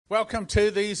Welcome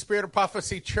to the Spirit of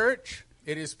Prophecy Church.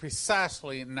 It is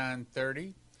precisely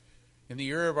 9:30 in the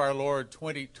year of our Lord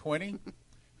 2020.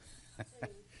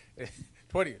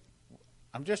 20.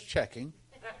 I'm just checking.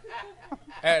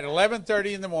 At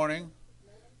 11:30 in the morning.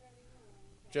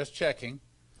 Just checking.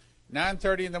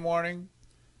 9:30 in the morning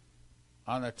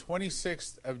on the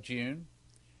 26th of June.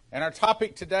 And our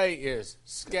topic today is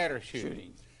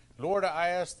ScatterShooting. Lord, I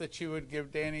ask that you would give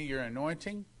Danny your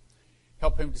anointing.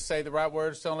 Help him to say the right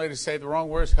words. Don't let him say the wrong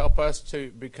words. Help us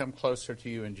to become closer to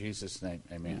you in Jesus' name.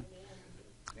 Amen.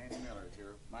 Danny Miller, is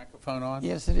your microphone on?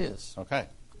 Yes, it is. Okay.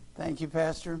 Thank you,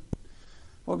 Pastor.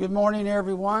 Well, good morning,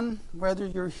 everyone. Whether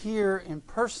you're here in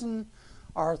person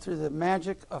or through the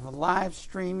magic of live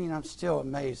streaming, I'm still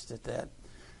amazed at that.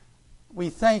 We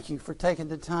thank you for taking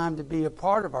the time to be a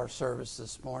part of our service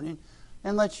this morning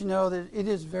and let you know that it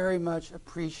is very much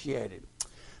appreciated.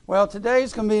 Well,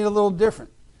 today's going to be a little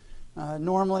different.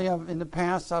 Normally, in the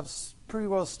past, I've pretty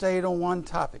well stayed on one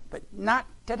topic, but not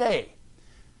today.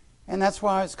 And that's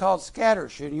why it's called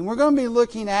ScatterShooting. We're going to be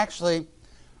looking actually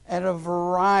at a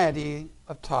variety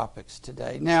of topics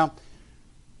today. Now,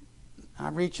 I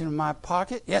reach into my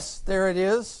pocket. Yes, there it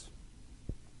is.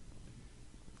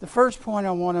 The first point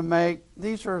I want to make,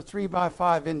 these are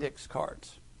 3x5 index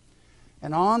cards.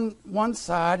 And on one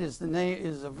side is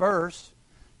a verse,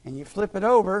 and you flip it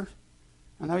over.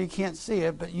 I know you can't see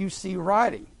it, but you see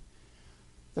writing.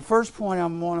 The first point I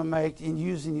want to make in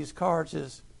using these cards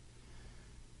is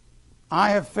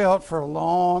I have felt for a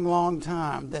long, long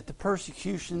time that the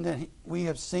persecution that we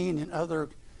have seen in other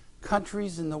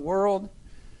countries in the world,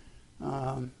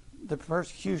 the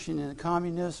persecution in the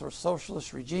communist or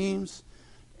socialist regimes,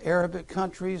 Arabic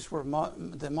countries where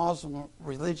the Muslim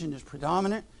religion is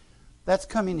predominant, that's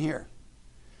coming here.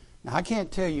 Now, I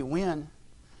can't tell you when.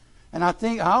 And I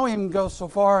think I'll even go so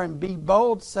far and be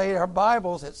bold to say our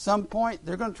Bibles, at some point,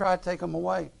 they're going to try to take them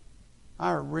away.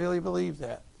 I really believe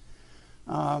that.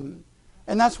 And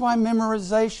that's why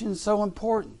memorization is so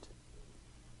important.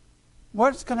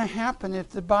 What's going to happen if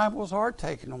the Bibles are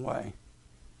taken away?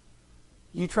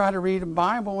 You try to read a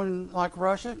Bible in like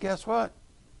Russia, guess what?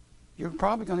 You're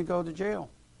probably going to go to jail.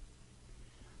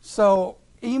 So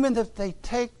even if they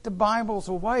take the Bibles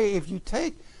away, if you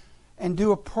take and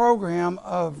do a program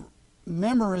of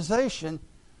memorization,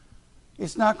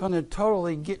 it's not going to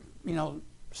totally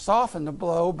soften the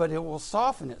blow, but it will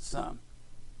soften it some.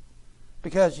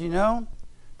 Because,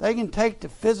 they can take the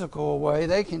physical away,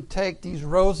 they can take these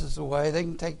roses away, they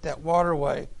can take that water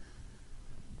away,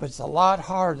 but it's a lot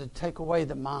harder to take away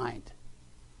the mind.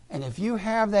 And if you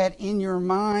have that in your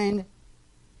mind,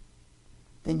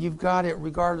 then you've got it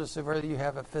regardless of whether you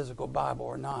have a physical Bible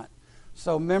or not.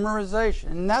 So memorization,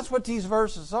 and that's what these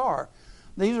verses are.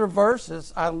 These are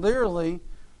verses I literally,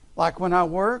 like when I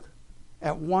work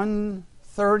at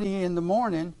 1:30 in the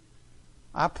morning,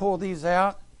 I pull these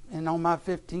out, and on my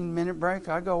 15-minute break,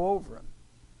 I go over them.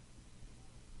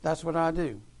 That's what I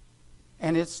do.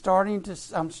 And I'm starting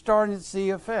to see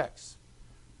effects.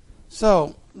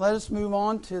 So let us move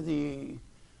on to the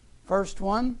first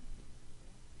one.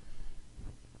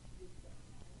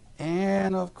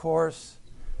 And of course,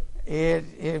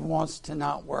 it wants to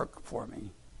not work for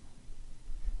me.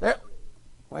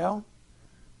 Well,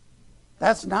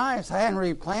 that's nice. I hadn't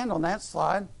really planned on that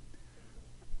slide.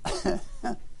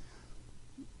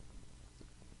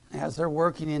 As they're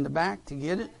working in the back to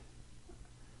get it.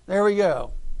 There we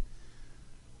go.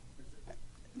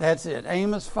 That's it.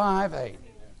 Amos 5:8.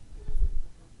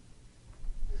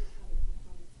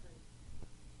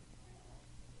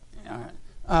 All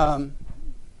right.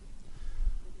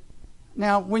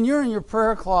 Now, when you're in your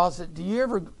prayer closet, do you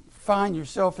ever find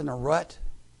yourself in a rut?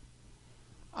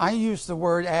 I use the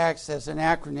word ACTS as an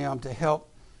acronym to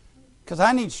help, because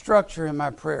I need structure in my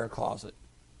prayer closet.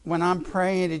 When I'm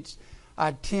praying,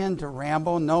 I tend to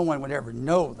ramble. No one would ever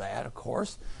know that, of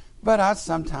course, but I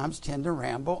sometimes tend to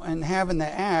ramble, and having the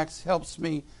ACTS helps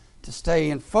me to stay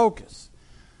in focus.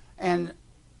 And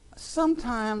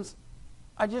sometimes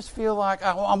I just feel like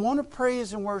I want to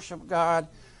praise and worship God,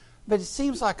 but it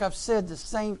seems like I've said the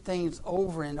same things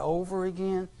over and over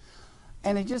again,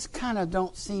 and it just kind of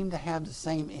don't seem to have the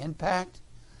same impact.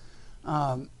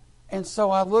 And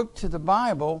so I look to the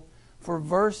Bible for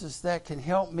verses that can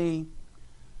help me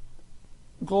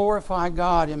glorify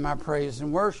God in my praise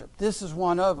and worship. This is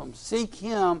one of them. Seek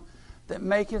Him that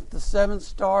maketh the 7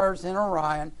 stars in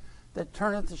Orion, that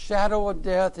turneth the shadow of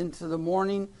death into the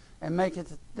morning, and maketh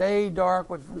the day dark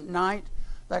with night,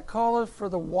 that calleth for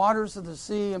the waters of the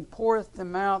sea, and poureth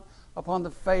them out upon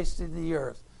the face of the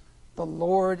earth. The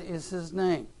Lord is His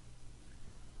name.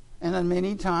 And then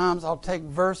many times I'll take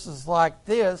verses like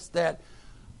this that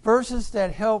Verses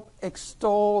that help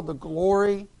extol the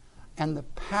glory and the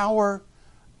power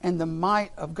and the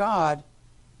might of God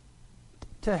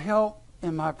to help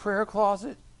in my prayer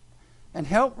closet and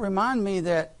help remind me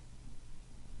that,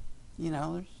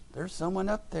 there's someone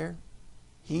up there.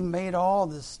 He made all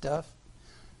this stuff.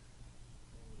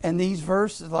 And these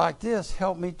verses like this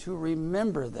help me to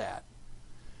remember that.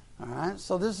 All right?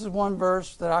 So this is one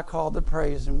verse that I call the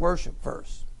praise and worship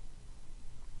verse.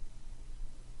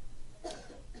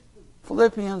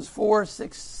 Philippians 4,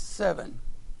 6, 7.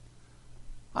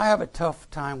 I have a tough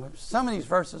time with some of these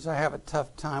verses. I have a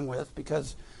tough time with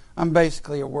because I'm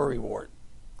basically a worrywart.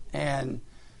 And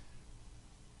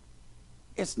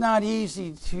it's not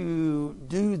easy to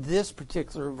do this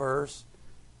particular verse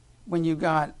when you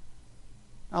got,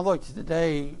 I looked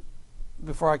today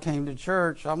before I came to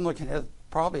church, I'm looking at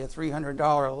probably a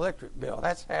 $300 electric bill.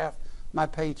 That's half my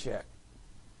paycheck.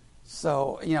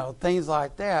 So, things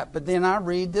like that. But then I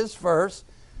read this verse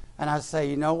and I say,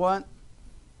 you know what?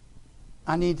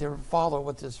 I need to follow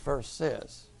what this verse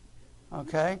says.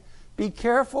 Okay? Be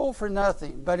careful for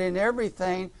nothing, but in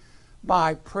everything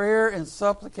by prayer and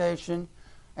supplication.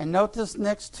 And note this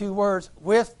next two words,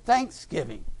 with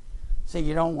thanksgiving. See,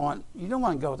 you don't want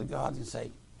to go to God and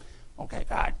say, okay,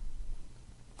 God,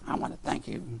 I want to thank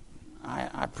you. I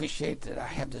appreciate that I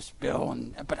have this bill,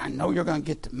 but I know you're going to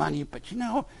get the money. But you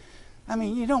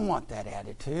don't want that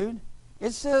attitude.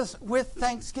 It says with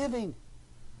thanksgiving.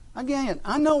 Again,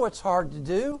 I know it's hard to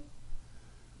do,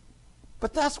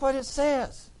 but that's what it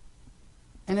says.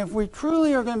 And if we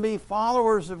truly are going to be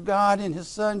followers of God and His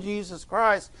Son, Jesus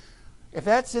Christ, if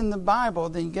that's in the Bible,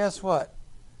 then guess what?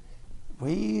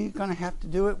 We're going to have to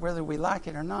do it whether we like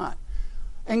it or not.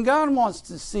 And God wants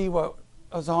to see what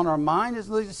is on our mind.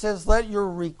 It says, let your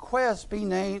requests be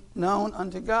known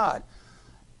unto God.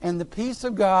 And the peace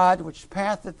of God, which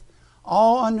passeth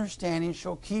all understanding,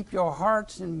 shall keep your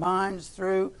hearts and minds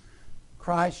through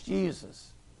Christ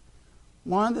Jesus.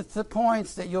 One of the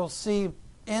points that you'll see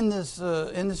in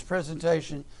this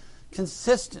presentation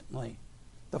consistently,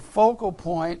 the focal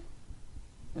point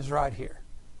is right here.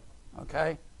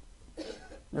 Okay?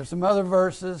 There's some other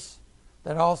verses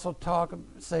that also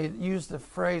use the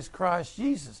phrase Christ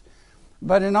Jesus.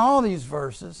 But in all these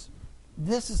verses,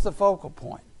 this is the focal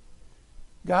point.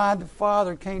 God the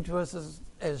Father came to us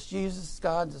as Jesus,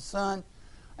 God the Son,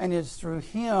 and it's through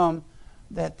Him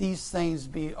that these things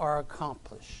are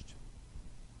accomplished.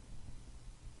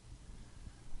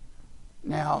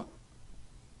 Now,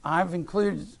 I've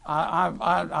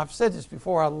said this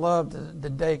before, I love the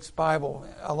Dakes Bible,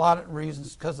 a lot of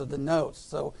reasons because of the notes.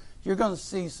 So you're going to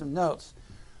see some notes.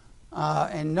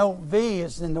 And note V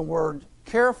is in the word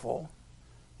careful.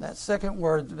 That second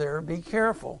word there, be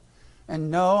careful. And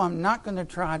no, I'm not going to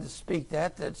try to speak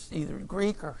that. That's either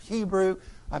Greek or Hebrew.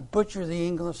 I butcher the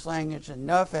English language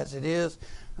enough as it is.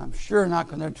 I'm sure not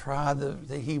going to try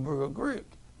the Hebrew or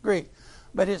Greek.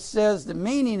 But it says the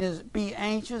meaning is be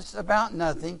anxious about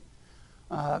nothing.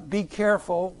 Be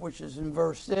careful, which is in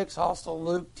verse 6. Also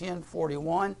Luke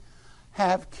 10:41.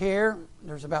 Have care.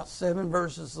 There's about 7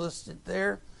 verses listed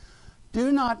there.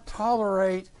 Do not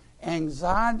tolerate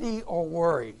anxiety or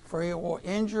worry, for it will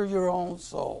injure your own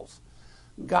souls.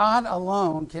 God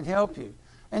alone can help you.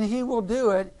 And He will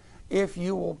do it if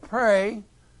you will pray,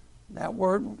 that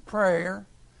word prayer,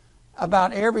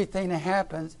 about everything that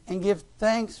happens and give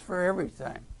thanks for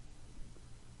everything.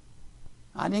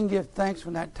 I didn't give thanks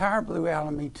when that tire blew out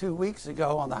on me 2 weeks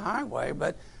ago on the highway,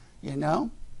 but,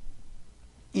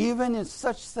 even in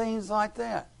such things like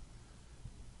that,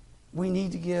 we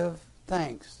need to give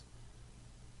thanks.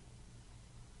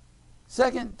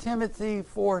 2 Timothy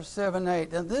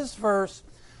 4:7-8. Now this verse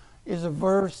is a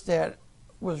verse that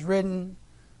was written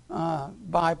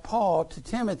by Paul to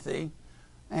Timothy,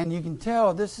 and you can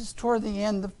tell this is toward the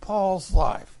end of Paul's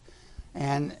life,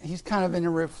 and he's kind of in a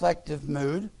reflective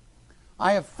mood.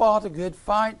 I have fought a good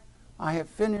fight. I have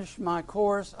finished my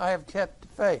course. I have kept the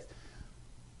faith.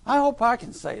 I hope I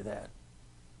can say that.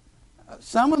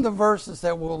 Some of the verses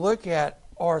that we'll look at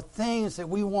are things that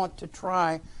we want to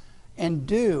try and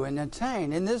do and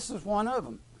attain, and this is one of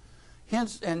them.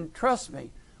 Hence, and trust me,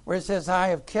 where it says, I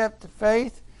have kept the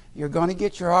faith, you're going to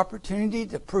get your opportunity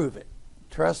to prove it.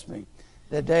 Trust me.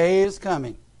 The day is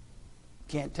coming.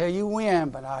 Can't tell you when,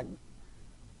 but I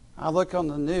look on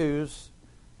the news,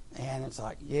 and it's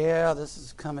like, yeah, this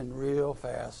is coming real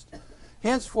fast.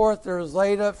 Henceforth, there is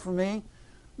laid up for me.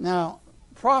 Now,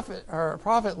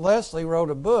 Prophet Leslie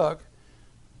wrote a book,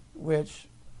 which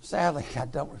sadly I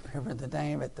don't remember the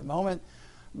name at the moment,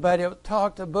 but it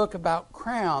talked a book about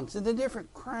crowns and the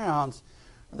different crowns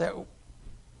that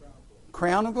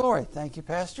Crown of Glory. Thank you,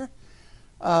 Pastor.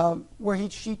 where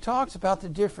she talks about the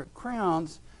different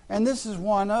crowns, and this is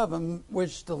one of them,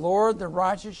 which the Lord, the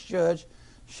righteous judge,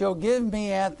 shall give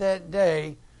me at that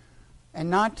day, and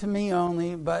not to me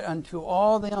only, but unto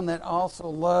all them that also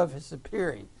love his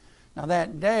appearing. Now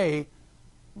that day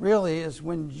really is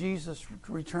when Jesus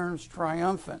returns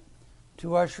triumphant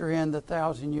to usher in the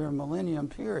 1,000-year millennium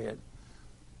period.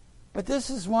 But this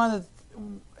is one of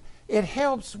it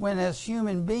helps when as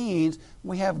human beings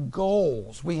we have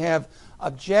goals, we have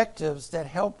objectives that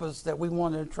help us that we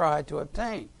want to try to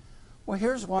obtain. Well,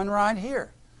 here's one right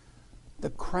here. The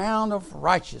crown of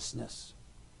righteousness.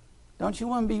 Don't you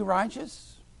want to be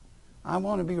righteous? I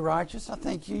want to be righteous. I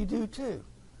think you do too.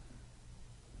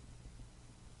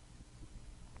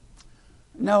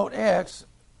 Note X,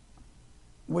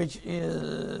 which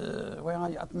is, well,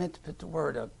 I meant to put the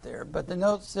word up there, but the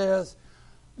note says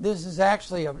this is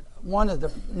actually one of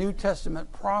the New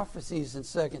Testament prophecies in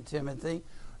 2 Timothy.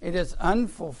 It is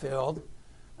unfulfilled,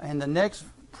 and the next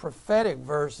prophetic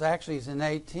verse actually is in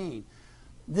 18.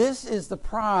 This is the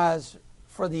prize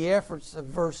for the efforts of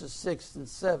verses 6 and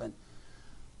 7.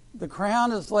 The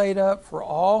crown is laid up for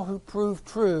all who prove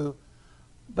true,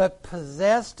 but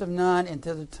possessed of none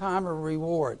until the time of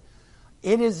reward.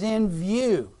 It is in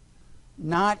view,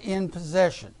 not in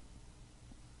possession.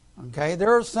 Okay,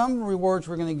 there are some rewards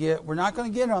we're going to get. We're not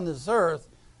going to get it on this earth.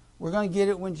 We're going to get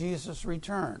it when Jesus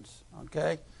returns.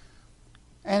 Okay,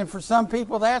 and for some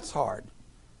people that's hard.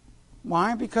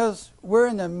 Why? Because we're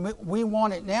in the we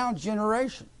want it now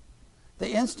generation. The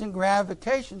instant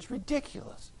gratification is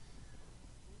ridiculous.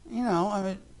 You know,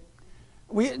 I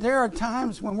mean, there are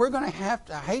times when we're going to have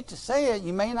to, I hate to say it,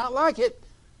 you may not like it,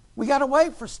 we got to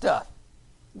wait for stuff,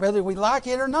 whether we like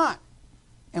it or not.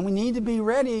 And we need to be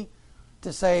ready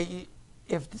to say,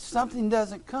 if something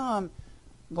doesn't come,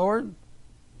 Lord,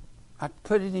 I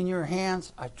put it in your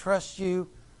hands, I trust you,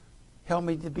 help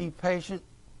me to be patient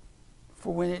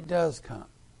for when it does come.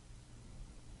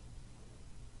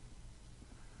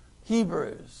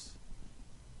 Hebrews.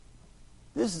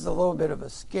 This is a little bit of a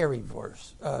scary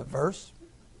verse.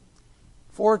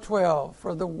 4:12.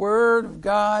 For the word of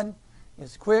God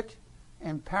is quick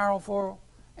and powerful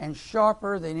and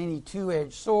sharper than any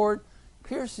two-edged sword,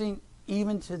 piercing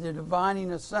even to the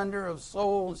dividing asunder of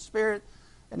soul and spirit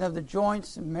and of the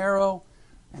joints and marrow.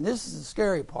 And this is the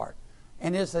scary part.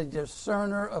 And is a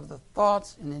discerner of the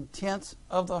thoughts and intents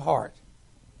of the heart.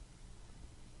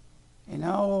 You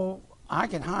know, I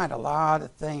can hide a lot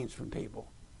of things from people.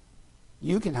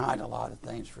 You can hide a lot of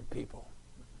things from people.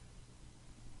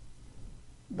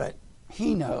 But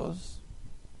he knows.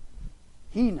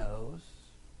 He knows.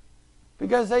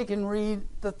 Because they can read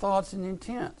the thoughts and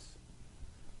intents.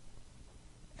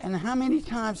 And how many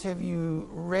times have you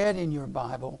read in your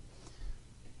Bible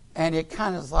and it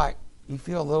kind of is like you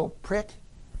feel a little prick?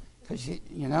 Because,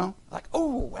 you know, like,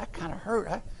 oh, that kind of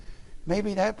hurt.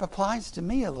 Maybe that applies to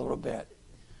me a little bit.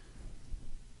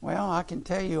 Well, I can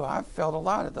tell you I've felt a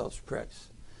lot of those pricks.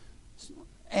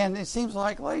 And it seems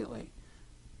like lately.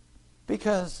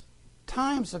 Because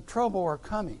times of trouble are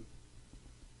coming.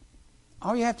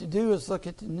 All you have to do is look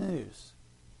at the news.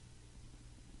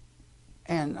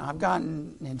 And I've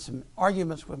gotten in some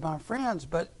arguments with my friends,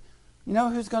 but you know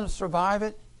who's going to survive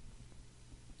it?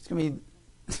 It's going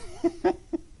to be...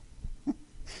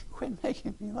 Quit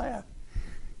making me laugh.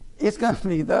 It's going to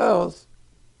be those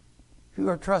who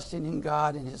are trusting in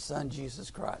God and His Son, Jesus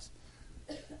Christ.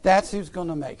 That's who's going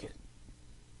to make it.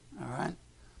 All right?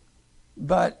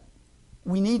 But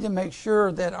we need to make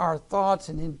sure that our thoughts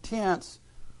and intents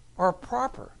are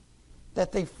proper,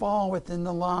 that they fall within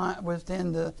the line,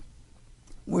 within the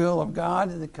will of God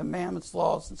and the commandments,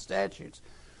 laws, and statutes.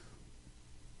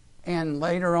 And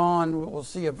later on, we'll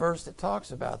see a verse that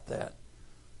talks about that.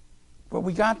 But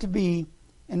we got to be,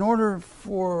 in order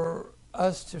for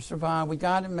us to survive, we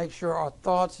got to make sure our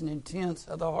thoughts and intents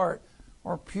of the heart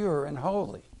are pure and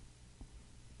holy.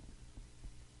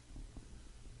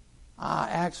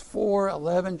 Acts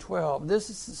 4:11-12. This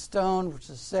is the stone which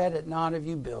is set at naught of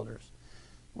you builders,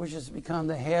 which has become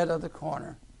the head of the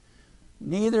corner.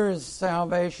 Neither is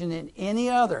salvation in any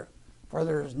other, for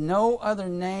there is no other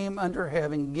name under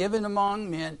heaven given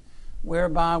among men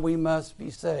whereby we must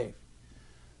be saved.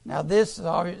 Now this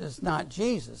is not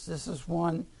Jesus. This is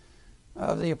one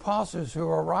of the apostles who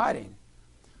are writing.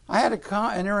 I had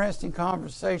an interesting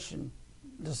conversation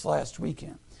this last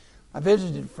weekend. I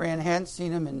visited a friend, hadn't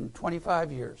seen him in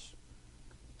 25 years.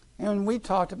 And we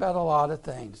talked about a lot of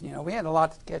things. You know, we had a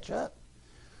lot to catch up.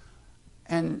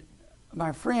 And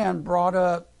my friend brought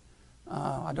up,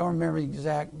 I don't remember the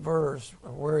exact verse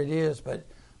or where it is, but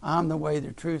I'm the way,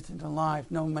 the truth, and the life.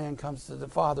 No man comes to the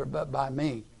Father but by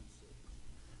me.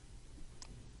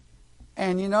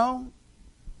 And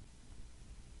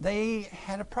they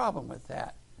had a problem with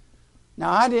that.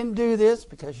 Now, I didn't do this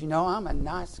because, I'm a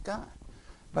nice guy.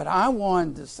 But I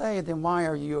wanted to say, then why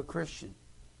are you a Christian?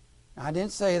 I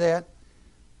didn't say that.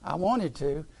 I wanted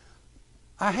to.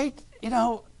 I hate,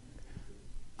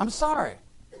 I'm sorry.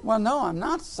 Well, no, I'm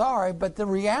not sorry, but the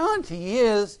reality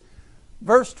is,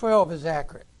 verse 12 is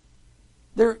accurate.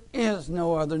 There is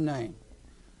no other name.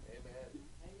 Amen.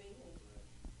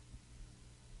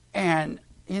 And,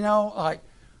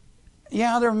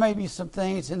 there may be some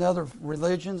things in other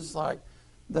religions, like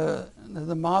the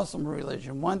Muslim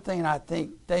religion. One thing I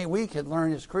think we could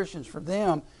learn as Christians from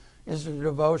them is the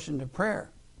devotion to prayer.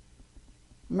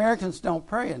 Americans don't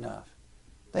pray enough.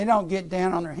 They don't get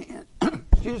down on their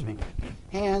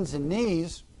hands and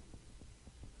knees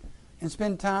and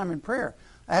spend time in prayer.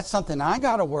 That's something I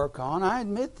got to work on. I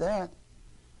admit that.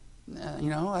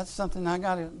 That's something I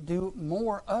got to do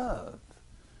more of.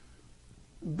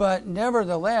 But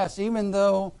nevertheless, even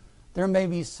though there may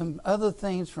be some other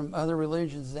things from other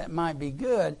religions that might be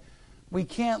good, we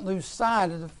can't lose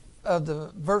sight of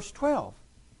the verse 12.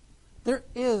 There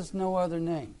is no other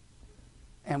name.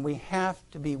 And we have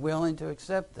to be willing to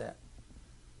accept that.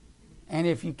 And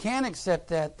if you can't accept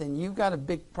that, then you've got a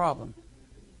big problem.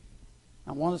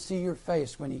 I want to see your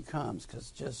face when he comes,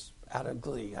 because just out of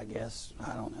glee, I guess.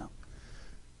 I don't know.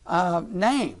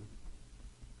 Name.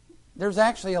 There's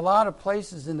actually a lot of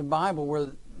places in the Bible where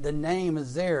the name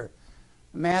is there.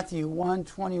 Matthew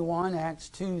 1:21, Acts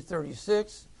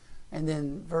 2:36, and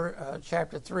then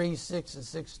chapter 3, 6 and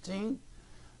 16.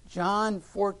 John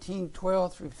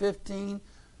 14:12 through 15,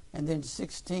 and then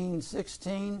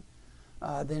 16:16,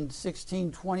 then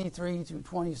 16:23 through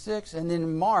 26, and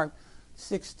then Mark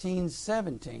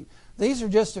 16:17. These are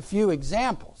just a few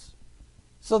examples.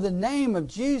 So the name of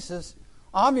Jesus,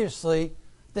 obviously,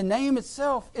 the name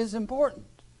itself is important.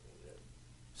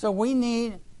 So we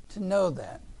need to know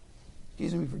that.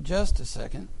 Excuse me for just a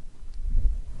second.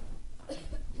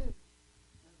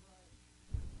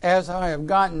 As I have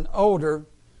gotten older,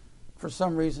 for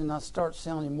some reason I start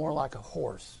sounding more like a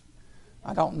horse.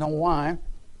 I don't know why.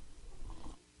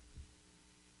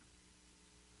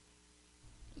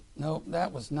 Nope,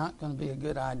 that was not going to be a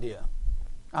good idea.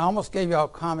 I almost gave y'all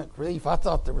comic relief. I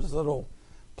thought there was a little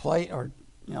plate or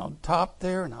top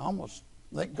there, and I almost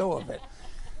let go of it.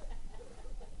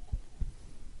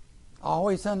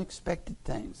 Always unexpected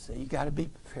things, so you got to be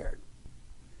prepared.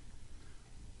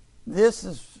 This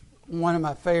is one of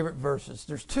my favorite verses.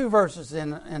 There's two verses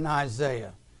in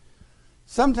Isaiah.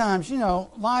 Sometimes,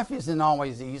 life isn't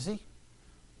always easy,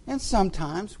 and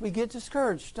sometimes we get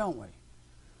discouraged, don't we?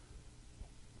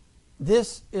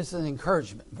 This is an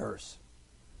encouragement verse.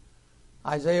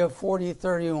 Isaiah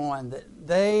 40:31, that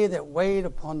they that wait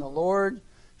upon the Lord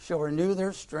shall renew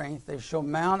their strength. They shall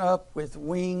mount up with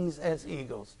wings as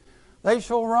eagles. They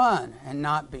shall run and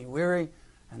not be weary,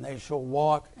 and they shall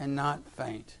walk and not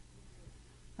faint.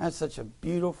 That's such a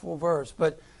beautiful verse.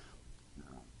 But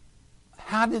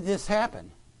how did this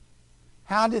happen?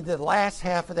 How did the last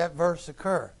half of that verse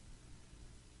occur?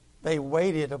 They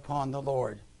waited upon the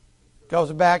Lord.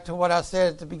 Goes back to what I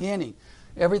said at the beginning.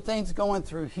 Everything's going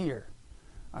through here.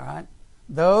 All right?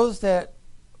 Those that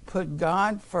put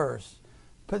God first,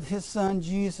 put His Son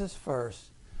Jesus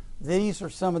first, these are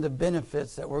some of the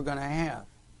benefits that we're going to have.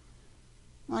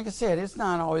 Like I said, it's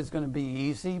not always going to be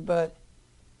easy, but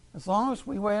as long as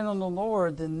we wait on the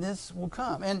Lord, then this will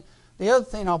come. And the other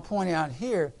thing I'll point out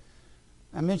here,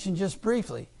 I mentioned just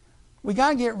briefly, we got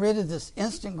to get rid of this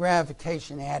instant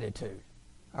gratification attitude.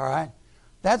 All right?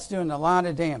 That's doing a lot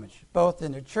of damage, both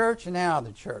in the church and out of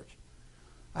the church.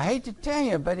 I hate to tell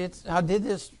you, but I did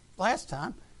this last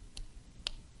time.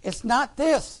 It's not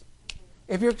this.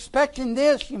 If you're expecting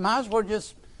this, you might as well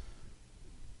just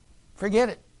forget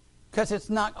it, because it's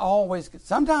not always good.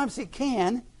 Sometimes it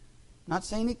can. I'm not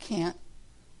saying it can't,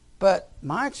 but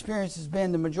my experience has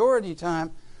been the majority of the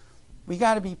time we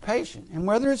got to be patient. And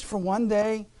whether it's for one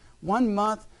day, 1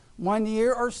 month, 1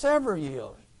 year, or several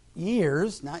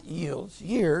years, not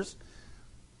years,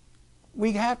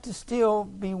 we have to still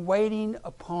be waiting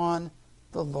upon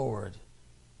the Lord.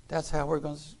 That's how we're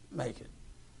going to make it.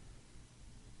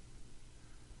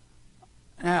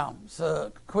 Now,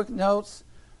 so quick notes.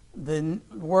 The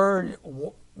word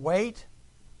wait,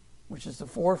 which is the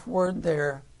fourth word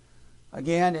there,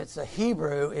 again, it's a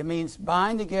Hebrew. It means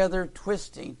bind together,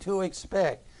 twisting, to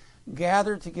expect,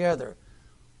 gather together.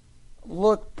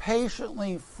 Look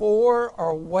patiently for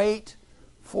or wait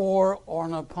for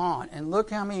or upon. And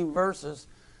look how many verses,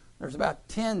 there's about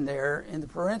 10 there in the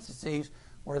parentheses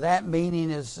where that meaning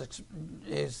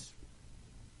is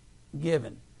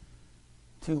given.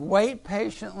 To wait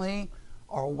patiently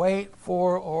or wait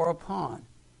for or upon.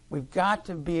 We've got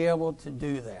to be able to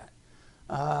do that.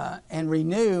 And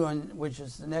renew, which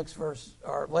is the next verse,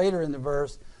 or later in the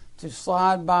verse, to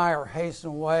slide by or hasten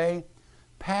away,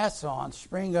 pass on,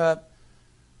 spring up,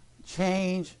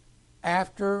 change,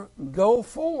 after, go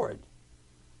forward.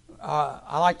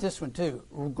 I like this one too.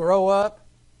 Grow up.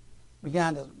 We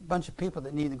got a bunch of people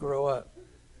that need to grow up.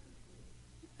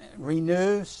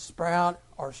 Renew, sprout,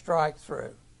 or strike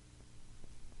through.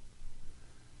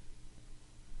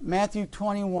 Matthew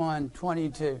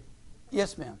 21:22.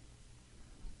 Yes, ma'am.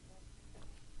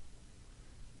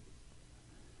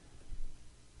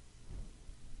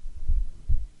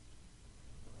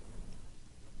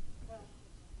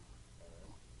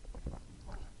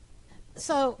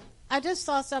 So I just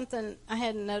saw something I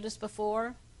hadn't noticed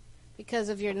before because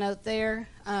of your note there.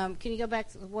 Can you go back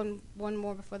to one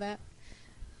more before that?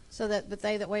 So that, but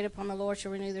they that wait upon the Lord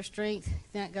shall renew their strength.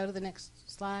 Then go to the next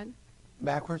slide.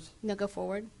 Backwards? No, go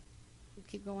forward.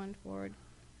 Keep going forward.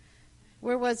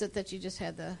 Where was it that you just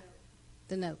had the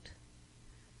note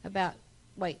about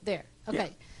wait? There. Okay.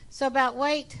 Yeah. So about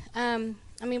wait. I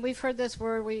mean, we've heard this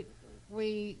word.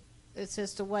 We it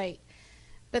says to wait.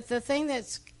 But the thing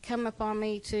that's come upon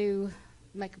me to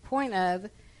make a point of,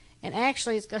 and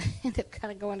actually it's going to end up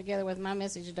kind of going together with my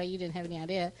message today. You didn't have any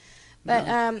idea. But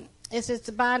no. It says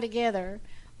to bind together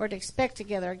or to expect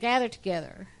together or gather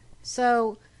together.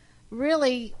 So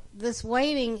really this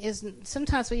waiting is,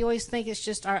 sometimes we always think it's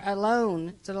just our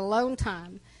alone. It's an alone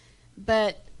time.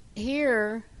 But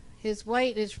here his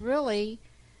wait is really,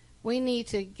 we need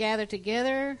to gather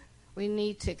together. We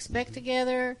need to expect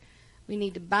together. We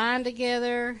need to bind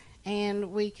together,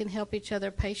 and we can help each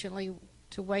other patiently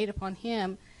to wait upon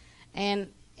him. And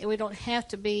we don't have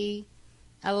to be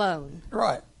alone.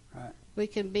 Right. We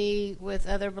can be with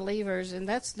other believers, and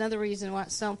that's another reason why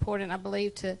it's so important, I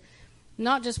believe, to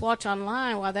not just watch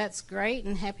online. While that's great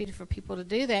and happy for people to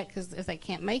do that because if they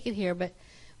can't make it here, but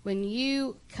when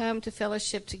you come to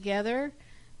fellowship together,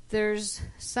 there's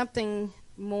something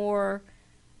more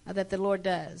that the Lord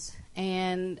does.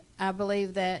 And I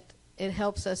believe that it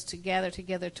helps us to gather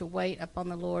together to wait upon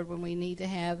the Lord when we need to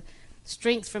have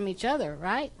strength from each other,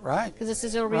 right? Right. Because it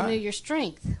says it'll renew your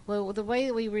strength. Well, the way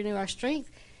that we renew our strength,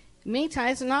 many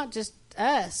times it's not just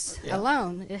us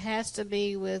alone. It has to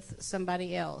be with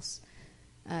somebody else.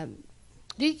 Do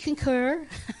you concur?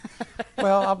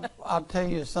 Well, I'll tell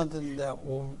you something that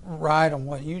will ride on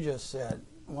what you just said.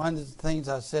 One of the things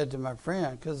I said to my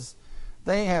friend, because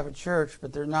they have a church,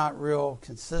 but they're not real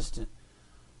consistent.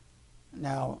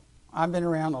 Now, I've been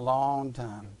around a long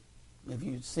time. If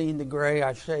you'd seen the gray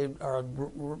I shaved, or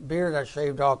beard I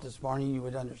shaved off this morning, you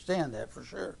would understand that for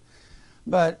sure.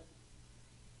 But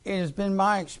it has been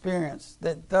my experience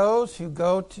that those who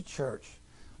go to church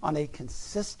on a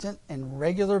consistent and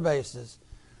regular basis,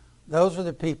 those are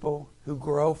the people who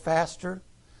grow faster,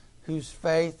 whose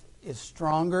faith is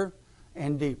stronger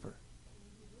and deeper.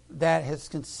 That has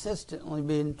consistently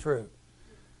been true.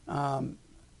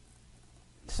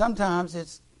 Sometimes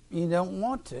it's you don't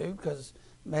want to because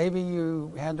maybe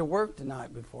you had to work the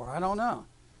night before. I don't know.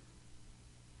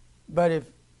 But if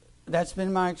that's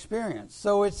been my experience.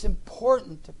 So it's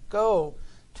important to go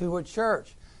to a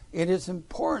church. It is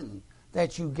important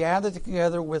that you gather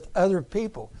together with other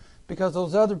people because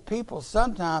those other people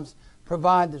sometimes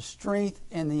provide the strength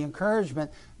and the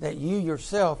encouragement that you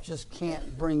yourself just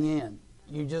can't bring in.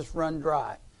 You just run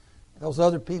dry. Those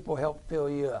other people help fill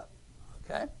you up.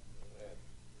 Okay?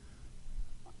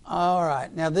 All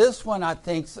right. Now this one I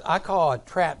call a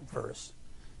trap verse.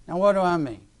 Now what do I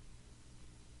mean?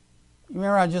 You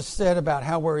remember I just said about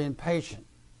how we're impatient,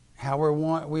 how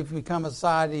we've become a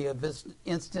society of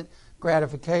instant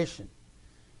gratification.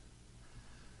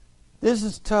 This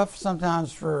is tough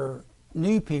sometimes for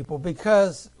new people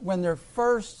because when they're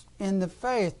first in the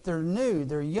faith, they're new,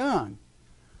 they're young.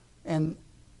 And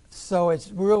so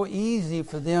it's real easy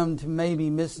for them to maybe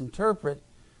misinterpret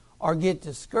or get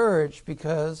discouraged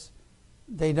because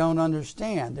they don't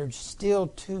understand. They're still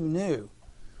too new.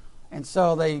 And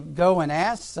so they go and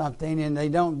ask something and they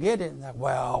don't get it. And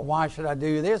well, why should I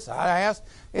do this? I asked.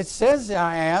 It says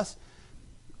I asked,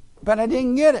 but I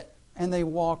didn't get it. And they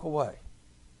walk away.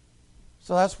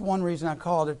 So that's one reason I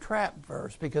call it a trap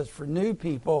verse, because for new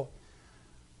people,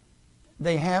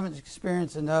 they haven't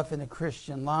experienced enough in the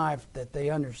Christian life that they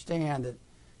understand that,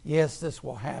 yes, this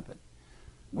will happen.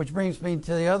 Which brings me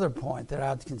to the other point that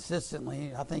I've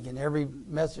consistently, I think in every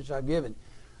message I've given,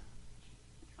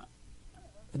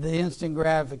 the instant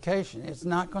gratification. It's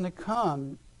not going to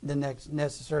come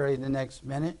necessarily the next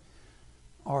minute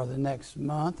or the next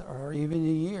month or even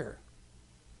a year.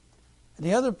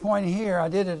 The other point here, I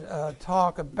did a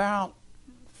talk about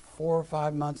 4 or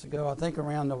 5 months ago, I think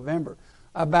around November,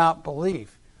 about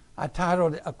belief. I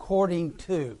titled it According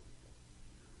to.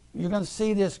 You're going to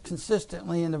see this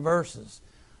consistently in the verses.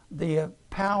 The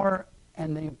power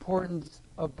and the importance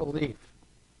of belief.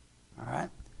 All right?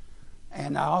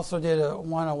 And I also did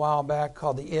one a while back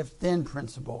called the if-then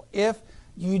principle. If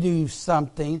you do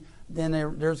something, then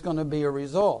there's going to be a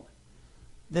result.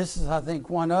 This is, I think,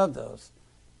 one of those.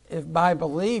 If by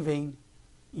believing,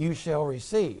 you shall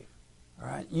receive. All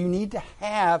right? You need to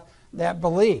have that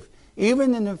belief,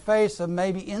 even in the face of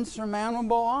maybe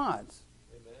insurmountable odds.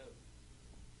 Amen.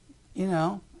 You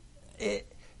know,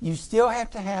 you still have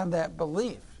to have that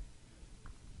belief.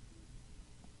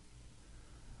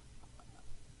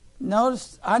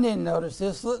 Notice, I didn't notice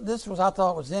this. This was, I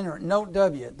thought was interesting. Note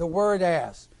W, the word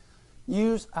ask.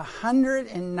 Used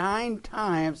 109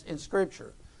 times in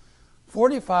Scripture.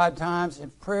 45 times in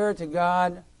prayer to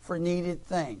God for needed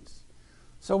things.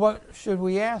 So what should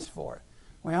we ask for?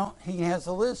 Well, he has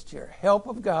a list here. Help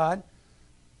of God,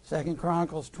 2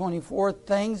 Chronicles 24,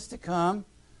 things to come,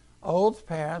 old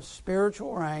past,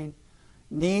 spiritual rain,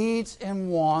 needs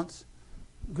and wants,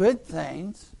 good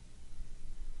things.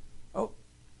 Oh,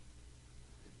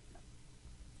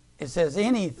 it says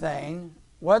anything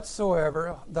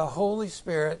whatsoever, the Holy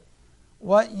Spirit,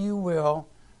 what you will,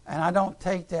 and I don't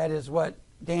take that as what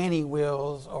Danny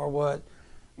wills or what,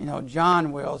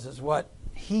 John wills, is what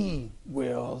he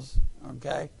wills,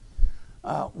 okay?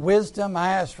 Wisdom, I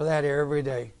ask for that every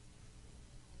day.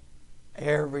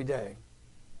 Every day.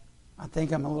 I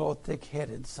think I'm a little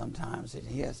thick-headed sometimes, and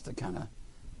he has to kind of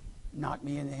knock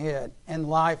me in the head. And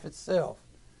life itself.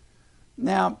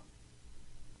 Now,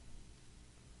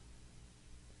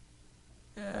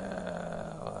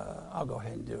 I'll go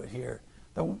ahead and do it here.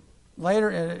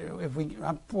 Later,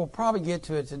 we'll probably get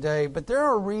to it today, but there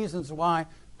are reasons why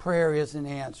prayer isn't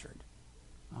answered.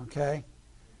 Okay?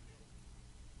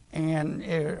 And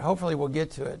hopefully we'll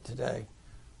get to it today.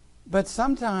 But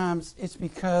sometimes it's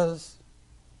because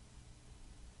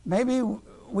maybe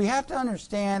we have to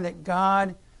understand that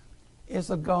God is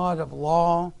a God of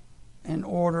law and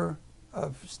order,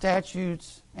 of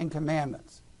statutes and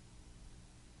commandments.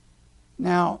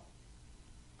 Now,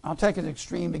 I'll take an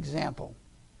extreme example.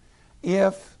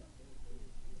 If,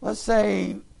 let's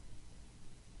say,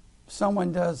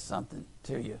 someone does something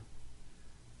to you,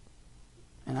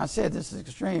 and I said this is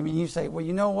extreme, and you say, well,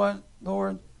 you know what,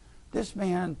 Lord? This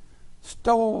man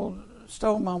stole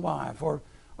my wife, or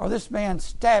this man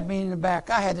stabbed me in the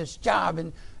back. I had this job,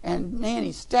 and man,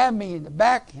 he stabbed me in the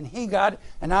back, and he got it,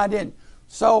 and I didn't.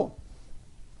 So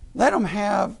let him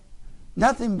have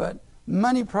nothing but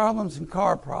money problems and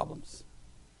car problems.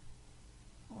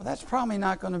 Well, that's probably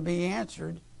not going to be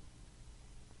answered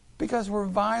because we're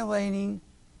violating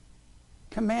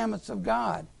commandments of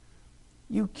God.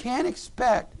 You can't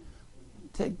expect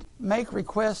to make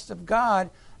requests of God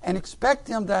and expect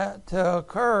them to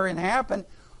occur and happen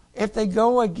if they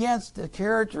go against the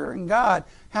character in God.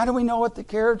 How do we know what the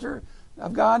character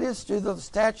of God is? Through the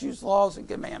statutes, laws, and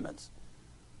commandments.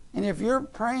 And if you're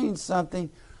praying something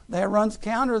that runs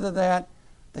counter to that,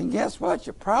 then guess what?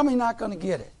 You're probably not going to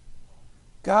get it.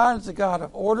 God is a God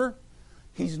of order.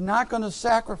 He's not going to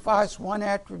sacrifice one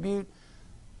attribute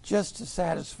just to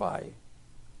satisfy you.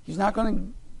 He's not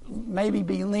going to maybe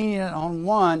be lenient on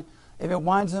one if it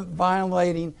winds up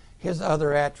violating his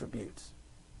other attributes.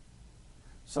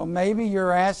 So maybe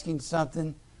you're asking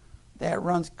something that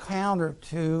runs counter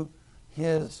to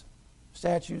his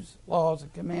statutes, laws,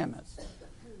 and commandments.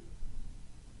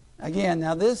 Again,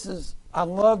 now I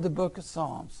love the book of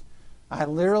Psalms. I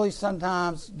literally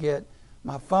sometimes get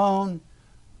my phone,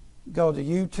 go to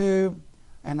YouTube,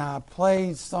 and I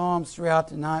play Psalms throughout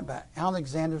the night by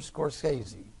Alexander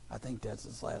Scorsese. I think that's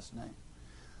his last name.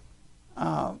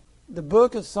 The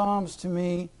book of Psalms to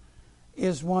me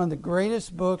is one of the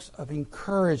greatest books of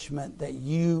encouragement that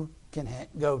you can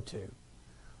go to.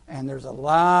 And there's a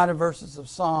lot of verses of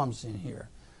Psalms in here.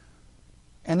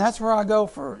 And that's where I go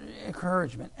for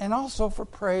encouragement and also for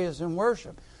praise and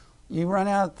worship. You run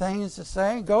out of things to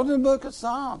say, go to the book of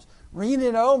Psalms. Read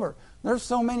it over. There's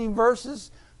so many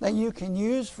verses that you can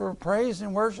use for praise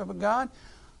and worship of God.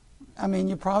 I mean,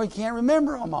 you probably can't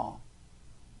remember them all.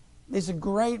 It's a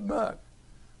great book.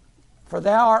 For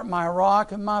thou art my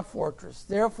rock and my fortress.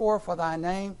 Therefore, for thy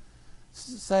name's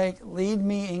sake, lead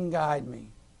me and guide me.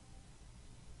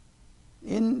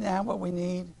 Isn't that what we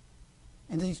need?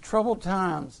 In these troubled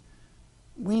times,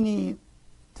 we need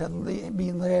to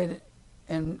be led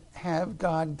and have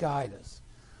God guide us.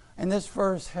 And this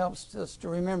verse helps us to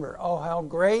remember, oh, how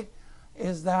great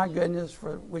is thy goodness,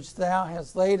 for which thou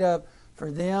hast laid up for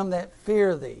them that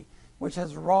fear thee, which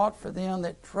has wrought for them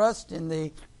that trust in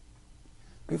thee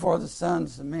before the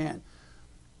sons of men.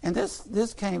 And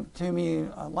this came to me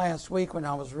last week when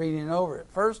I was reading over it.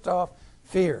 First off,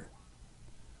 fear.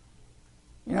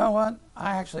 You know what?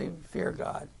 I actually fear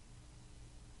God.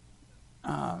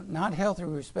 Not healthy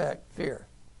respect, fear.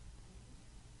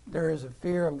 There is a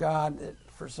fear of God that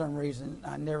for some reason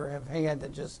I never have had,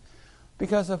 that just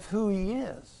because of who He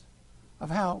is, of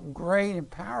how great and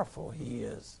powerful He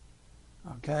is.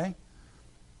 Okay?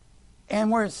 And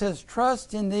where it says,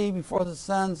 trust in Thee before the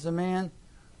sons of man,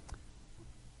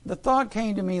 the thought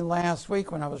came to me last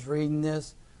week when I was reading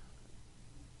this,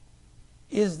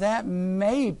 is that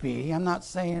maybe, I'm not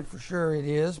saying for sure it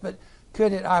is, but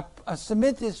could it, I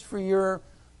submit this for your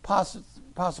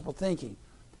possible thinking.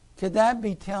 Could that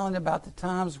be telling about the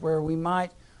times where we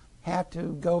might have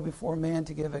to go before men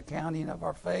to give accounting of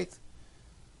our faith?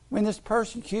 When this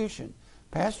persecution,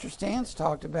 Pastor Stan's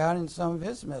talked about in some of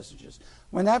his messages,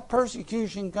 when that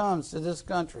persecution comes to this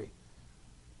country,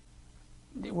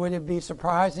 would it be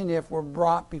surprising if we're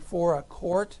brought before a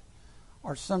court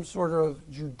or some sort of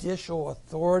judicial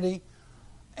authority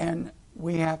and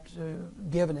we have to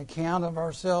give an account of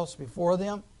ourselves before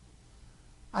them?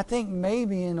 I think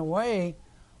maybe in a way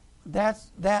that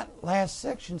last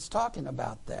section's talking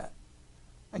about that.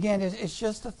 Again, it's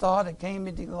just a thought that came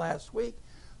into last week,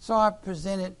 so I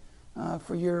present it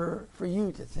for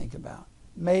you to think about.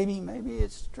 Maybe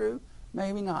it's true,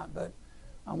 maybe not, but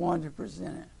I wanted to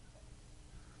present it.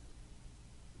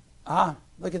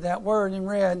 Look at that word in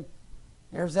red.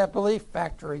 There's that belief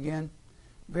factor again.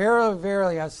 Verily,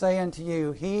 verily, I say unto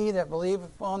you, he that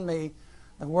believeth on me,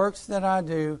 the works that I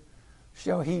do,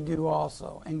 shall he do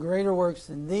also. And greater works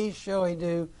than these shall he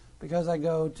do, because I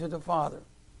go to the Father.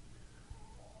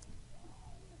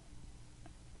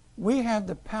 We have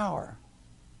the power.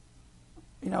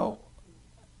 You know,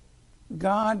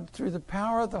 God, through the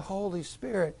power of the Holy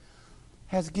Spirit,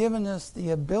 has given us the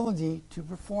ability to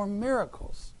perform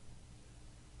miracles.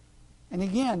 And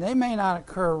again, they may not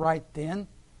occur right then.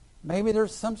 Maybe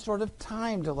there's some sort of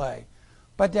time delay.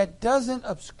 But that doesn't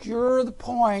obscure the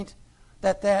point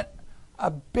that that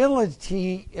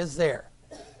ability is there.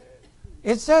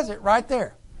 It says it right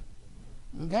there.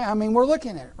 Okay? I mean, we're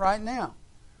looking at it right now.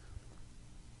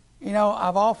 You know,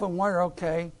 I've often wondered,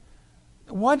 okay,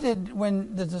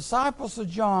 when the disciples of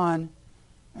John,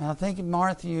 and I think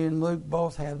Matthew and Luke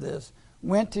both have this,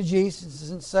 went to Jesus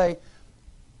and say,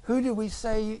 who do we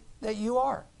say that you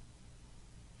are?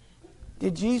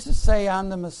 Did Jesus say, I'm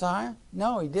the Messiah?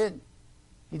 No, he didn't.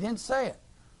 He didn't say it.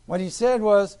 What he said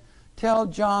was, tell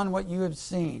John what you have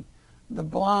seen. The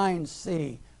blind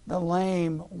see, the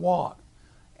lame walk,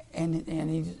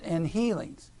 and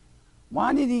healings.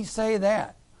 Why did he say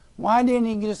that? Why didn't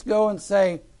he just go and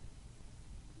say,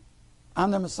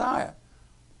 I'm the Messiah?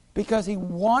 Because he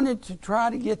wanted to try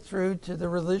to get through to the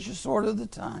religious order of the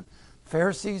time,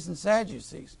 Pharisees and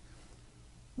Sadducees.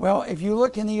 Well, if you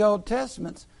look in the Old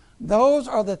Testament, those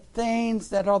are the things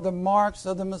that are the marks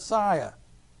of the Messiah.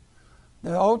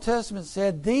 The Old Testament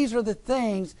said these are the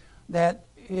things that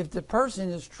if the person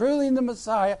is truly the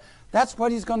Messiah, that's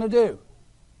what he's going to do.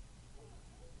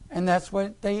 And that's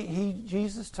what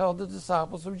Jesus told the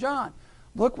disciples of John.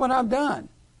 Look what I've done.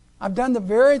 I've done the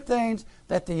very things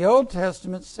that the Old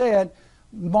Testament said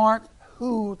mark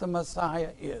who the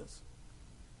Messiah is.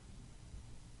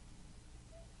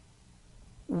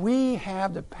 We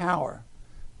have the power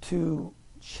to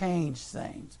change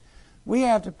things. We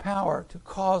have the power to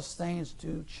cause things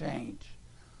to change.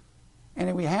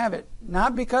 And we have it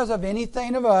not because of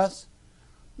anything of us.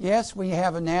 Yes, we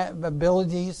have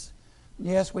abilities.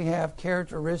 Yes, we have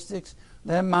characteristics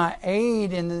that might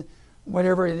aid in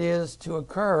whatever it is to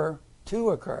occur.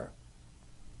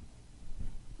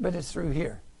 But it's through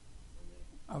here.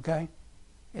 Okay?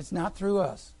 It's not through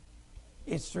us.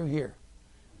 It's through here.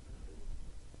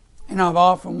 And I've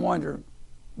often wondered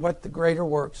what the greater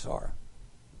works are.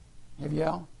 Have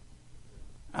y'all?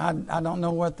 I don't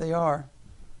know what they are.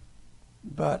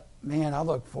 But, man, I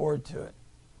look forward to it.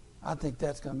 I think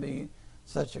that's going to be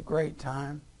such a great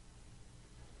time.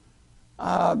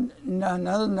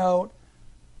 Another note,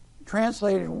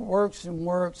 translated works and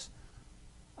works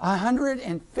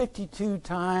 152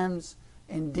 times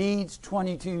and deeds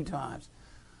 22 times.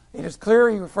 It is clear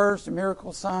he refers to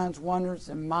miracles, signs, wonders,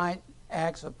 and might,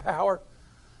 acts of power.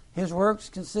 His works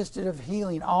consisted of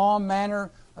healing all manner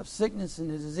of sickness and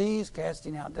disease,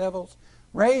 casting out devils,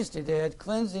 raised the dead,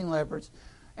 cleansing lepers,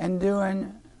 and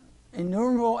doing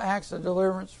innumerable acts of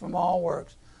deliverance from all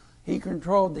works. He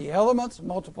controlled the elements,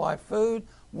 multiplied food,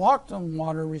 walked on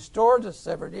water, restored the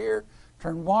severed ear,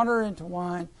 turned water into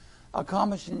wine,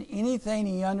 accomplishing anything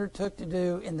he undertook to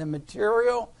do in the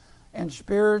material and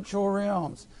spiritual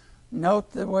realms.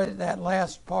 Note that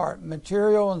last part,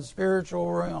 material and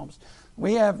spiritual realms.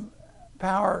 We have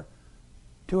power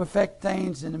to affect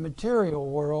things in the material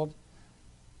world,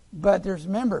 but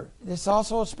remember, it's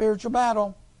also a spiritual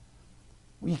battle.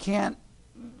 We can't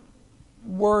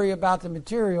worry about the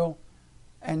material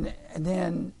and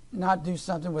then not do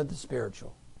something with the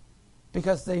spiritual,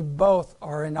 because they both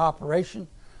are in operation.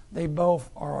 They both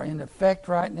are in effect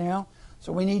right now.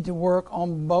 So we need to work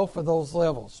on both of those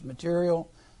levels,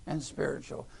 material and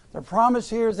spiritual. The promise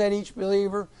here is that each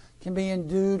believer can be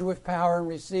endued with power and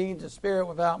receive the Spirit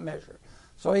without measure.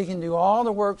 So he can do all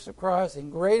the works of Christ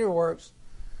and greater works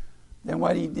than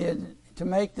what he did. To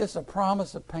make this a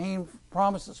promise of pain,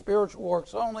 promise of spiritual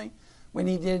works only, when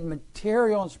he did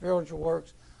material and spiritual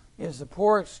works, is a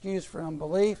poor excuse for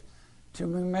unbelief. To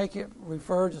make it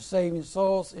refer to saving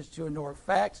souls is to ignore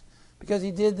facts, because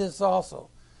he did this also.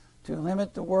 To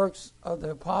limit the works of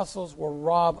the apostles will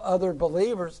rob other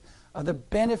believers of the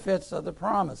benefits of the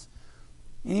promise.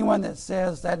 Anyone that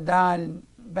says that died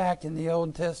back in the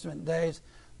Old Testament days,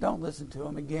 don't listen to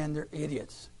them again. They're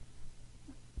idiots.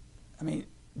 I mean,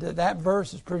 that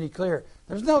verse is pretty clear.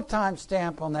 There's no time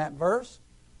stamp on that verse.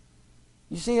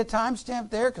 You see a time stamp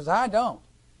there? Because I don't.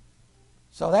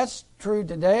 So that's true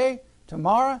today,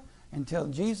 tomorrow, until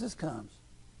Jesus comes.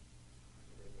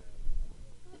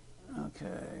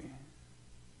 Okay.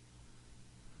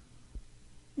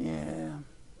 Yeah.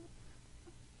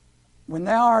 When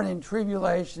thou art in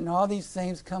tribulation, all these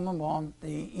things come upon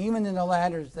thee, even in the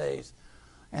latter days.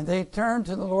 And they turn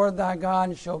to the Lord thy God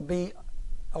and shall be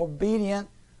obedient.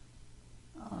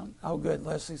 Oh, good.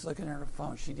 Leslie's looking at her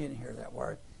phone. She didn't hear that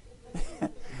word.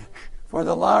 For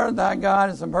the Lord thy God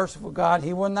is a merciful God.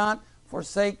 He will not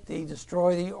forsake thee,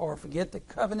 destroy thee, or forget the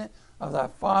covenant of thy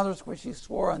fathers which he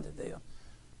swore unto thee.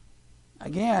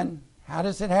 Again, how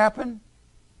does it happen?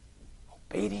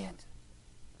 Obedient.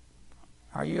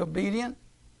 Are you obedient?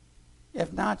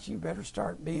 If not, you better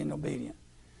start being obedient.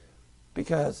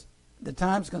 Because the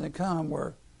time's going to come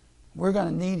where we're going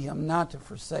to need him not to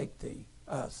forsake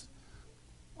us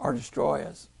or destroy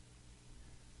us.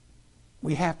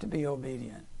 We have to be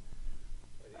obedient.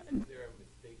 Is there a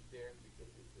mistake there?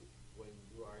 Because it says, when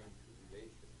you are in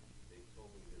tribulation, they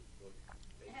told me there's no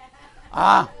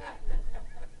tribulation.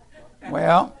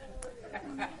 Well,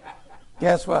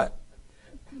 guess what?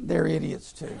 They're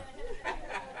idiots too.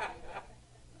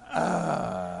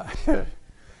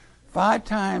 5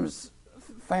 times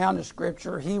found in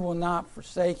Scripture, he will not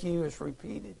forsake you, is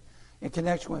repeated in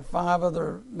connection with 5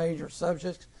 other major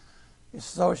subjects. It's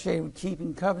associated with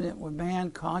keeping covenant with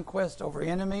man, conquest over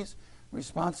enemies,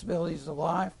 responsibilities of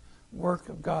life, work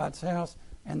of God's house,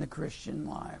 and the Christian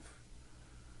life.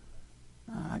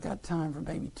 I got time for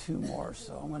maybe 2 more,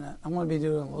 so I'm going to be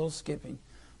doing a little skipping.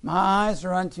 My eyes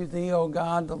are unto thee, O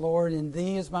God, the Lord, in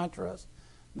thee is my trust.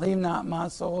 Leave not my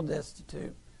soul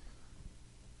destitute.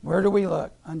 Where do we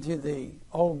look? Unto thee,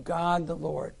 O God, the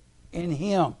Lord. In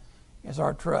him is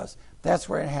our trust. That's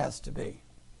where it has to be.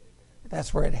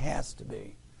 That's where it has to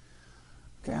be.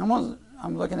 Okay,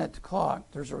 I'm looking at the clock.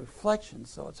 There's a reflection,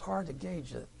 so it's hard to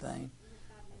gauge that thing.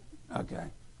 Okay.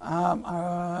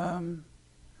 Man,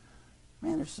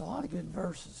 there's a lot of good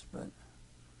verses, but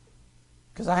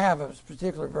because I have a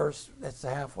particular verse that's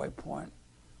the halfway point.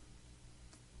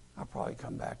 I'll probably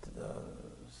come back to those.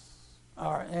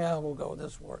 All right, yeah, we'll go with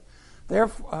this word.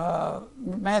 Therefore,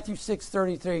 Matthew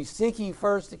 6:33, seek ye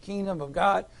first the kingdom of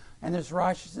God and his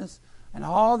righteousness, and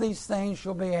all these things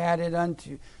shall be added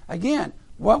unto you. Again,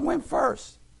 what went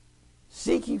first?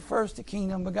 Seek ye first the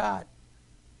kingdom of God.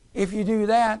 If you do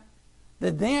that,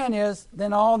 the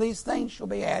then all these things shall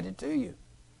be added to you.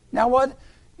 Now, what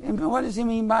does he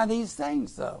mean by these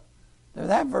things, though?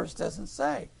 That verse doesn't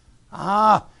say.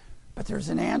 But there's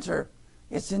an answer.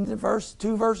 It's in the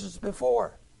 2 verses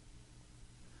before.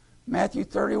 Matthew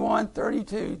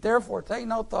 31:32. Therefore, take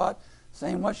no thought,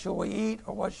 saying, what shall we eat,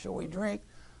 or what shall we drink,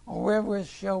 or wherewith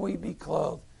shall we be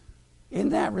clothed? Isn't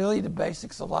that really the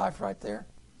basics of life right there,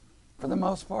 for the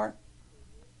most part?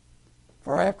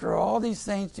 For after all these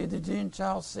things do the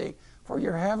Gentiles seek, for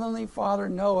your heavenly Father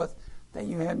knoweth that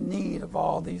you have need of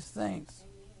all these things.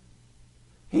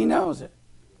 He knows it.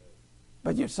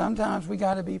 But sometimes we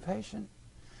got to be patient.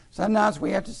 Sometimes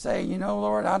we have to say,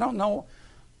 Lord, I don't know.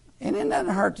 And it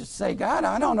doesn't hurt to say, God,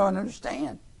 I don't know and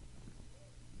understand.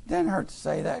 It doesn't hurt to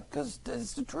say that because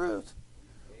it's the truth.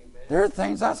 Amen. There are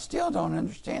things I still don't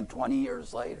understand 20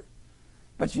 years later.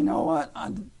 But you know what?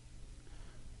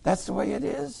 That's the way it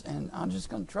is, and I'm just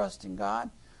going to trust in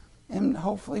God. And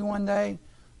hopefully one day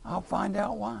I'll find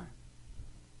out why.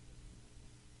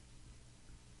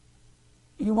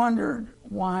 You wondered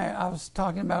why I was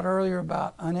talking about earlier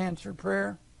about unanswered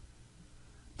prayer.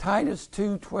 Titus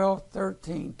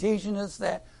 2:12-13, teaching us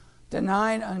that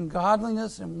denying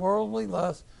ungodliness and worldly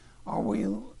lust,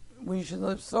 we should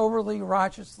live soberly,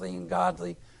 righteously, and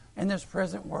godly in this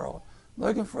present world,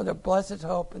 looking for the blessed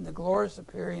hope and the glorious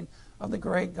appearing of the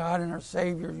great God and our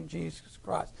Savior, Jesus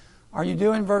Christ. Are you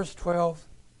doing verse 12?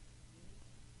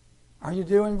 Are you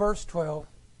doing verse 12?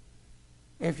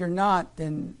 If you're not,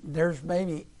 then there's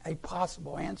maybe a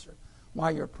possible answer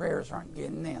why your prayers aren't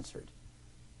getting answered.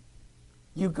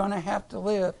 You're going to have to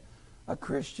live a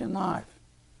Christian life.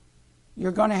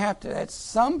 You're going to have to, at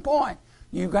some point,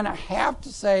 you're going to have to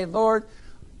say, Lord,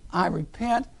 I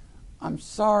repent. I'm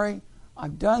sorry.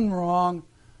 I've done wrong.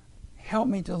 Help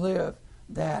me to live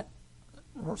that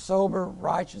sober,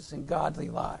 righteous, and godly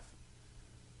life.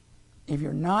 If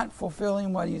you're not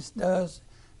fulfilling what He does,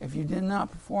 if you did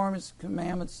not perform His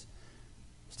commandments,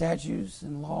 statutes,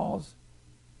 and laws,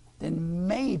 then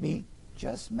maybe,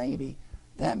 just maybe,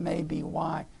 that may be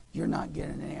why you're not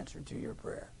getting an answer to your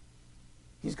prayer.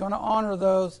 He's going to honor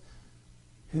those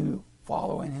who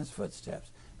follow in His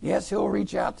footsteps. Yes, He'll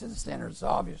reach out to the sinners,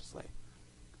 obviously,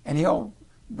 and He'll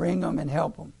bring them and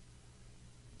help them.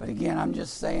 But again, I'm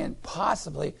just saying,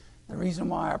 possibly the reason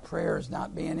why our prayer is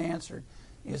not being answered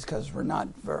is because we're not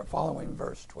following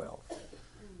verse 12.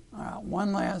 All right,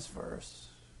 one last verse.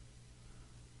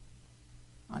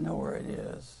 I know where it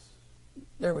is.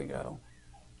 There we go.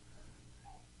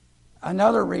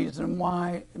 Another reason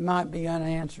why it might be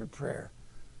unanswered prayer.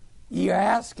 You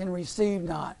ask and receive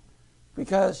not,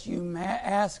 because you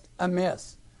ask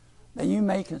amiss, that you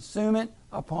may consume it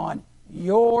upon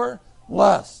your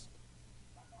lust.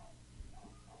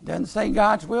 Doesn't say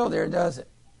God's will there, does it?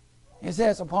 It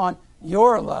says upon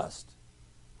your lust.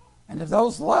 And if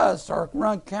those lusts are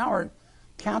run counter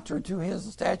to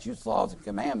His statutes, laws, and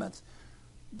commandments,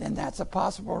 then that's a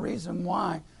possible reason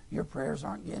why your prayers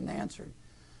aren't getting answered.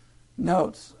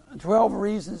 Notes, 12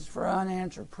 reasons for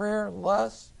unanswered prayer: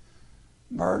 lust,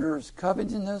 murders,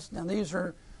 covetousness. Now these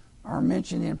are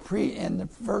mentioned in the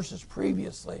verses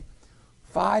previously.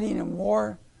 Fighting and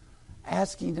war,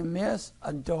 asking amiss,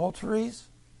 adulteries,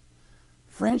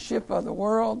 friendship of the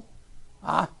world.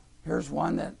 Here's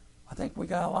one that I think we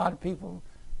got a lot of people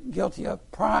guilty of.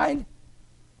 Pride.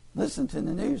 Listen to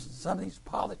the news and some of these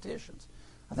politicians.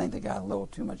 I think they got a little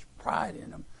too much pride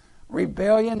in them.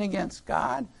 Rebellion against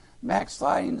God,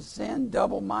 backsliding to sin,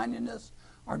 double-mindedness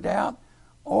or doubt,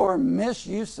 or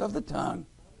misuse of the tongue.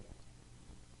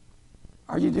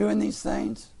 Are you doing these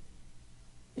things?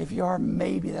 If you are,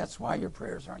 maybe that's why your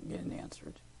prayers aren't getting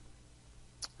answered.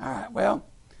 All right, well,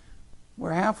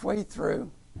 we're halfway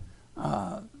through.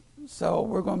 So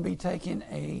we're going to be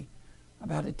taking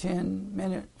about a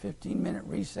 10-minute, 15-minute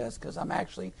recess because I'm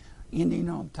actually ending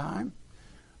on time.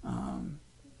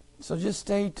 So just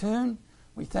stay tuned.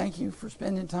 We thank you for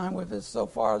spending time with us so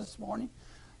far this morning,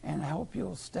 and I hope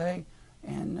you'll stay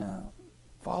and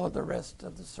follow the rest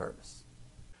of the service.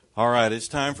 All right, it's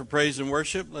time for praise and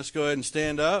worship. Let's go ahead and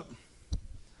stand up.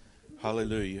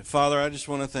 Hallelujah. Father, I just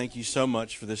want to thank you so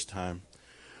much for this time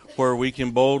where we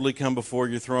can boldly come before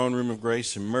your throne room of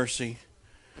grace and mercy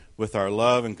with our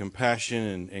love and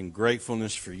compassion and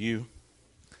gratefulness for you.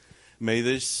 May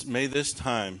this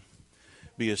time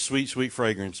be a sweet, sweet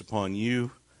fragrance upon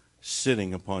you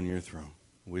sitting upon your throne.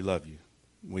 We love you.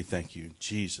 We thank you.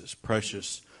 Jesus'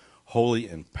 precious, holy,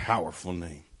 and powerful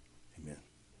name. Amen.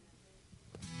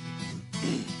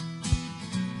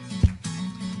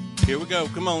 Here we go.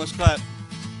 Come on, let's clap.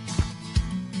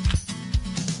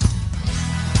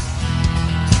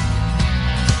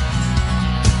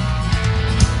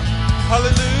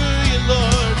 Hallelujah,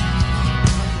 Lord.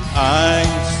 I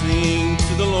sing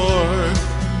to the Lord,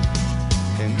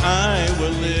 and I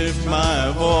will lift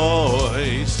my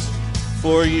voice,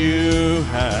 for you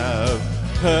have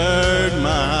heard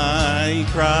my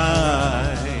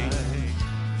cry.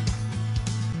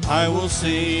 I will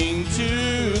sing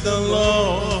to the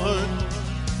Lord,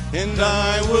 and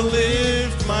I will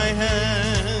lift my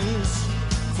hands,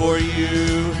 for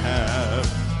you have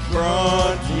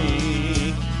brought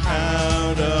me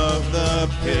out of the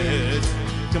pit.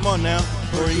 Come on now.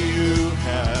 For you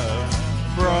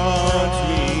have brought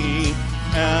me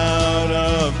out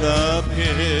of the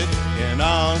pit, and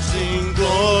I'll sing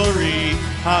glory,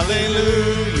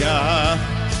 hallelujah.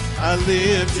 I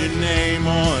lift your name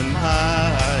on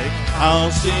high.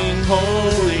 I'll sing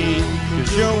holy,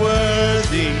 'cause you're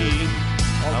worthy.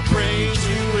 I'll praise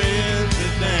you with the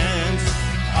dance.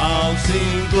 I'll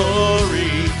sing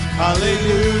glory,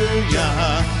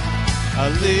 hallelujah. I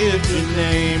lift your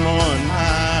name on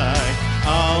high.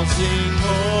 I'll sing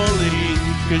holy,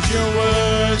 'cause you're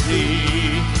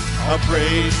worthy. I'll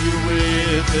praise you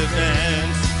with the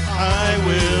dance. I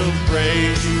will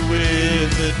praise you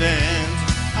with a dance.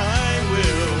 I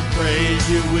will praise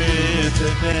you with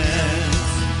a dance.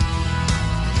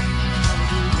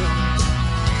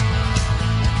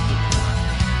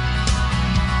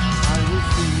 I will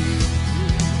sing,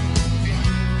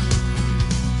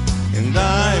 and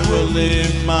I will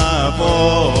lift my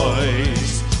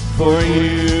voice, for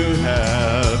you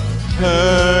have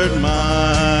heard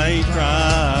my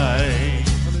cry.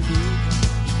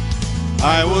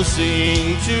 I will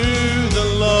sing to the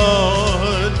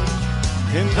Lord,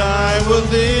 and I will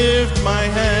lift my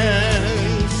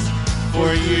hands,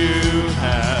 for you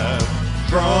have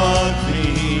brought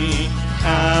me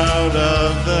out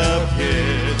of the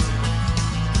pit.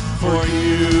 For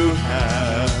you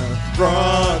have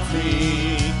brought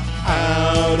me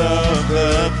out of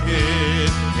the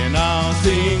pit. And I'll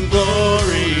sing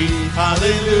glory,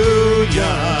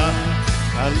 hallelujah.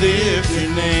 I lift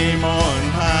your name on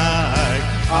high.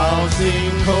 I'll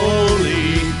sing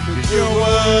holy, 'cause you're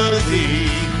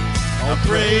worthy. I'll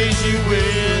praise you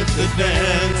with the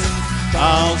dance.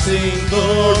 I'll sing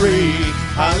glory,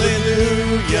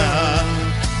 hallelujah.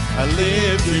 I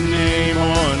lift your name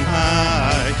on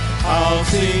high. I'll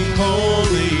sing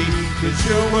holy, 'cause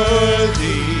you're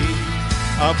worthy.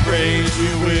 I'll praise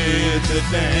you with the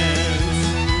dance.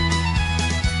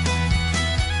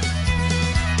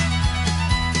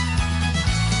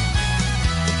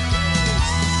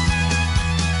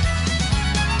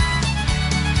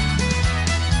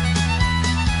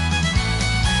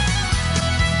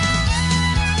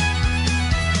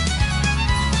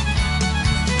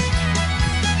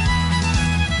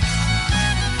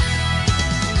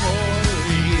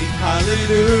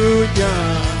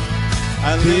 Hallelujah,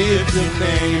 I lift your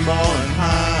name on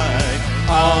high.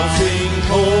 I'll sing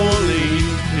holy,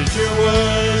 'cause you're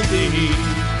worthy.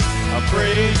 I'll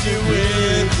praise you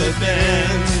with the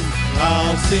dance.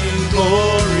 I'll sing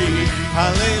glory,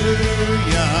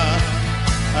 hallelujah.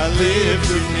 I lift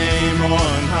your name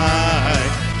on high.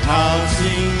 I'll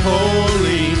sing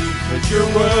holy, 'cause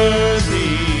you're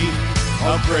worthy.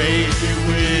 I'll praise you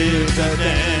with the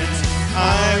dance.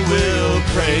 I will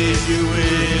praise you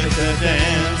with a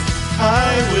dance.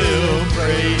 I will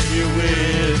praise you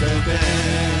with a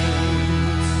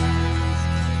dance.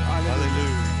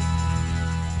 Hallelujah.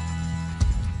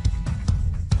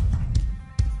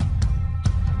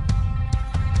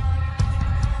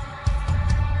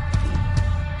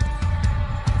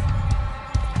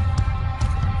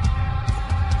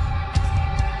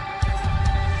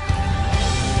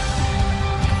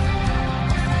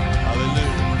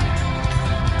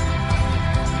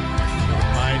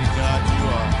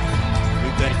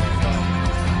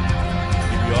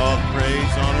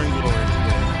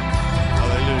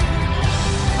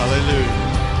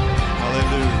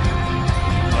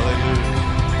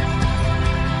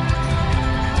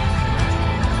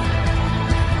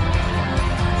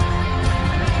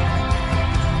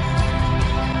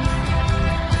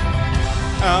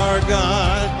 Our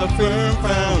God, the firm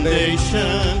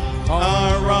foundation,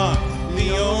 our rock,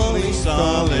 the only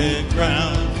solid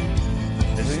ground.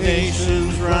 As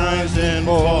nations rise and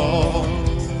fall,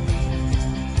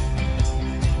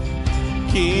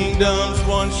 kingdoms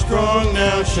once strong,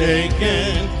 now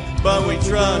shaken, but we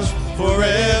trust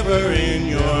forever in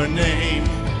your name,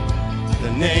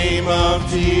 the name of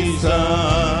Jesus.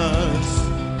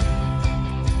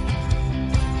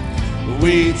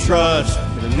 We trust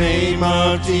the name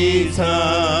of Jesus.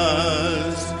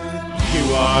 You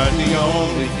are the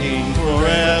only King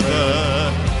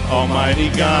forever. Almighty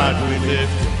God, we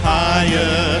lift you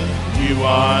higher. You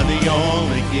are the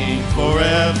only King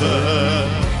forever,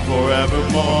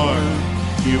 forevermore.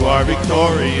 You are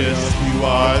victorious. You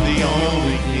are the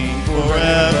only King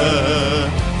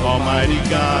forever. Almighty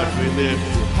God, we lift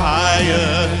you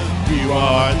higher. You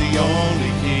are the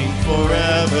only King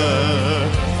forever,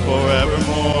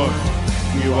 forevermore.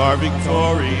 You are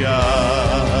victorious.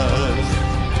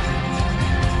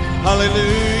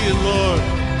 Hallelujah, Lord.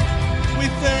 We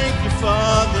thank you,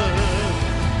 Father.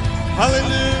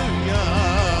 Hallelujah.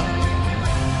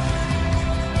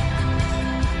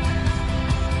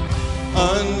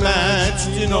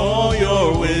 Unmatched in all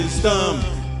your wisdom,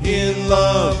 in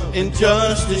love and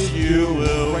justice you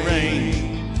will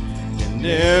reign, and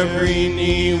every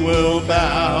knee will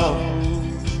bow.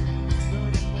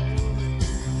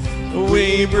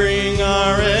 We bring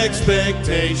our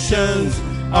expectations,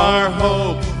 our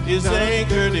hope is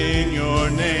anchored in your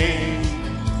name,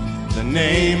 the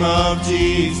name of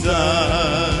Jesus.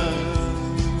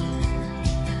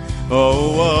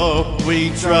 Oh,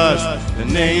 we trust the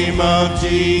name of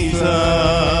Jesus.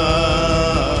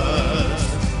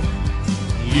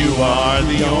 You are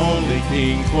the only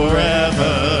King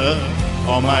forever.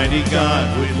 Almighty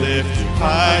God, we lift you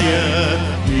higher.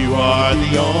 You are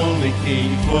the only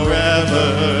King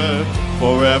forever,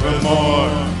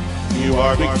 forevermore. You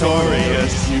are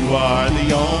victorious. You are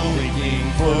the only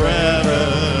King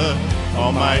forever.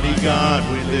 Almighty God,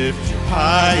 we lift you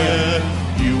higher.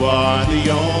 You are the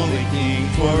only King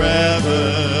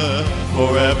forever,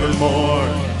 forevermore.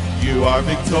 You are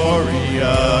victorious.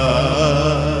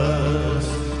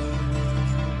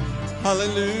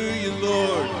 Hallelujah,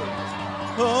 Lord.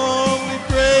 Oh, we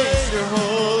praise your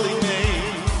holy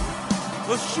name.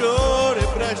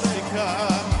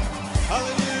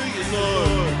 Hallelujah,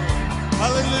 Lord.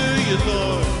 Hallelujah,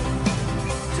 Lord.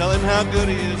 Tell him how good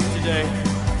he is today.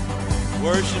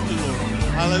 Worship the Lord.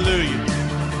 Hallelujah.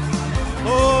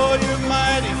 Oh, your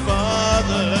mighty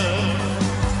Father.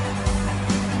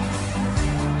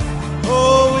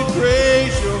 Oh, we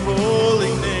praise your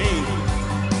holy name.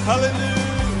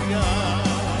 Hallelujah.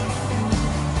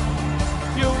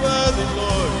 You're worthy,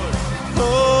 Lord.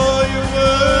 Oh, you're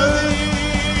worthy.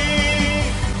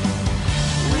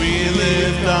 We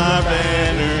lift our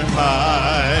banner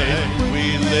high.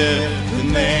 We lift the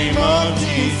name of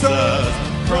Jesus.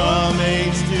 From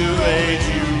age to age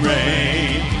you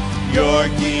reign. Your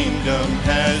kingdom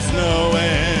has no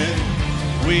end.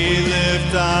 We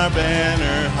lift our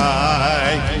banner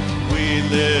high. We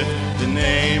lift the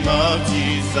name of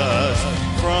Jesus.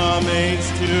 From age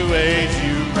to age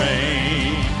you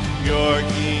reign. Your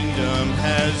kingdom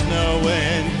has no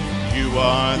end. You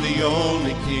are the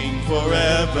only King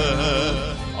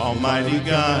forever. Almighty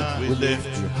God, we lift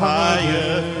you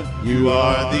higher. You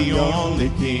are the only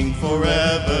King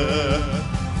forever,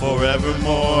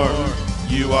 forevermore.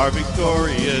 You are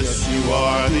victorious. You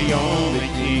are the only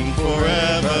King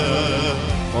forever.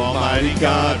 Almighty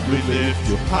God, we lift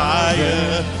you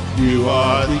higher. You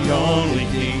are the only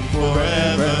King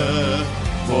forever,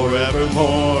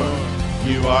 forevermore.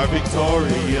 You are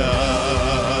victorious.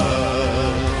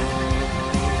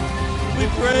 We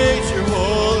praise your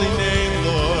holy name,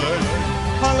 Lord.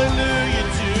 Hallelujah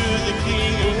to the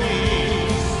King of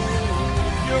Kings.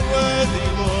 You're worthy,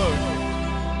 Lord.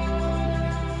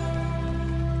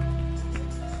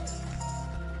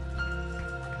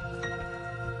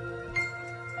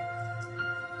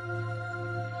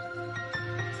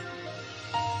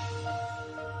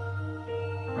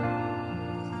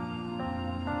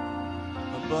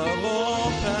 Above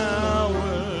all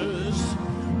powers,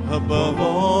 above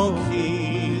all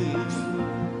kings,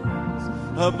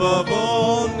 above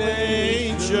all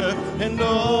nature and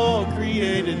all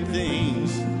created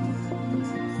things,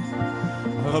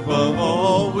 above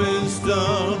all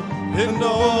wisdom and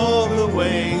all the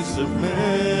ways of men.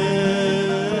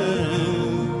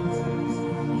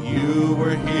 You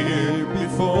were here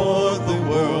before the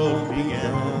world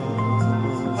began.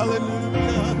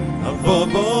 Hallelujah.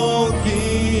 Above all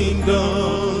kingdoms,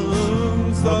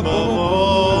 above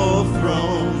all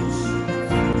thrones,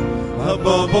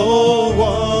 above all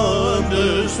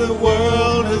wonders the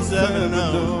world has ever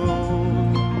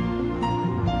known,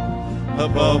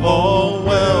 above all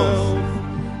wealth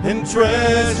and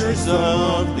treasures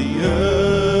of the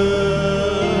earth,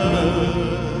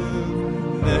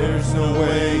 there's no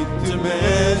way to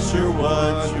measure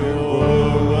what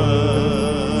you're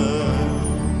worth.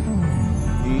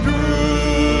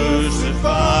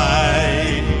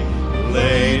 Crucified,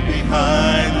 laid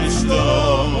behind the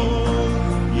stone,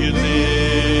 you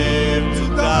lived to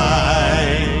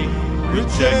die,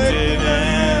 rejected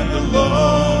and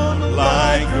alone,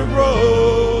 like a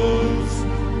rose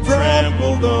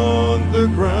trampled on the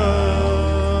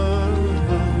ground.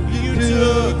 You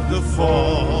took the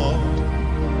fall,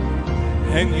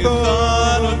 and you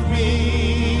thought of me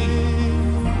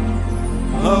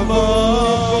above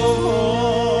all.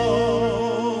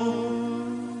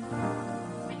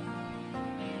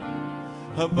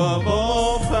 Above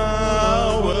all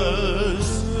powers,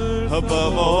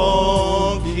 above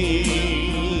all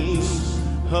kings,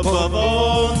 above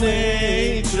all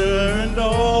nature and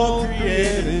all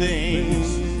created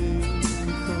things,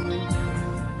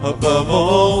 above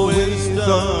all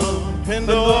wisdom and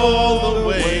all the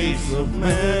ways of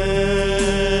man.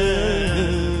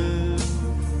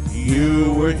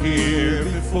 You were here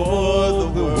before the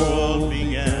world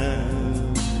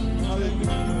began.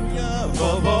 Hallelujah.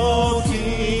 Above all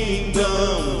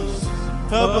kingdoms,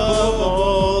 above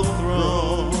all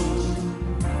thrones,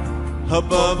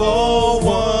 above all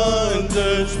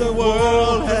wonders the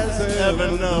world has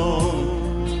ever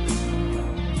known,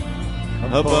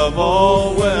 above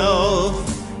all wealth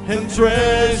and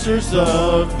treasures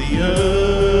of the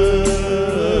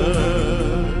earth,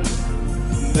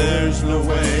 there's no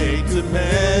way to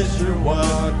measure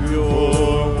what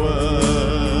you're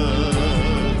worth.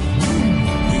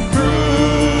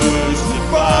 Crucified,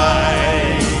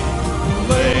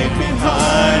 laid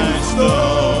behind the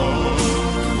stone,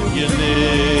 you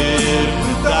lived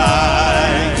to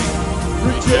die,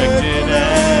 rejected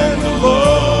and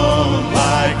alone,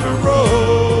 like a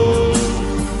rose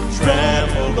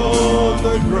trampled on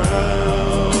the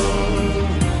ground.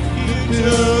 You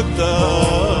took the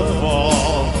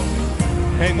fall,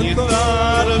 and you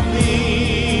thought of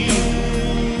me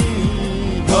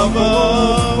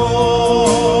above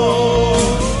all.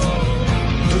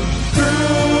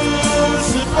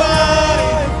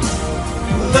 Crucified,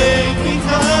 laid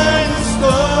behind the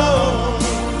stone,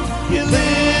 you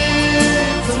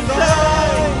lived to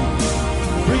die,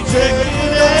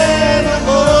 rejected and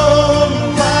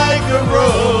alone, like a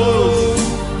rose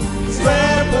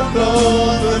trampled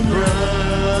on the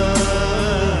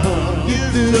ground. You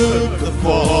took the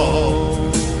fall,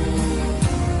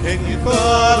 and you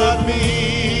thought of me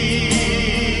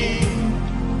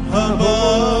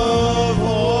above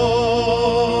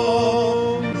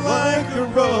all, like a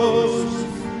rose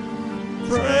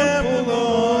trampled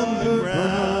on the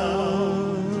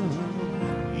ground.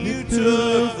 You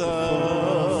took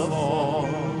the fall,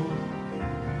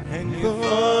 and you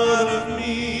thought of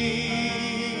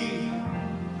me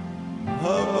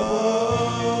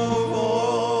above all.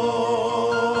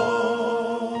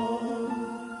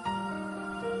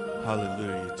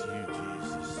 Hallelujah to you,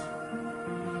 Jesus.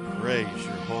 Praise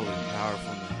your holy and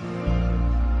powerful name.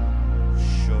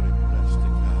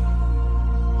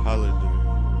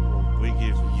 Hallelujah. We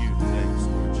give you thanks,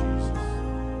 Lord Jesus.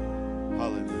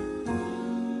 Hallelujah.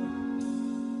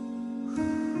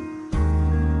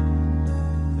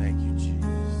 Thank you,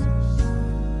 Jesus.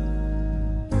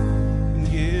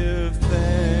 Give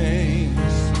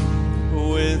thanks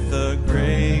with a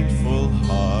grateful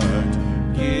heart.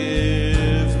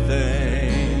 Give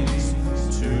thanks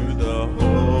to the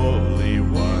Holy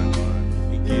One.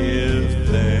 Give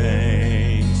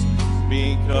thanks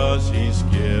because He's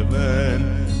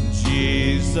given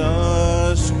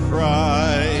Jesus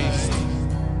Christ,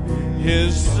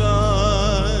 His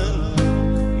Son.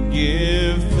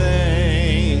 Give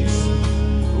thanks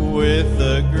with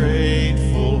a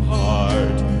grateful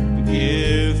heart.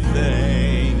 Give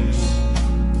thanks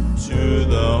to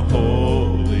the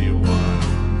Holy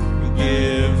One.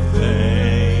 Give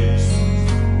thanks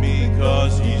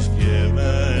because He's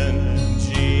given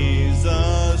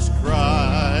Jesus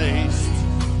Christ,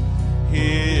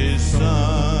 His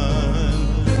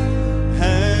Son.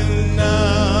 And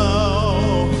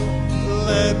now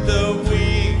let the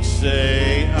weak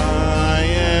say, I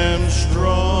am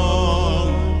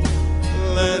strong.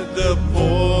 Let the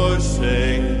poor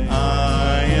say,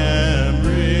 I am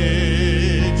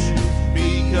rich,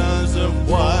 because of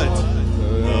what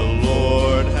the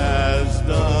Lord has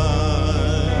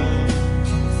done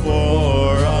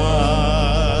for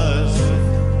us.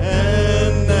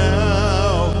 And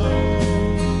now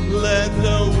let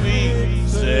the weak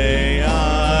say,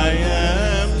 I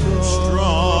am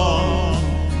strong.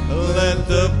 Let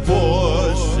the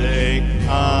poor say,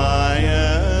 I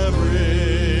am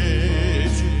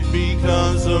rich,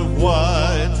 because of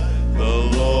what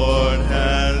the Lord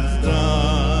has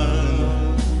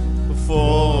done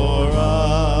for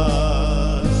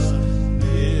us.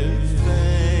 Give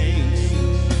thanks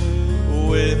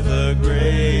with a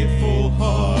grateful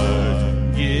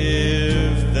heart.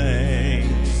 Give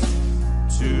thanks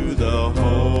to the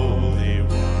Holy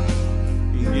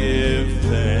One. Give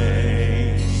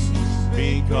thanks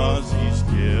because He's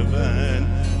given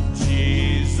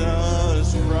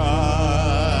Jesus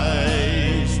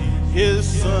Christ,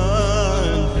 His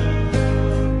Son.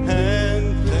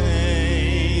 And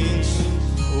thanks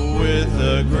with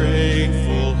a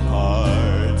grateful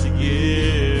heart.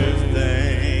 Give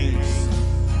thanks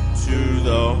to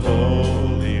the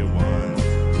Holy One.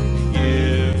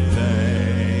 Give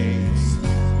thanks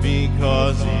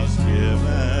because He's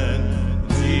given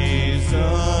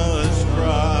Jesus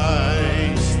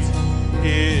Christ,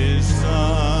 His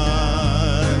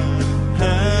Son.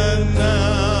 And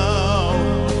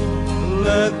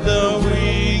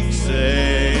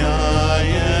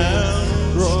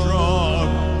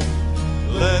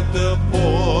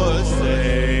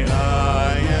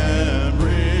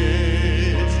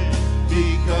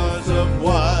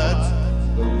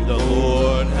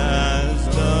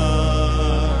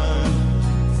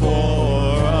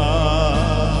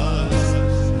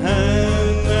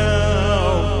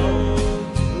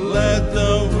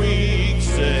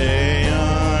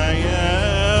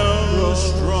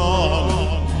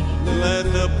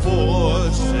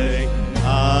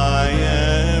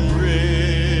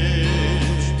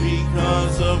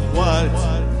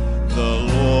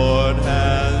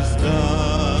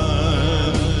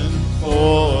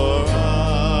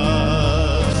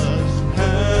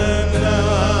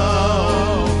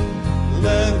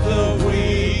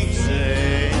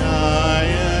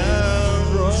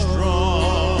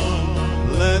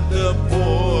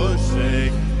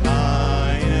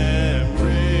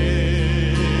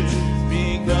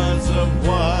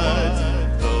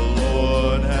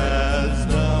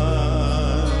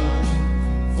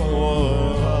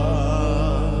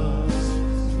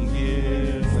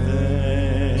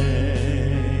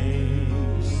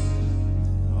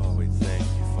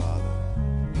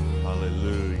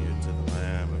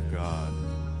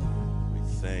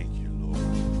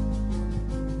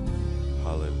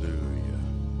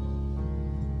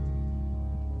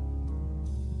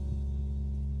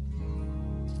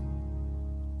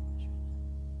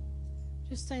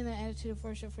Just stay in that attitude of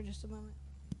worship for just a moment.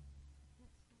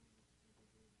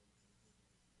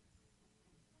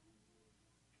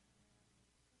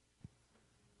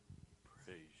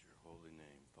 Praise your holy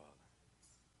name, Father.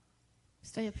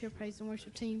 Stay up here, praise and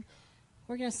worship team.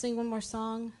 We're going to sing one more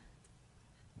song.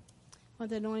 I want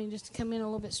the anointing just to come in a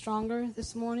little bit stronger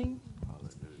this morning. Hallelujah.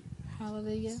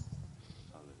 Hallelujah.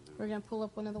 Hallelujah. We're going to pull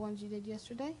up one of the ones you did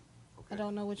yesterday. Okay. I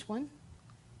don't know which one.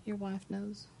 Your wife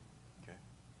knows. Okay.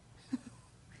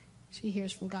 She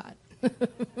hears from God.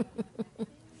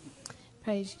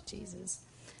 Praise you, Jesus.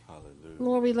 Hallelujah.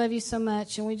 Lord, we love you so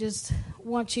much, and we just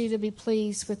want you to be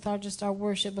pleased with our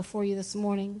worship before you this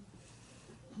morning.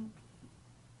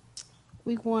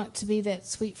 We want to be that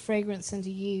sweet fragrance unto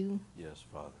you Yes,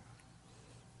 Father.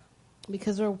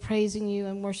 because we're praising you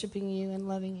and worshiping you and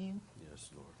loving you. Yes,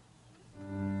 Lord.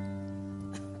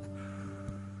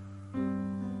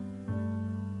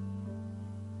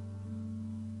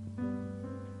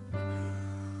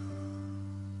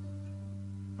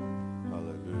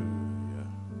 Hallelujah.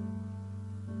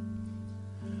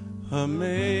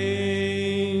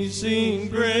 Amazing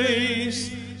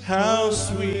grace, how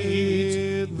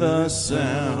sweet the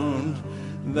sound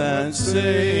that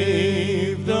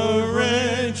saved a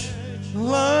wretch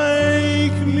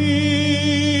like me.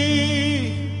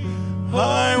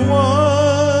 I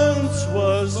once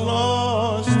was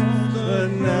lost, but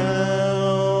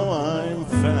now I'm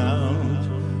found.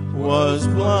 Was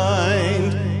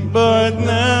blind, but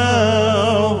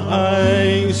now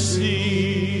I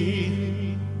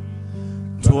see.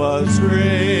 'Twas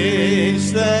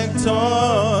grace that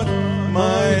taught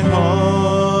my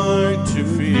heart to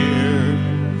fear,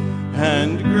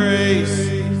 and grace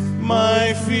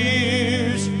my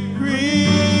fears relieved.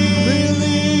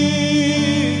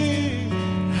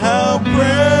 How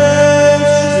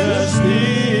precious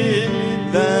did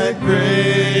that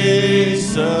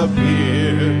grace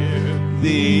appear,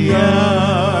 the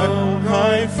hour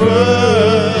I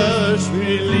first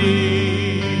believed.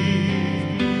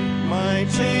 My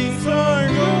chains are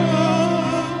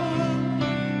gone,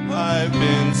 I've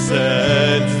been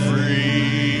set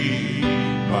free.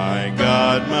 My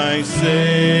God, my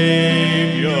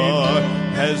Savior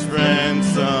has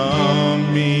ransomed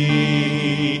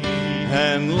me,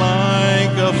 and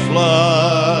like a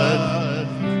flood,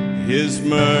 His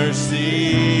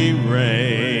mercy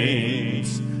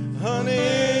reigns.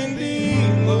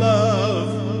 Unending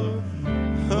love,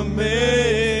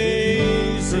 amazing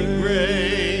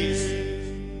grace.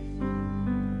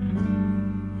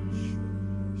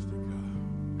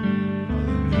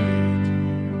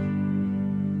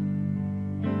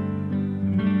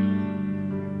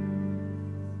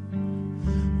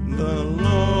 The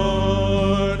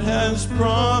Lord has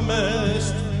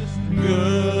promised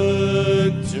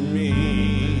good to me.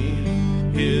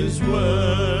 His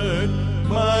word,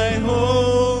 my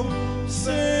hope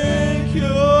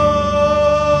secures.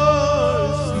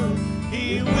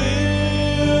 He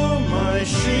will my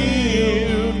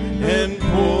shield and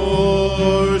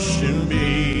portion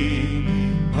be,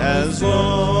 as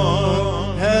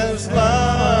long as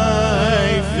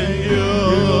life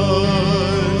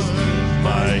endures.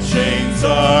 My chains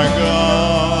are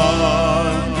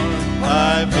gone,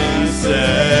 I've been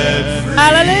set free.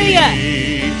 Hallelujah.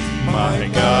 My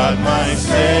God, my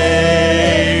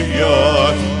Savior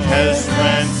has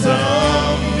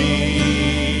ransomed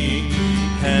me,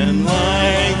 and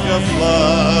like a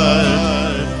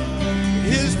flood,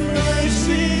 His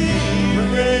mercy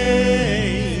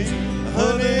reigns.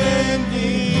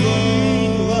 Unending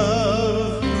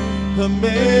love,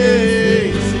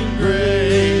 amazing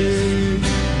grace.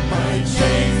 My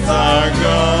chains are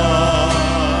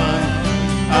gone,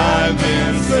 I've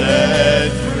been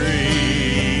set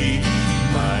free.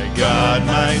 My God,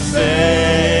 my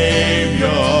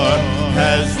Savior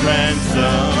has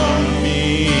ransomed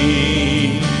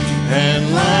me, and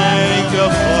like a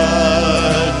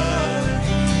flood,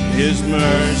 His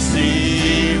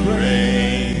mercy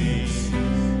reigns.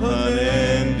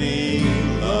 Unending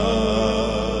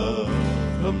love,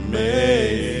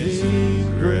 amazing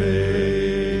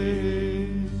grace.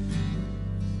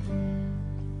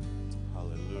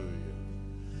 Hallelujah.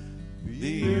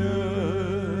 The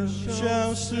earth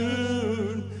shall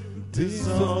soon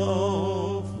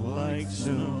dissolve like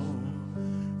snow.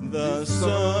 The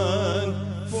sun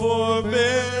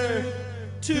forbear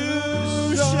to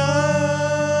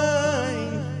shine,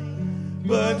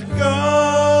 but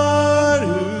God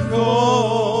who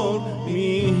called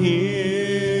me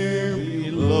here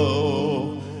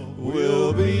below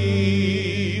will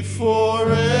be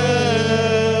forever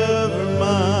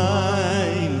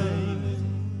mine.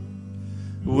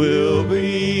 Will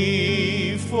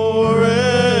be forever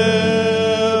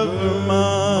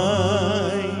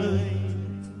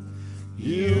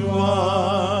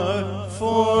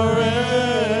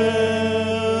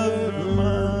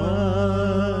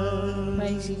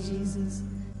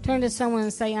Turn to someone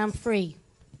and say, I'm free.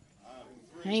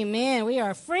 Amen. We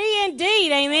are free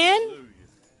indeed. Amen. Hallelujah.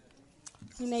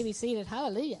 You may be seated.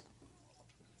 Hallelujah.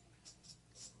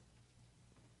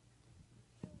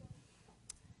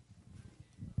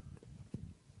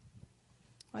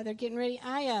 While they're getting ready,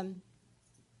 I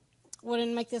want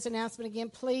to make this announcement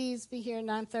again. Please be here at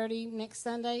 9:30 next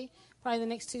Sunday, probably the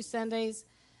next 2 Sundays.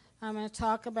 I'm going to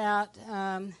talk about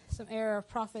some error of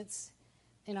prophets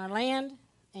in our land,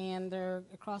 and they're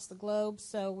across the globe.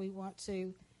 So we want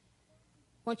you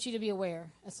to be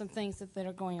aware of some things that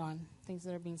are going on, things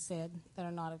that are being said that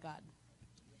are not of God.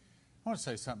 I want to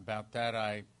say something about that.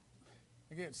 I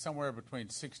get somewhere between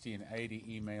 60 and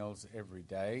 80 emails every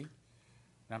day.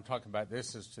 And I'm talking about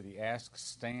this as to the Ask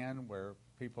Stan, where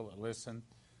people that listen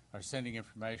are sending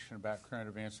information about current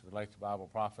events that relate to Bible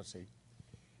prophecy.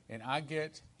 And I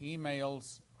get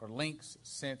emails or links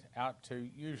sent out to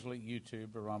usually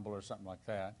YouTube or Rumble or something like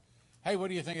that. Hey, what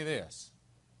do you think of this?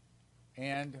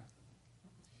 And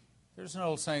there's an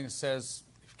old saying that says,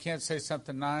 if you can't say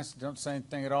something nice, don't say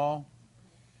anything at all.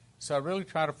 So I really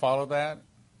try to follow that.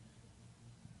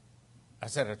 I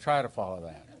said I try to follow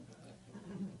that.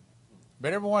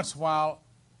 But every once in a while,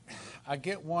 I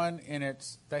get one, and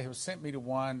they have sent me to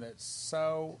one that's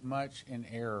so much in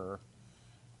error.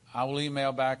 I will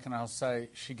email back and I'll say,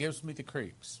 she gives me the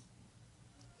creeps.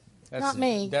 Not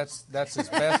me. That's as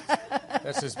best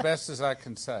that's as best as I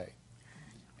can say.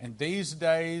 And these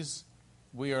days,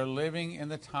 we are living in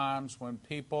the times when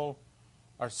people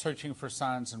are searching for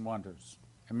signs and wonders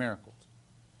and miracles.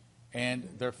 And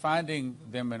they're finding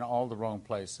them in all the wrong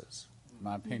places, in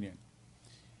my opinion.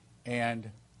 And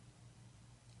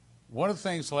one of the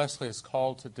things Leslie is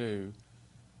called to do,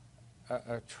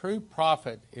 a true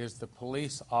prophet is the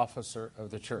police officer of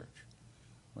the church.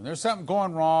 When there's something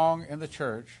going wrong in the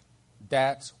church,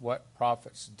 that's what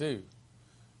prophets do.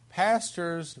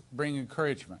 Pastors bring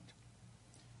encouragement.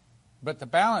 But the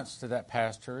balance to that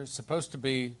pastor is supposed to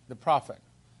be the prophet.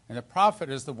 And the prophet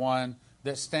is the one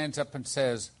that stands up and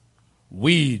says,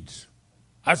 weeds.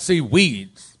 I see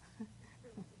weeds.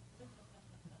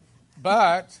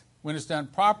 But when it's done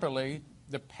properly,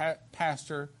 the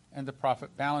pastor and the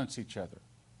prophet balance each other.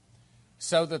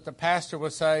 So that the pastor will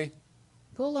say,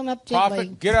 pull them up gently.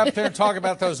 Prophet, get up there and talk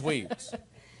about those weeds.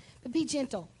 But be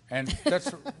gentle. And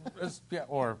that's yeah,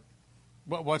 or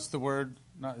what's the word?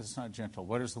 No, it's not gentle.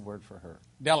 What is the word for her?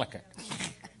 Delicate.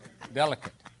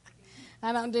 Delicate.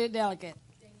 I don't do it delicate.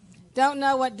 Don't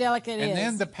know what delicate is. And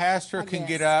then the pastor can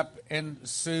get up and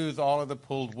soothe all of the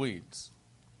pulled weeds.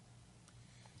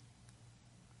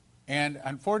 And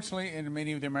unfortunately, in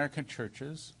many of the American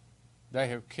churches, they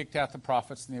have kicked out the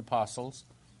prophets and the apostles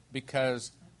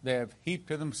because they have heaped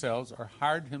to themselves or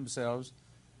hired themselves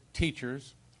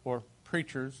teachers or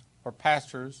preachers or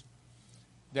pastors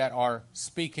that are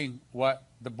speaking what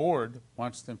the board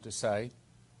wants them to say,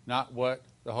 not what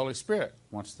the Holy Spirit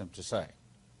wants them to say.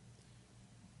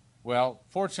 Well,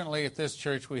 fortunately, at this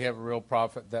church, we have a real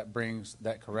prophet that brings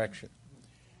that correction.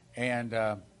 And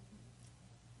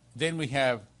then we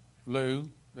have Lou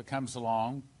that comes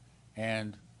along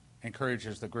and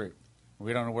encourages the group.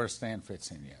 We don't know where Stan fits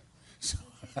in yet. So,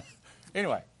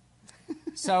 anyway,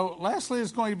 so Leslie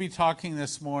is going to be talking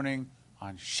this morning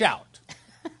on shout.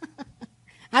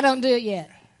 I don't do it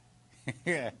yet.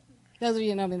 Yeah. Those of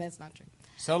you who know me, that's not true.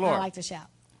 So, Lord, I like to shout.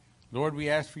 Lord, we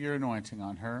ask for your anointing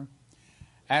on her.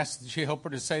 Ask that you help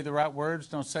her to say the right words,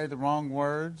 don't say the wrong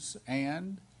words,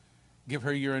 and give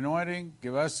her your anointing.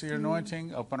 Give us your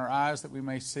anointing. Open our eyes that we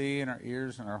may see, and our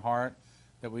ears and our heart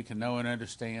that we can know and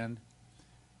understand,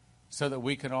 so that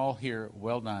we can all hear,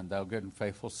 well done, thou good and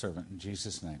faithful servant. In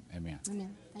Jesus' name, amen.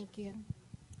 Amen. Thank you.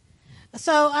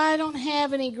 So I don't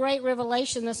have any great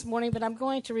revelation this morning, but I'm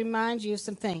going to remind you of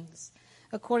some things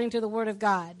according to the Word of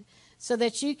God, so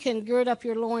that you can gird up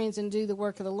your loins and do the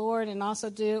work of the Lord, and also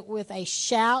do it with a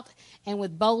shout and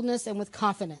with boldness and with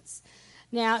confidence.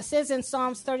 Now, it says in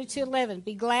Psalms 32:11,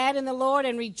 be glad in the Lord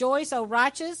and rejoice, O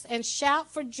righteous, and shout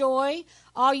for joy,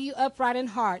 all you upright in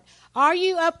heart. Are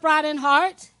you upright in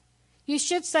heart? You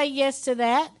should say yes to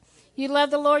that. You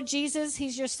love the Lord Jesus.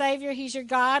 He's your Savior. He's your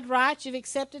God, right? You've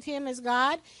accepted him as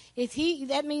God.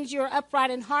 That means you're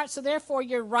upright in heart, so therefore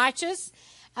you're righteous.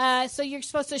 So you're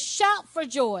supposed to shout for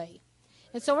joy.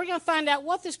 And so we're going to find out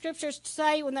what the scriptures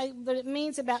say what it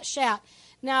means about shout.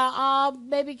 Now, I'll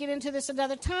maybe get into this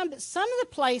another time, but some of the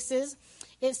places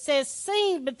it says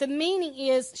sing, but the meaning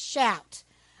is shout.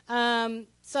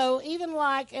 So even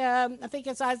like, I think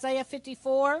it's Isaiah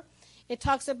 54, It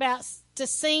talks about to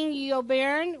sing, ye O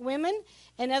barren women.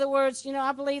 In other words,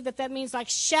 I believe that means like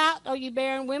shout, O you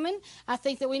barren women. I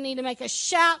think that we need to make a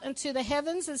shout into the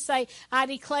heavens and say, I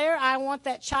declare I want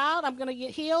that child. I'm going to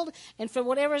get healed. And for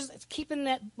whatever's keeping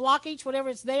that blockage, whatever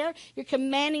it's there, you're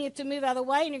commanding it to move out of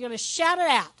the way, and you're going to shout it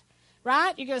out.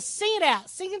 Right? You're going to sing it out.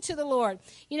 Sing it to the Lord.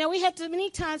 Many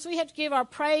times we have to give our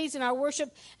praise and our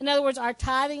worship, in other words, our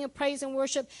tithing of praise and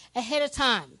worship ahead of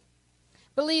time.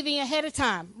 Believing ahead of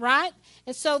time, right?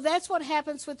 And so that's what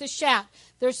happens with the shout.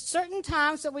 There's certain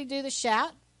times that we do the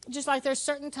shout, just like there's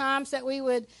certain times that we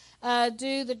would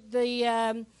do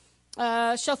the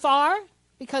shofar,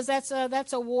 because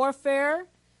that's a warfare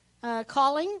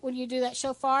calling. When you do that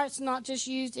shofar, it's not just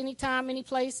used anytime, any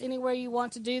place, anywhere you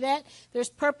want to do that. There's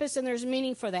purpose and there's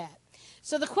meaning for that.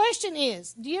 So the question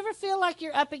is, do you ever feel like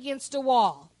you're up against a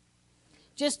wall?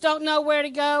 Just don't know where to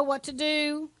go, what to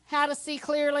do, how to see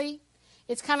clearly?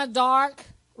 It's kind of dark,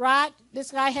 right?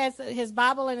 This guy has his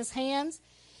Bible in his hands.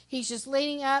 He's just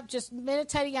leaning up, just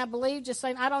meditating, I believe, just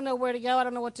saying, I don't know where to go, I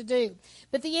don't know what to do.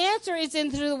 But the answer is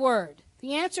in through the Word.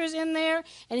 The answer is in there,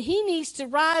 and he needs to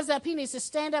rise up. He needs to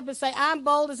stand up and say, I'm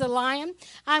bold as a lion.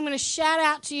 I'm going to shout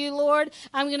out to you, Lord.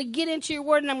 I'm going to get into your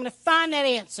Word, and I'm going to find that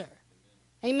answer.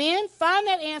 Amen? Find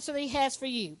that answer that he has for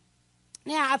you.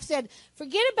 Now, I've said,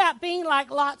 forget about being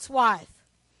like Lot's wife.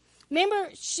 Remember,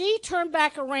 she turned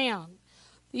back around.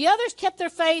 The others kept their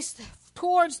face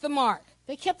towards the mark.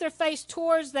 They kept their face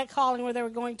towards that calling where they were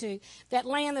going to, that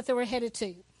land that they were headed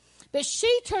to. But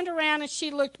she turned around and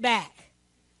she looked back,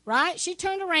 right? She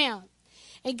turned around.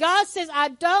 And God says, I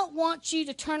don't want you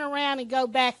to turn around and go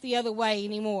back the other way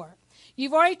anymore.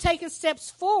 You've already taken steps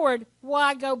forward.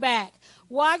 Why go back?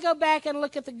 Why go back and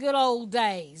look at the good old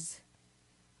days?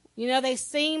 They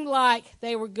seemed like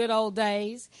they were good old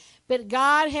days. But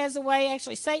God has a way,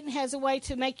 actually Satan has a way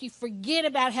to make you forget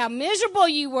about how miserable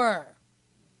you were.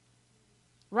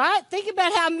 Right? Think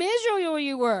about how miserable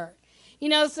you were.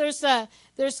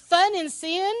 There's fun in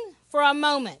sin for a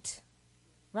moment.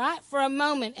 Right? For a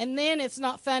moment. And then it's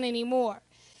not fun anymore.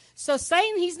 So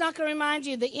Satan, he's not going to remind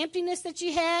you of the emptiness that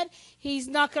you had. He's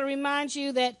not going to remind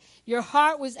you that your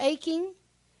heart was aching.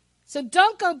 So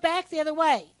don't go back the other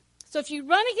way. So if you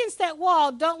run against that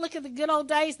wall, don't look at the good old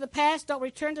days of the past. Don't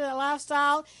return to that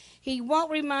lifestyle. He won't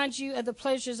remind you of the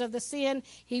pleasures of the sin.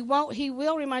 He will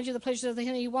remind you of the pleasures of the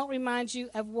sin. He won't remind you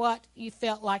of what you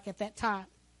felt like at that time.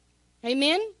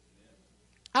 Amen?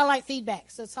 I like feedback,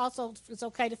 so it's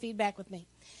okay to feedback with me.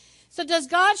 So does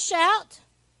God shout?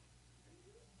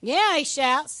 Yeah, he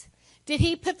shouts. Did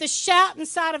he put the shout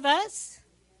inside of us?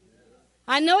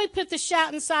 I know he put the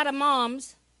shout inside of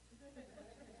moms.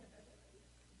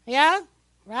 Yeah,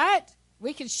 right?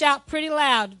 We could shout pretty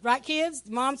loud, right, kids?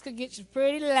 Moms could get you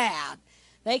pretty loud.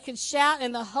 They could shout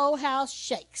and the whole house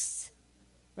shakes,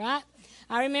 right?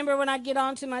 I remember when I'd get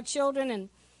on to my children and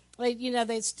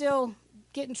they'd still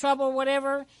get in trouble or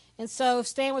whatever. And so if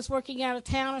Stan was working out of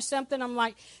town or something, I'm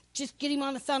like, just get him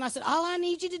on the phone. I said, all I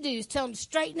need you to do is tell him to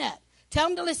straighten up. Tell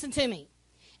him to listen to me.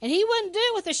 And he wouldn't do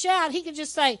it with a shout. He could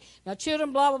just say, now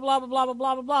children, blah, blah, blah, blah, blah,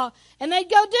 blah, blah, blah. And they'd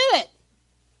go do it.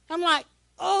 I'm like,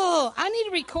 oh, I need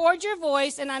to record your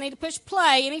voice, and I need to push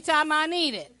play anytime I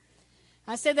need it.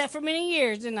 I said that for many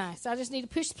years, didn't I? So I just need to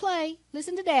push play,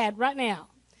 listen to Dad right now.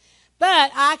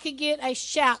 But I could get a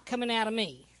shout coming out of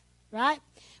me, right?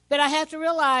 But I have to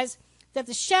realize that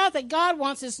the shout that God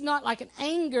wants is not like an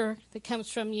anger that comes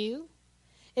from you.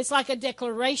 It's like a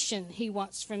declaration he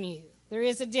wants from you. There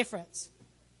is a difference.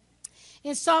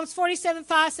 In Psalms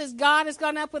 47:5 says, God has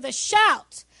gone up with a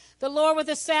shout, the Lord with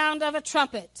the sound of a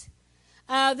trumpet.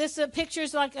 This picture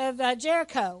is like of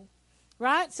Jericho,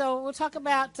 right? So we'll talk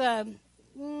about, here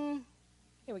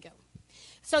we go.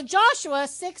 So Joshua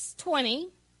 6:20,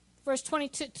 verse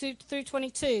 22 through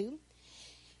 22.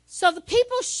 So the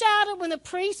people shouted when the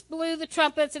priest blew the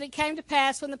trumpets, and it came to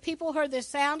pass when the people heard the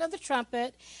sound of the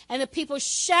trumpet, and the people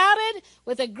shouted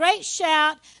with a great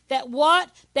shout that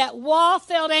wall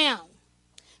fell down.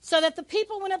 So that the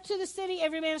people went up to the city,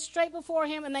 every man straight before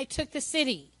him, and they took the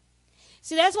city.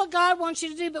 See, that's what God wants you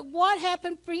to do. But what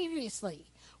happened previously?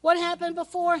 What happened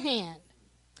beforehand?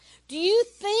 Do you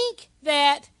think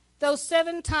that those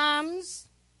 7 times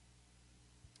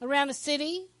around the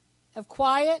city of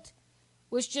quiet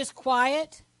was just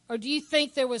quiet? Or do you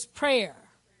think there was prayer?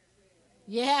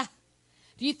 Yeah.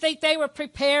 Do you think they were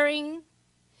preparing?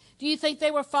 Do you think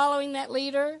they were following that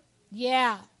leader?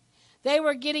 Yeah. They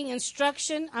were getting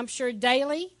instruction, I'm sure,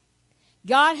 daily.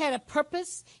 God had a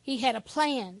purpose. He had a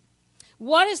plan.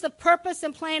 What is the purpose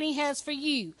and plan he has for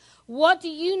you? What do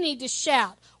you need to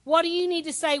shout? What do you need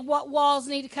to say? What walls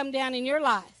need to come down in your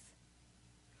life?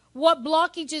 What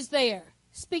blockage is there?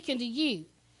 speaking to you.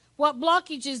 What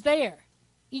blockage is there?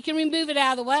 You can remove it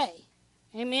out of the way.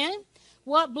 Amen?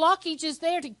 What blockage is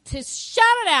there to shout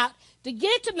it out, to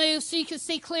get it to move so you can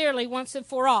see clearly once and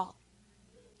for all.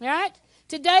 All right?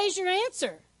 Today's your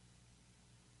answer.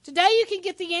 Today you can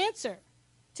get the answer.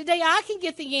 Today I can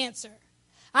get the answer.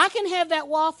 I can have that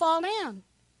wall fall down.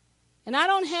 And I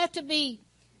don't have to be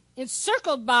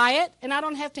encircled by it, and I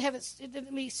don't have to have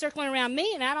it be circling around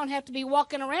me, and I don't have to be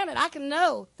walking around it. I can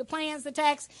know the plans, the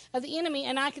attacks of the enemy,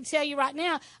 and I can tell you right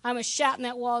now, I'm a shouting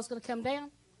that wall is going to come down.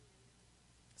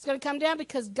 It's going to come down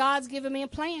because God's given me a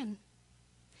plan.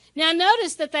 Now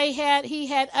notice that he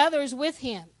had others with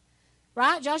him,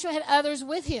 right? Joshua had others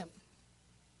with him.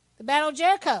 The Battle of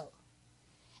Jericho.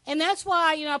 And that's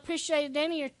why, I appreciated,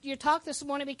 Danny, your talk this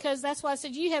morning, because that's why I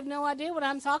said, you have no idea what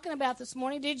I'm talking about this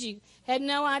morning, did you? Had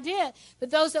no idea. But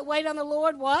those that wait on the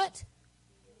Lord, what?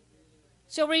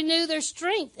 Shall renew their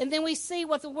strength. And then we see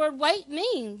what the word wait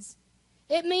means.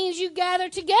 It means you gather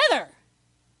together.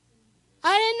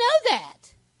 I didn't know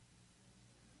that.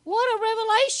 What a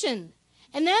revelation.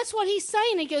 And that's what he's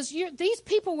saying. He goes, these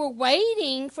people were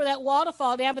waiting for that wall to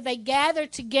fall down, but they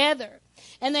gathered together.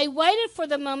 And they waited for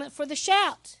the moment for the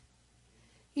shout.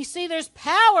 You see, there's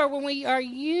power when we are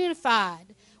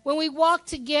unified, when we walk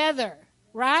together,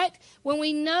 right? When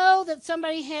we know that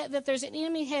that there's an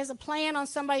enemy has a plan on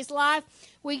somebody's life,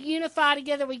 we unify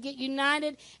together, we get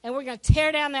united, and we're going to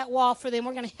tear down that wall for them.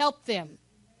 We're going to help them.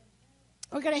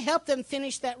 We're going to help them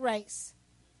finish that race.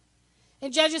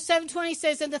 In Judges 7:20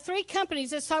 says, and the three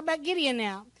companies, let's talk about Gideon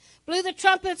now, blew the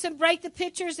trumpets and brake the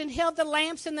pitchers and held the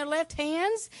lamps in their left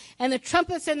hands and the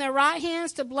trumpets in their right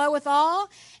hands to blow withal.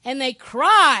 And they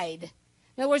cried.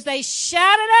 In other words, they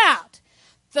shouted out,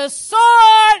 the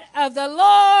sword of the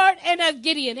Lord and of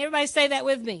Gideon. Everybody say that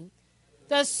with me.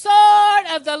 The sword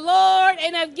of the Lord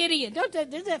and of Gideon.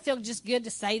 Doesn't that feel just good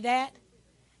to say that?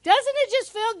 Doesn't it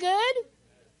just feel good?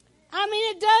 I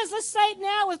mean, it does. Let's say it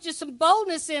now with just some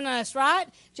boldness in us, right?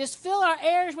 Just fill our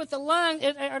airs with our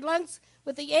lungs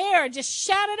with the air and just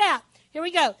shout it out. Here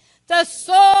we go. The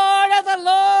sword of the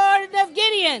Lord and of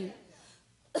Gideon.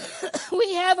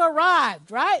 We have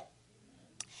arrived, right?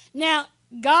 Now,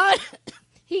 God,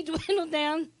 he dwindled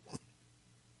down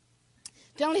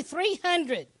to only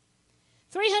 300.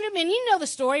 300 men. You know the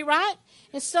story, right?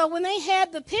 And so when they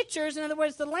had the pitchers, in other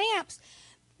words, the lamps,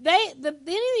 the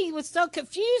enemy was so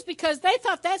confused because they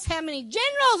thought that's how many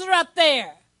generals are up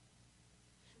there.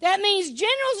 That means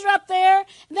generals are up there.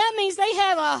 And that means they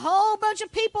have a whole bunch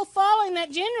of people following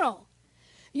that general.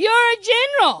 You're a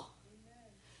general.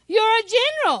 You're a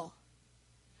general.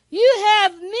 You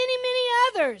have many, many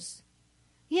others.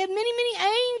 You have many,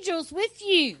 many angels with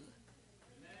you.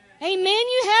 Amen.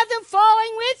 You have them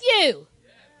following with you.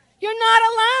 You're not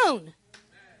alone.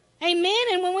 Amen.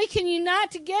 And when we can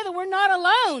unite together, we're not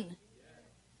alone.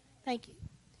 Thank you.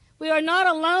 We are not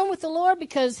alone with the Lord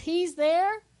because he's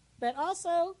there, but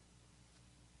also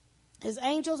his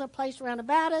angels are placed around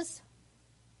about us.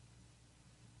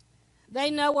 They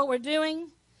know what we're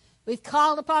doing. We've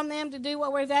called upon them to do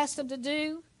what we've asked them to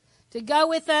do, to go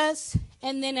with us,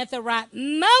 and then at the right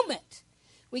moment,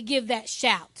 we give that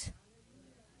shout.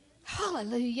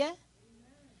 Hallelujah.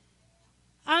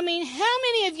 I mean, how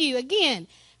many of you, again,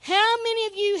 how many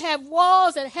of you have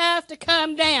walls that have to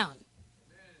come down?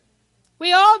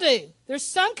 We all do. There's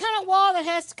some kind of wall that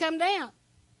has to come down.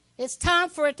 It's time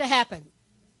for it to happen.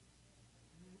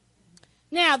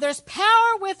 Now, there's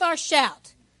power with our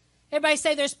shout. Everybody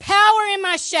say, there's power in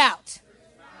my shout.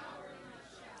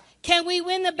 Can we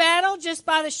win the battle just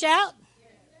by the shout?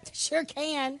 Sure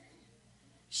can.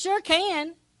 Sure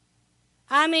can.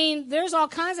 I mean, there's all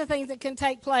kinds of things that can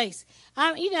take place.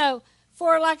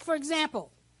 For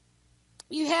example,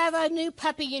 you have a new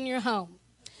puppy in your home,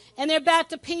 and they're about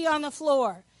to pee on the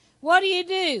floor. What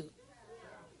do?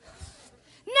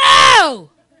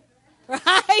 No!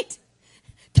 Right?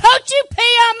 Don't you pee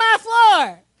on my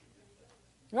floor!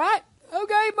 Right?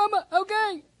 Okay, Mama,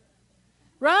 okay.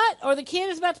 Right? Or the kid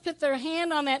is about to put their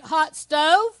hand on that hot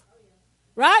stove.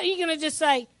 Right? Are you going to just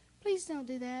say, please don't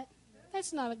do that.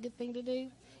 That's not a good thing to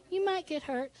do. You might get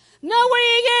hurt. No, what are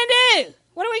you going to do?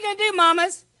 What are we going to do,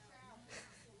 mamas?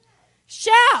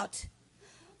 Shout.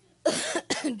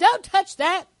 Don't touch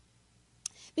that.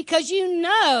 Because you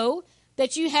know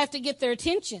that you have to get their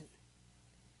attention.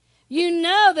 You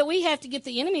know that we have to get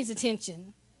the enemy's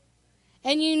attention.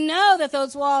 And you know that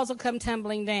those walls will come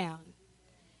tumbling down.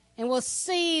 And we'll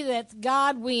see that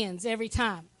God wins every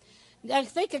time. I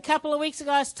think a couple of weeks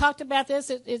ago I talked about this.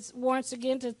 It warrants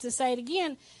again to say it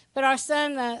again. But our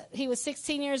son, he was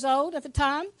 16 years old at the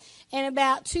time, and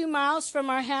about 2 miles from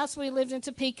our house, we lived in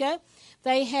Topeka,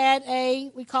 they had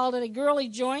we called it a girly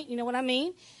joint, you know what I mean?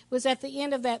 It was at the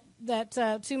end of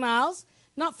that 2 miles,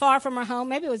 not far from our home.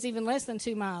 Maybe it was even less than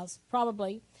 2 miles,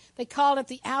 probably. They called it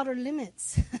the outer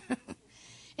limits.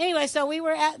 Anyway, so we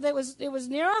were it was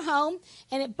near our home,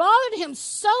 and it bothered him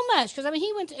so much, because, I mean,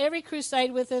 he went to every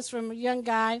crusade with us from a young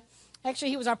guy.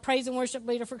 Actually, he was our praise and worship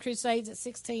leader for crusades at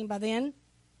 16 by then.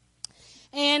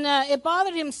 And it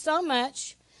bothered him so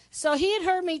much. So he had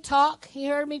heard me talk. He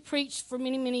heard me preach for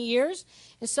many, many years.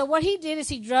 And so what he did is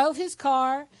he drove his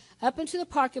car up into the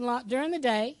parking lot during the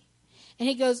day. And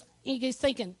he's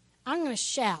thinking, I'm going to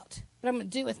shout, but I'm going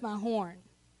to do it with my horn.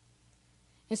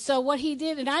 And so what he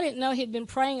did, and I didn't know he'd been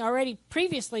praying already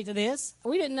previously to this.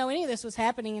 We didn't know any of this was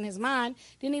happening in his mind.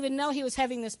 Didn't even know he was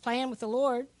having this plan with the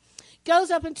Lord. Goes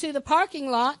up into the parking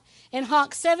lot and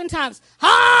honks 7 times.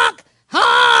 Honk!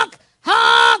 Honk!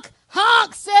 Honk!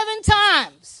 Honk 7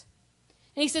 times.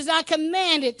 And he says, I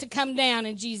command it to come down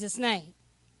in Jesus' name.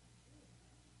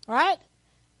 All right?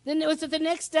 Then was it the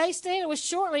next day, Stan? It was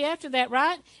shortly after that,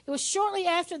 right? It was shortly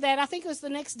after that. I think it was the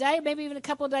next day, maybe even a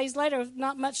couple of days later,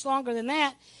 not much longer than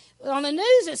that. On the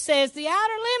news it says the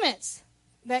outer limits,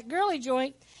 that girly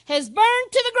joint, has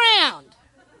burned to the ground.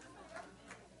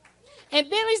 And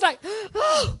Billy's like,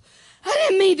 oh, I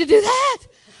didn't mean to do that.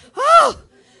 Oh.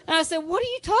 And I said, what are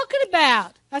you talking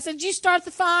about? I said, did you start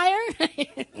the fire?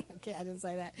 Okay, I didn't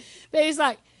say that. But he's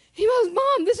like, he goes,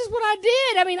 Mom, this is what I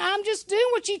did. I mean, I'm just doing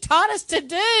what you taught us to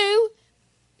do.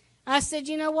 I said,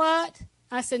 you know what?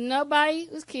 I said, nobody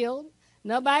was killed.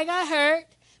 Nobody got hurt.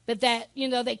 But that,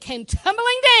 they came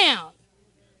tumbling down.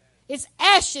 It's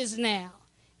ashes now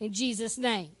in Jesus'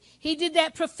 name. He did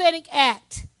that prophetic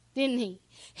act, didn't he?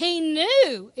 He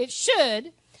knew it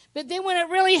should. But then when it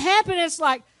really happened, it's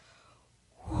like,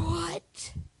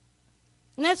 what?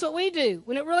 And that's what we do.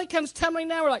 When it really comes tumbling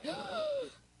down, we're like, oh,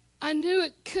 I knew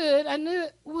it could. I knew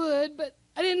it would, but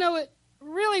I didn't know it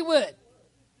really would.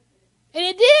 And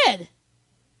it did.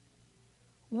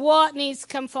 What needs to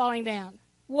come falling down?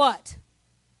 What?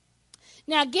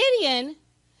 Now, Gideon,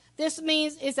 this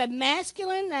means is a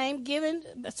masculine name given,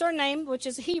 a surname, which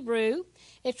is Hebrew.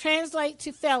 It translates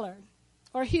to feller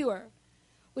or hewer,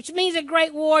 which means a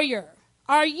great warrior.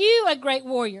 Are you a great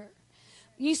warrior?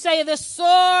 You say the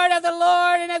sword of the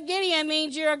Lord and of Gideon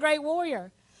means you're a great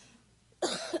warrior.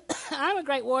 I'm a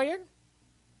great warrior.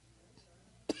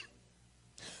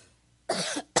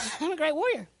 I'm a great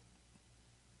warrior.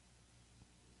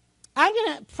 I'm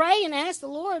going to pray and ask the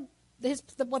Lord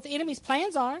what the enemy's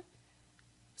plans are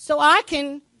so I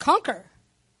can conquer.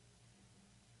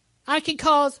 I can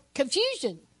cause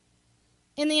confusion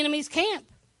in the enemy's camp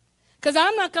because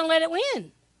I'm not going to let it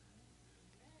win.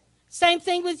 Same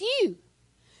thing with you.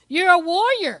 You're a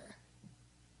warrior.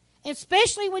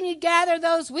 Especially when you gather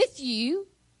those with you,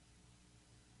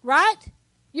 right?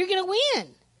 You're going to win.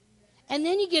 And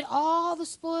then you get all the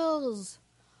spoils,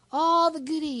 all the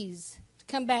goodies to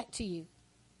come back to you.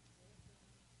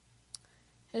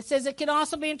 It says it can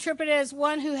also be interpreted as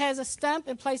one who has a stump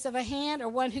in place of a hand or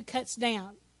one who cuts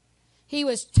down. He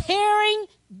was tearing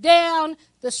down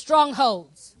the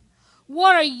strongholds.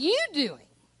 What are you doing?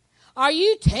 Are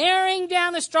you tearing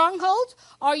down the strongholds?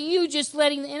 Or are you just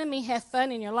letting the enemy have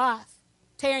fun in your life,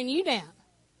 tearing you down?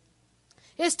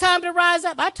 It's time to rise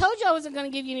up. I told you I wasn't going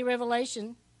to give you any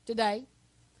revelation today.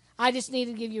 I just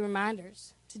needed to give you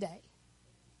reminders today.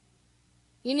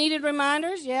 You needed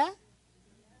reminders, yeah?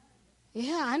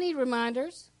 Yeah, I need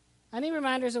reminders. I need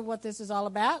reminders of what this is all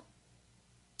about.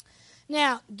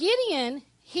 Now, Gideon,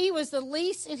 he was the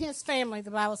least in his family,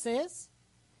 the Bible says.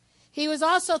 He was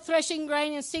also threshing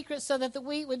grain in secret so that the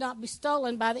wheat would not be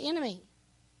stolen by the enemy.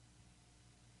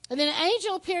 And then an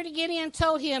angel appeared to Gideon and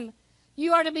told him,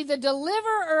 you are to be the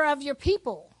deliverer of your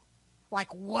people.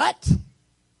 Like, what?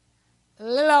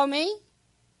 Little old me?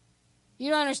 You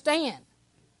don't understand.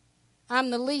 I'm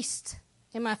the least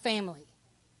in my family.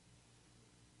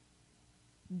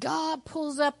 God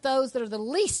pulls up those that are the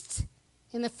least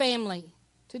in the family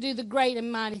to do the great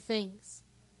and mighty things.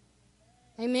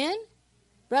 Amen?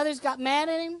 Brothers got mad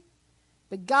at him,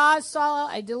 but God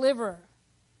saw a deliverer.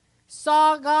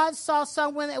 God saw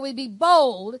someone that would be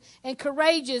bold and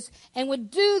courageous and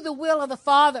would do the will of the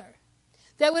Father,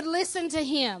 that would listen to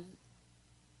him.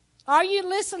 Are you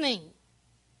listening?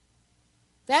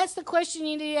 That's the question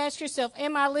you need to ask yourself.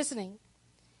 Am I listening?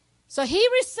 So he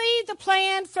received the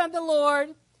plan from the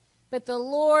Lord, but the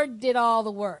Lord did all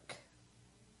the work.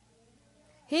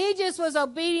 He just was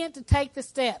obedient to take the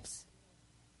steps.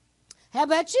 How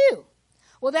about you?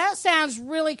 Well, that sounds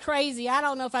really crazy. I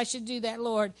don't know if I should do that,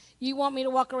 Lord. You want me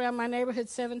to walk around my neighborhood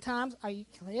 7 times? Are you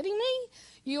kidding me?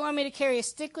 You want me to carry a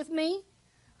stick with me?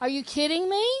 Are you kidding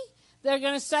me? They're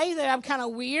going to say that I'm kind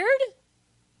of weird?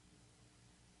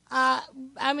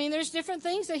 I mean, there's different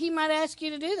things that he might ask you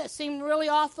to do that seem really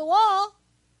off the wall,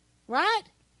 right?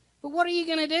 But what are you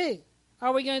going to do?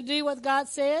 Are we going to do what God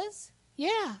says?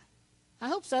 Yeah, I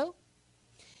hope so.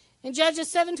 In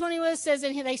Judges 7:21 it says,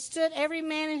 and they stood every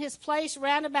man in his place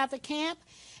round about the camp,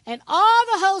 and all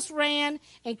the host ran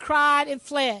and cried and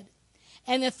fled.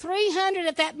 And the 300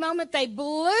 at that moment, they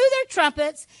blew their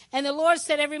trumpets, and the Lord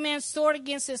set every man's sword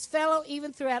against his fellow,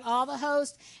 even throughout all the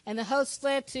host. And the host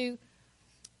fled to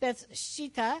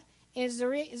Bethshittah in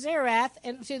Zerath,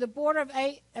 and to the border of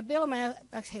Abimelech.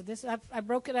 Okay, I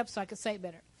broke it up so I could say it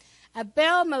better.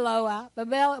 Abel Mahola,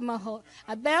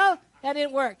 that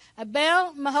didn't work.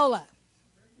 Abel Mahola,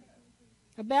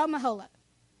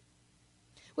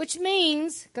 which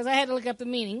means, because I had to look up the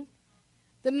meaning,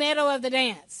 the meadow of the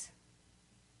dance.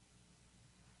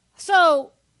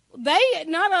 So they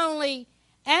not only,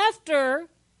 after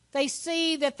they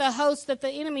see that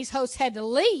the enemy's host had to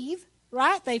leave,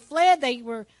 right? They fled. They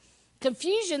were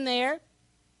confusion there.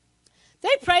 They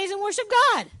praise and worship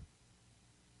God.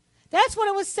 That's what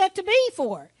it was set to be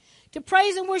for, to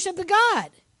praise and worship the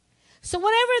God. So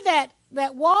whatever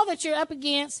that wall that you're up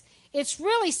against, it's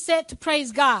really set to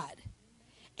praise God.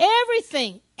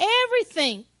 Everything,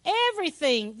 the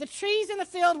trees in the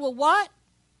field will what?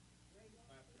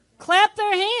 Clap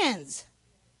their hands.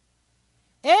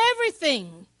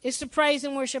 Everything is to praise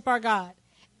and worship our God.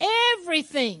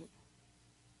 Everything.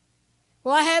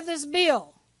 Well, I have this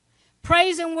bill.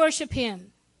 Praise and worship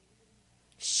him.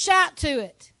 Shout to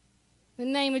it in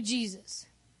the name of Jesus.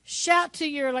 Shout to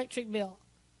your electric bill.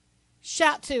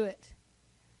 Shout to it.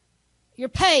 You're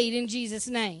paid in Jesus'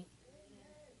 name.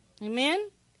 Amen?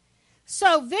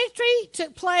 So victory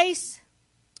took place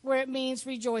where it means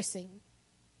rejoicing.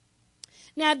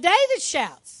 Now David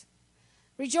shouts,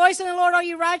 rejoice in the Lord, all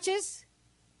you righteous,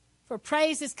 for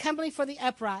praise is company for the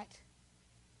upright.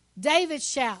 David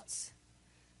shouts.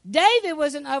 David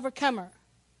was an overcomer.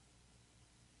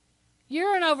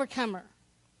 You're an overcomer.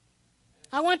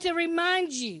 I want to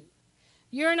remind you,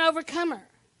 you're an overcomer.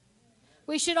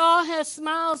 We should all have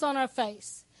smiles on our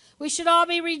face. We should all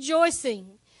be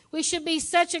rejoicing. We should be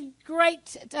such a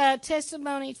great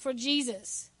testimony for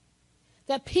Jesus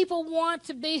that people want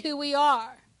to be who we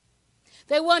are.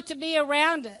 They want to be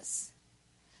around us.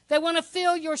 They want to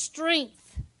feel your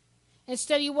strength.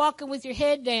 Instead of you walking with your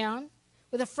head down,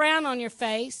 with a frown on your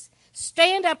face,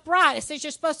 stand upright. It says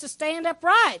you're supposed to stand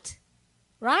upright,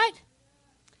 right?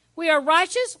 We are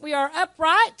righteous. We are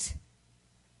upright.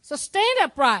 So stand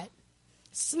upright.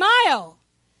 Smile.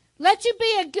 Let you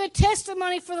be a good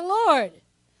testimony for the Lord.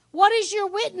 What is your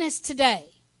witness today?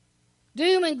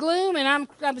 Doom and gloom, and I'm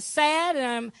sad and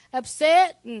I'm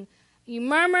upset, and you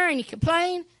murmur and you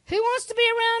complain. Who wants to be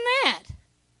around that?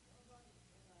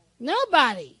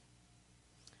 Nobody.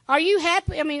 Are you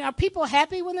happy? I mean, are people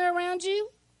happy when they're around you?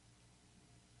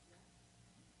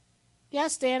 Yeah,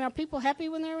 Stan, are people happy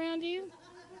when they're around you?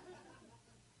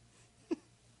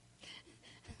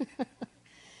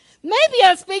 Maybe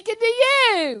I'm speaking to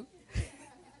you.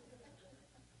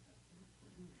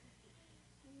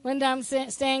 One time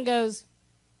Stan said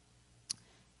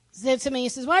to me, he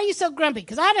says, why are you so grumpy?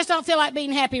 Because I just don't feel like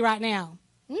being happy right now.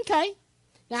 Okay.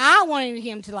 Now, I wanted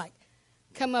him to,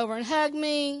 come over and hug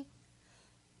me.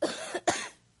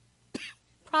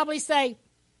 Probably say,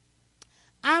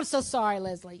 I'm so sorry,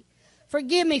 Leslie.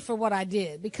 Forgive me for what I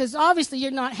did. Because obviously you're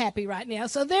not happy right now.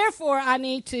 So therefore, I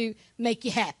need to make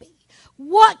you happy.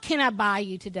 What can I buy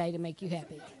you today to make you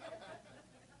happy?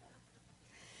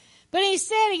 But he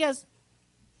goes,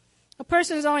 a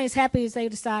person is only as happy as they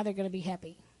decide they're going to be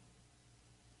happy.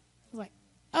 I was like,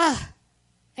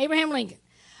 Abraham Lincoln.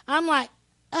 I'm like,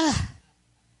 that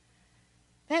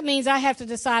means I have to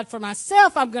decide for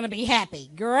myself I'm going to be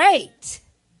happy. Great.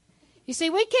 You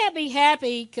see, we can't be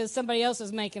happy because somebody else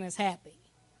is making us happy.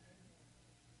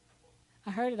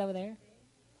 I heard it over there.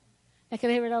 I can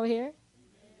hear it over here.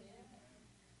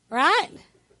 Right?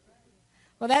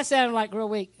 Well, that sounded like real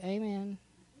weak. Amen.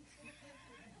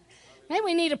 Maybe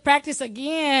we need to practice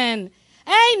again.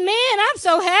 Amen. I'm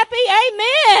so happy.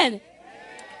 Amen.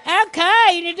 Okay,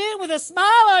 and you do it with a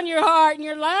smile on your heart and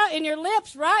your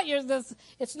lips, right?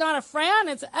 It's not a frown,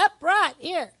 it's upright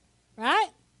here, right?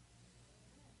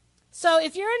 So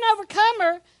if you're an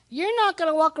overcomer, you're not going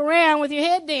to walk around with your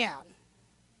head down.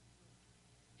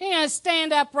 You're going to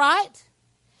stand upright.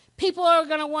 People are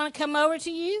going to want to come over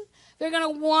to you. They're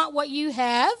going to want what you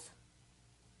have,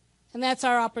 and that's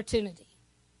our opportunity.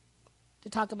 to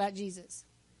talk about Jesus?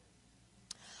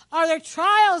 Are there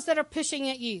trials that are pushing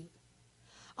at you?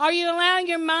 Are you allowing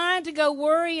your mind to go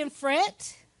worry and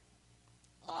fret?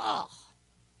 Oh,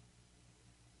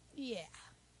 yeah.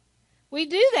 We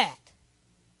do that.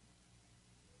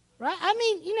 Right? I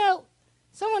mean,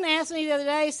 someone asked me the other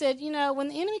day, said, when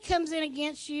the enemy comes in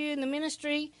against you in the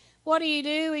ministry, what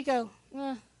do? We go,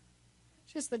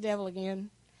 it's just the devil again.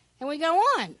 And we go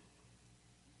on.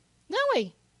 Don't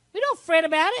we? We don't fret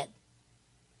about it.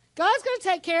 God's going to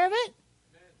take care of it.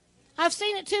 I've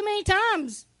seen it too many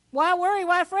times. Why worry?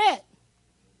 Why fret?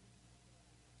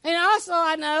 And also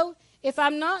I know if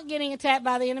I'm not getting attacked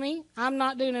by the enemy, I'm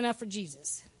not doing enough for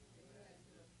Jesus.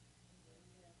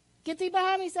 Get thee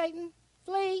behind me, Satan.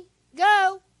 Flee.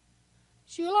 Go.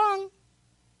 Shoo along.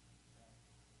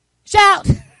 Shout.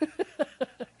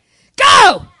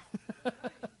 Go!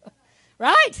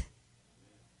 Right?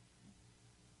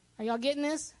 Are y'all getting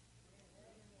this?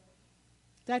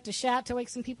 Do I have to shout to wake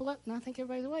some people up? No, I think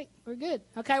everybody's awake. We're good.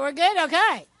 Okay, we're good?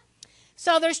 Okay.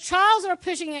 So there's trials that are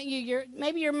pushing at you.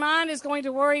 Maybe your mind is going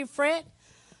to worry and fret.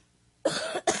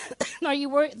 Are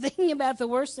you thinking about the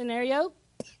worst scenario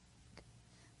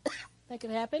that could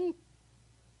happen?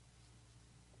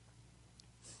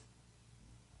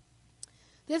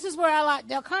 This is where I like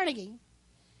Dale Carnegie.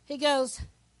 He goes,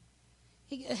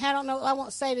 I don't know, I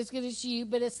won't say it as good as you,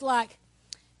 but it's like,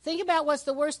 think about what's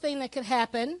the worst thing that could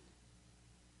happen,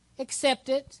 accept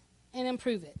it, and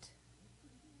improve it.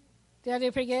 Did I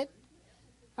do pretty good?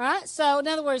 All right, so in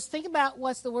other words, think about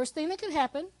what's the worst thing that could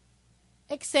happen,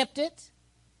 accept it,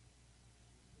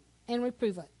 and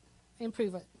improve it. And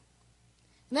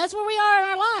that's where we are in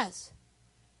our lives.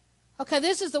 Okay,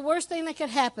 this is the worst thing that could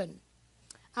happen.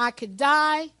 I could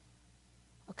die.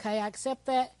 Okay, I accept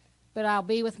that, but I'll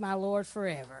be with my Lord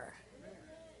forever.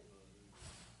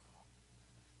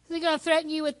 Is he going to threaten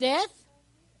you with death?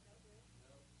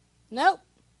 Nope.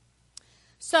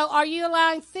 So are you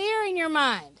allowing fear in your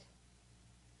mind?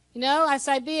 I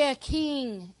say be a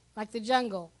king like the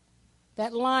jungle,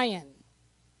 that lion.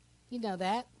 You know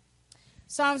that.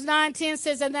 Psalms 9:10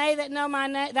 says, and they that know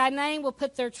thy name will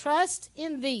put their trust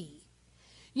in thee.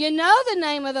 You know the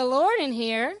name of the Lord in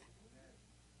here.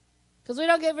 Because we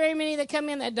don't get very many that come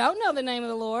in that don't know the name of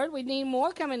the Lord. We need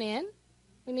more coming in.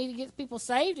 We need to get people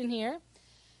saved in here.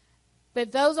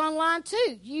 But those online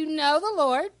too. You know the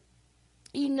Lord.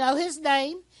 You know his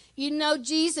name. You know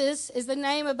Jesus is the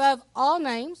name above all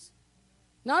names.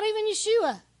 Not even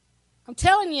Yeshua. I'm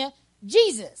telling you,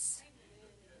 Jesus.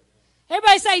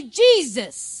 Everybody say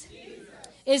Jesus,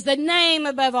 is the name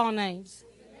above all names.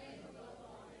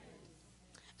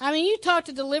 I mean, you talk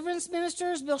to deliverance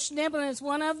ministers. Bill Schneblin is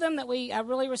one of them that I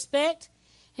really respect.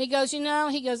 He goes,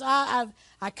 I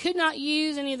could not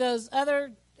use any of those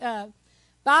other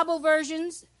Bible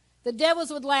versions. The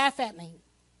devils would laugh at me.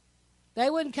 They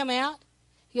wouldn't come out.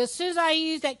 He goes, as soon as I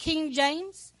use that King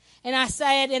James and I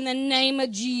say it in the name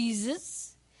of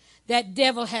Jesus, that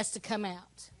devil has to come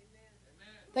out.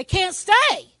 Amen. They can't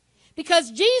stay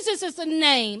because Jesus is the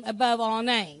name above all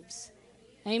names.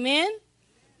 Amen?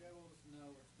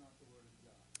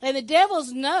 And the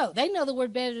devils know. They know the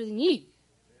word better than you.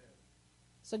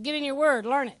 So get in your word.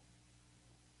 Learn it.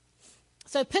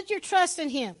 So put your trust in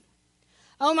him.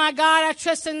 Oh, my God, I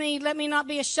trust in thee. Let me not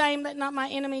be ashamed. Let not my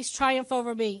enemies triumph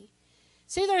over me.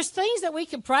 See, there's things that we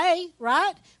can pray,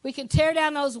 right? We can tear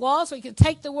down those walls. We can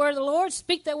take the word of the Lord,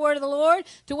 speak that word of the Lord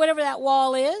to whatever that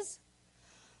wall is.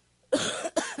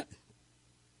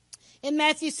 In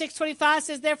Matthew 6:25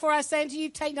 says, therefore I say unto you,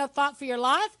 take no thought for your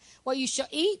life, what you shall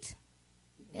eat.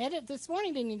 You had it this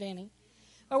morning, didn't you, Danny?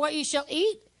 Or what you shall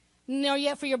eat, nor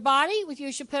yet for your body, which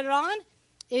you should put it on.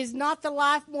 Is not the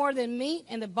life more than meat,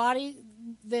 and the body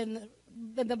than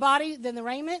the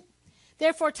raiment?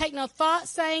 Therefore take no thought,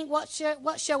 saying, what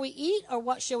shall we eat, or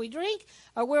what shall we drink,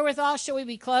 or wherewithal shall we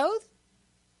be clothed?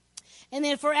 And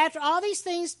then, for after all these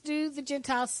things do the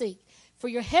Gentiles seek. For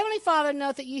your heavenly Father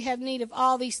knoweth that ye have need of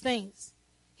all these things.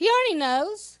 He already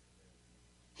knows.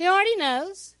 He already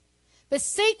knows. But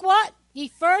seek what? Ye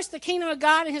first the kingdom of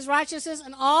God and his righteousness,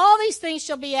 and all these things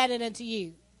shall be added unto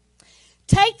you.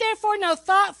 Take therefore no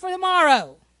thought for the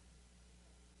morrow.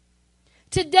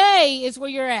 Today is where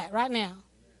you're at right now.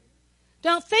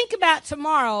 Don't think about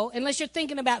tomorrow unless you're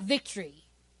thinking about victory.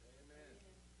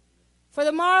 For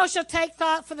the morrow shall take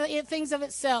thought for the things of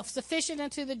itself. Sufficient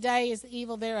unto the day is the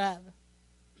evil thereof.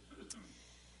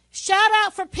 Shout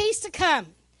out for peace to come.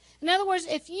 In other words,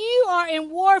 if you are in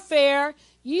warfare,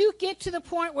 you get to the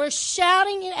point where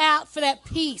shouting it out for that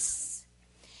peace.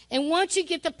 And once you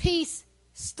get the peace,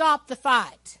 stop the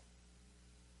fight.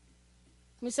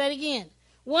 Let me say it again.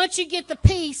 Once you get the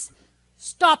peace,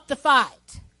 stop the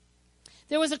fight.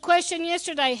 There was a question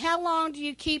yesterday, how long do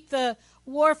you keep the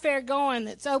warfare going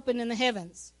that's open in the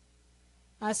heavens?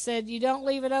 I said, you don't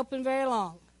leave it open very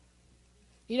long.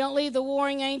 You don't leave the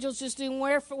warring angels just doing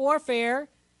warfare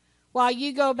while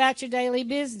you go about your daily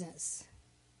business.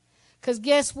 Because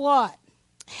guess what?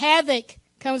 Havoc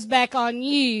comes back on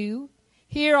you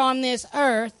here on this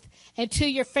earth and to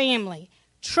your family.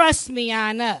 Trust me,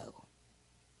 I know.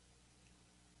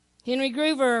 Henry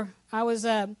Groover, I was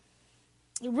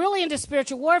really into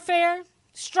spiritual warfare,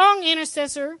 strong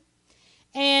intercessor,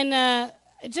 and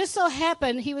it just so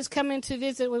happened he was coming to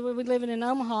visit. We were living in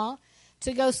Omaha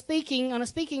to go speaking on a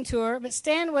speaking tour, but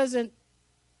Stan wasn't.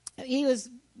 He was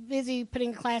busy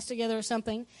putting a class together or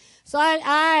something, so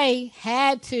I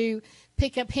had to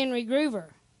pick up Henry Groover.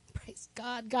 Praise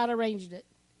God, God arranged it.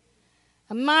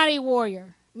 A mighty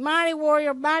warrior,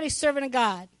 mighty servant of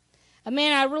God. A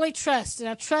man I really trust, and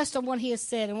I trust on what he has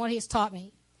said and what he has taught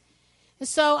me. And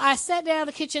so I sat down at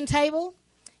the kitchen table,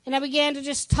 and I began to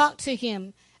just talk to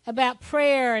him about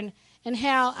prayer and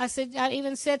how I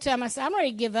even said to him, I said, I'm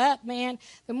ready to give up, man.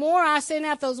 The more I send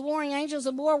out those warring angels,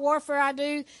 the more warfare I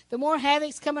do, the more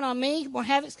havoc's coming on me, the more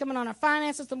havoc's coming on our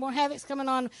finances, the more havoc's coming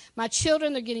on my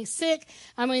children. They're getting sick.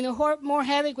 I mean, the more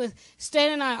havoc with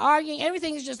Stan and I arguing.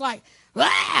 Everything is just like,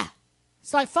 ah!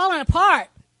 It's like falling apart.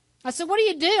 I said, what do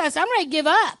you do? I said, I'm ready to give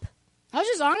up. I was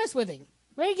just honest with him.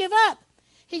 Ready to give up.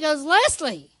 He goes,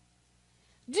 Leslie,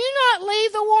 do not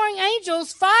leave the warring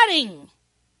angels fighting.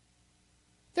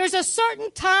 There's a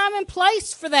certain time and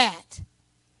place for that.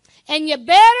 And you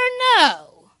better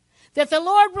know that the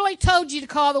Lord really told you to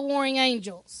call the warring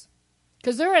angels,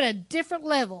 because they're at a different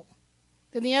level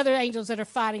than the other angels that are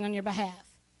fighting on your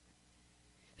behalf.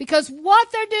 Because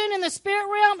what they're doing in the spirit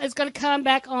realm is going to come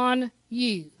back on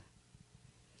you.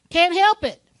 Can't help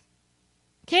it.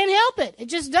 Can't help it. It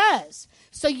just does.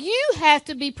 So you have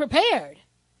to be prepared.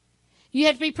 You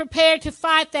have to be prepared to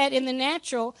fight that in the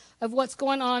natural of what's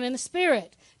going on in the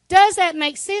spirit. Does that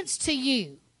make sense to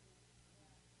you?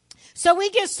 So we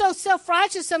get so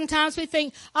self-righteous sometimes. We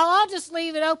think, I'll just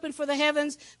leave it open for the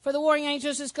heavens, for the warring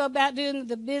angels, just go about doing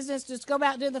the business, just go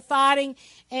about doing the fighting,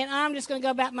 and I'm just going to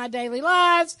go about my daily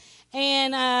lives.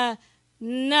 And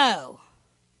no.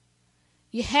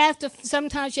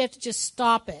 Sometimes you have to just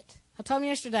stop it. I told him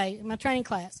yesterday in my training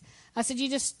class, I said, you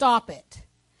just stop it.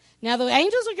 Now, the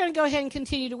angels are going to go ahead and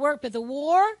continue to work, but the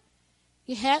war,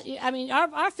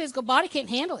 our physical body can't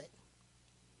handle it.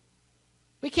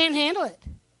 We can't handle it.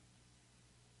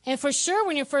 And for sure,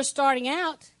 when you're first starting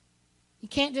out, you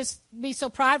can't just be so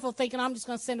prideful thinking, I'm just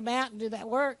going to send them out and do that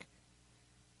work.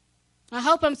 I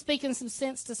hope I'm speaking some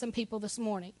sense to some people this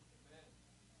morning.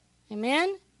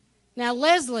 Amen? Now,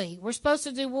 Leslie, we're supposed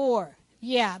to do war.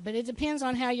 Yeah, but it depends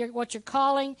on what you're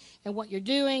calling and what you're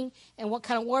doing and what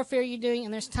kind of warfare you're doing.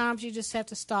 And there's times you just have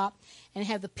to stop and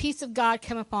have the peace of God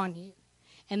come upon you.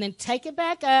 And then take it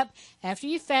back up after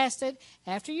you fasted,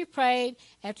 after you prayed,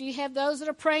 after you have those that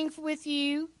are praying with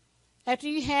you, after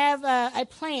you have a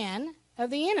plan of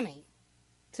the enemy.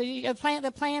 So you plan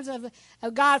the plans of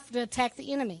God to attack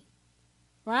the enemy.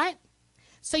 Right?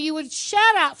 So you would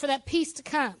shout out for that peace to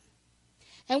come.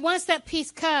 And once that peace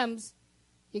comes,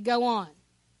 you go on.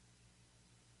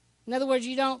 In other words,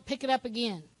 you don't pick it up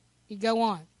again. You go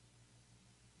on.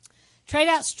 Trade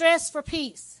out stress for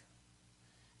peace.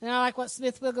 And I like what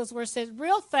Smith Wigglesworth said.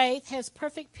 Real faith has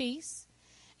perfect peace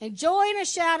and joy in a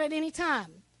shout at any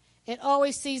time. It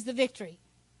always sees the victory.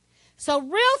 So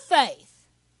real faith,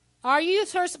 are you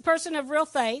a person of real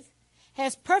faith,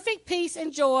 has perfect peace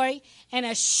and joy and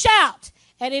a shout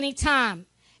at any time.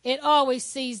 It always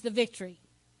sees the victory.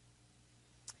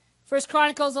 1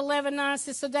 Chronicles 11:9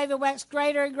 says, so David waxed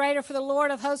greater and greater, for the Lord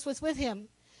of hosts was with him.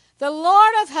 The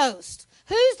Lord of hosts.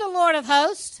 Who's the Lord of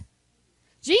hosts?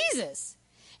 Jesus.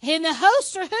 And the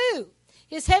hosts are who?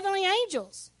 His heavenly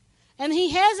angels. And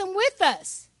he has them with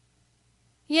us.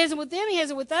 He has them with them. He has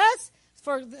them with us.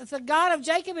 For the God of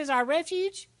Jacob is our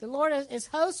refuge. The Lord is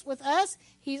host with us.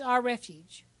 He's our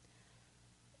refuge.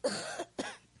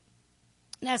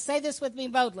 Now say this with me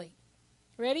boldly.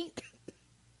 Ready?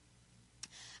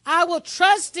 I will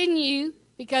trust in you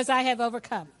because I have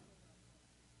overcome.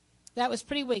 That was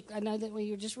pretty weak. I know that we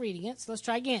were just reading it, so let's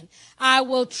try again. I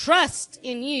will trust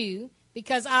in you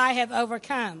because I have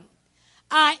overcome.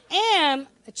 I am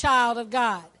a child of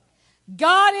God.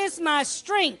 God is my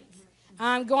strength.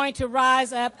 I'm going to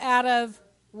rise up out of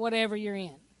whatever you're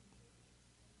in.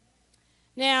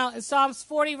 Now, in Psalms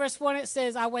 40, verse 1, it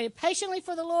says, I waited patiently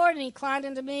for the Lord, and he inclined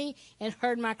unto me and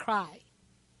heard my cry.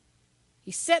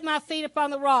 He set my feet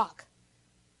upon the rock.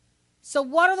 So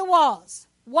what are the walls?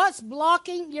 What's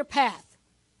blocking your path?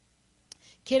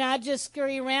 Can I just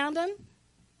scurry around them?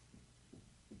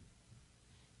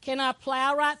 Can I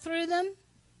plow right through them?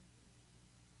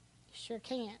 You sure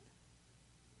can.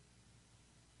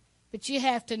 But you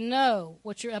have to know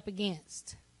what you're up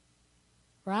against.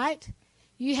 Right?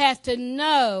 You have to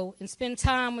know and spend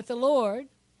time with the Lord.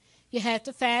 You have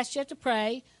to fast, you have to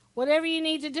pray, whatever you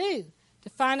need to do to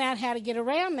find out how to get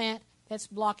around that's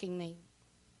blocking me.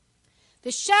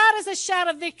 The shout is a shout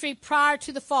of victory prior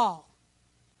to the fall.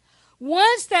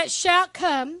 Once that shout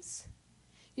comes,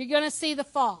 you're going to see the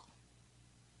fall.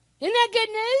 Isn't that good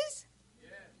news? Yeah.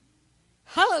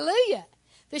 Hallelujah.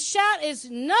 The shout is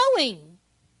knowing.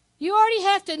 You already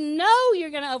have to know you're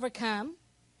going to overcome.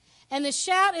 And the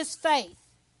shout is faith.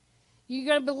 You're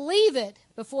going to believe it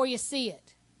before you see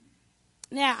it.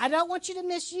 Now, I don't want you to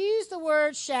misuse the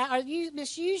word shout or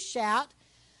misuse shout.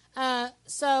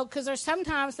 Because there's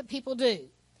sometimes that people do.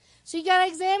 So you got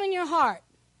to examine your heart.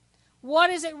 What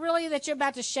is it really that you're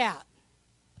about to shout?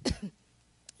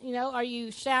 Are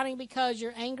you shouting because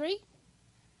you're angry?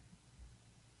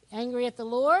 Angry at the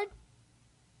Lord?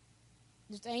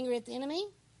 Just angry at the enemy?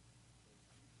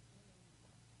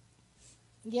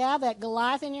 Yeah, that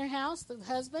Goliath in your house, the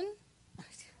husband?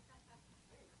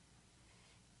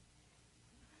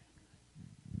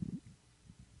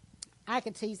 I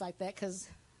could tease like that because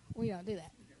we don't do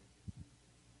that.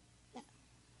 No.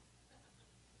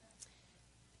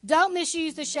 Don't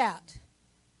misuse the shout.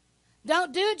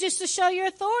 Don't do it just to show your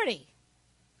authority.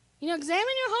 Examine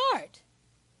your heart.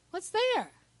 What's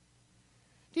there?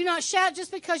 Do not shout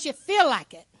just because you feel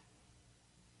like it.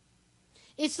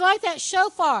 It's like that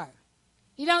shofar.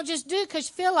 You don't just do it because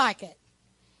you feel like it.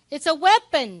 It's a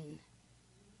weapon.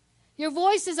 Your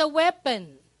voice is a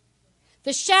weapon.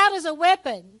 The shout is a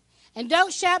weapon. And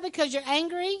don't shout because you're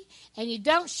angry, and you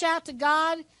don't shout to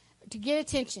God to get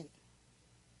attention.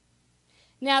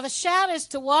 Now, the shout is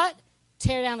to what?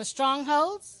 Tear down the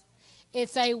strongholds.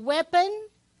 It's a weapon,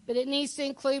 but it needs to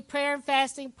include prayer and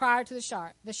fasting prior to the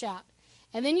shout.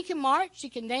 And then you can march, you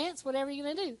can dance, whatever you're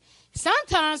going to do.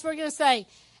 Sometimes we're going to say,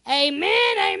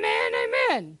 amen, amen,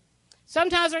 amen.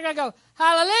 Sometimes we're going to go,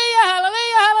 hallelujah,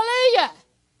 hallelujah, hallelujah.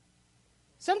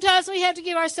 Sometimes we have to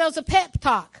give ourselves a pep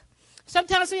talk.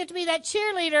 Sometimes we have to be that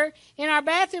cheerleader in our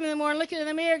bathroom in the morning, looking in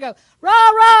the mirror and go, rah,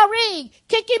 rah, ree,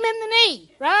 kick him in the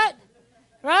knee, right?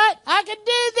 Right? I can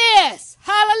do this.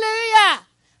 Hallelujah,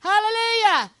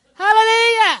 hallelujah,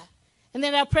 hallelujah. And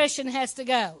then oppression has to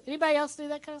go. Anybody else do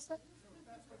that kind of stuff?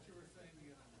 That's what you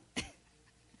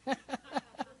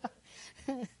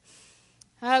were saying.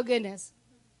 Oh, goodness.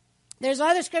 There's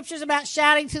other scriptures about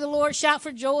shouting to the Lord. Shout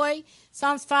for joy.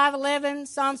 Psalms 5:11,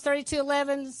 Psalms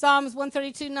 32:11, Psalms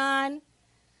 132:9.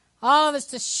 All of us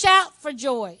to shout for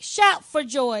joy. Shout for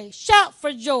joy. Shout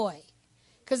for joy.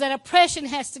 Because that oppression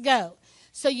has to go.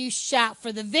 So you shout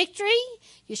for the victory.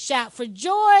 You shout for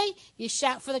joy. You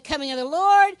shout for the coming of the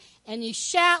Lord. And you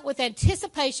shout with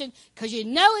anticipation because you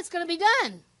know it's going to be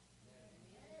done.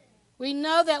 We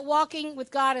know that walking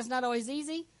with God is not always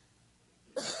easy.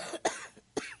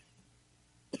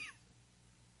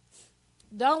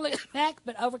 Don't look back,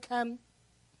 but overcome.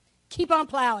 Keep on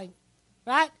plowing,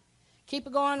 right? Keep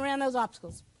it going around those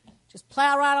obstacles. Just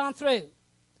plow right on through.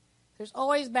 There's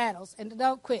always battles, and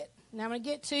don't quit. Now I'm going to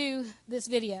get to this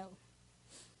video.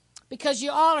 Because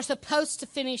you all are supposed to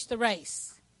finish the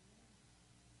race.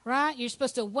 Right? You're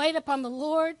supposed to wait upon the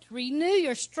Lord, renew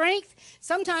your strength.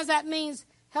 Sometimes that means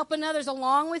helping others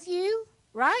along with you,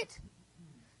 right?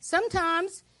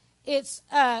 Sometimes it's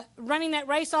running that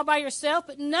race all by yourself,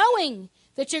 but knowing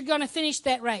that you're going to finish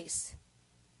that race.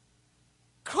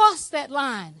 Cross that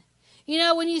line.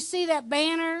 When you see that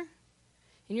banner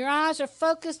and your eyes are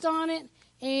focused on it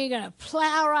and you're going to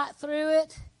plow right through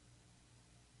it.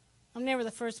 I'm never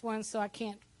the first one, so I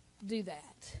can't do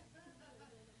that.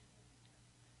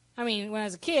 I mean, when I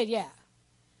was a kid, yeah.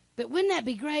 But wouldn't that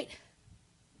be great?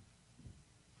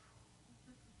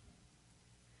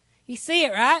 You see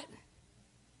it, right?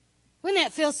 Wouldn't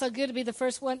that feel so good to be the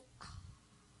first one?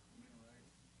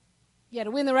 Yeah,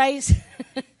 to win the race.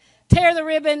 Tear the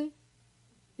ribbon.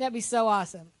 That'd be so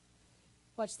awesome.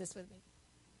 Watch this with me.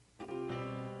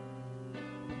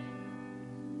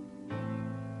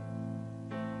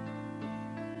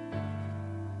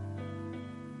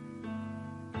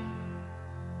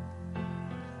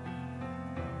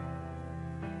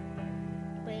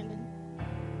 Brandon.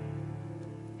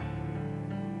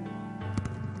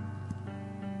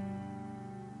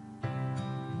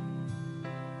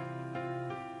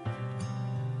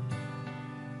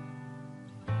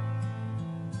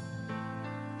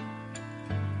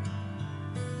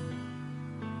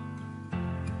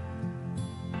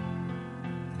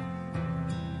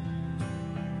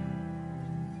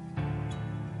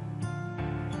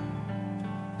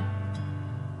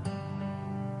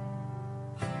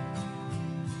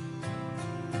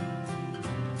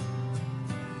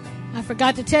 I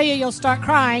forgot to tell you, you'll start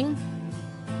crying.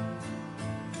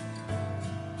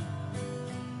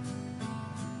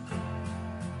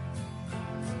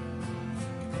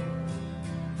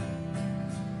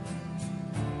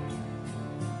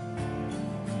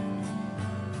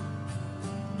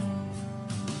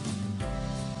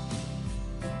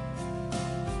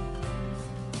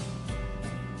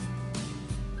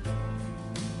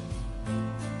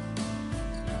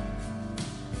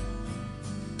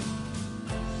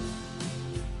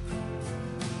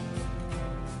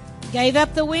 Gave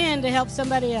up the win to help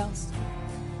somebody else.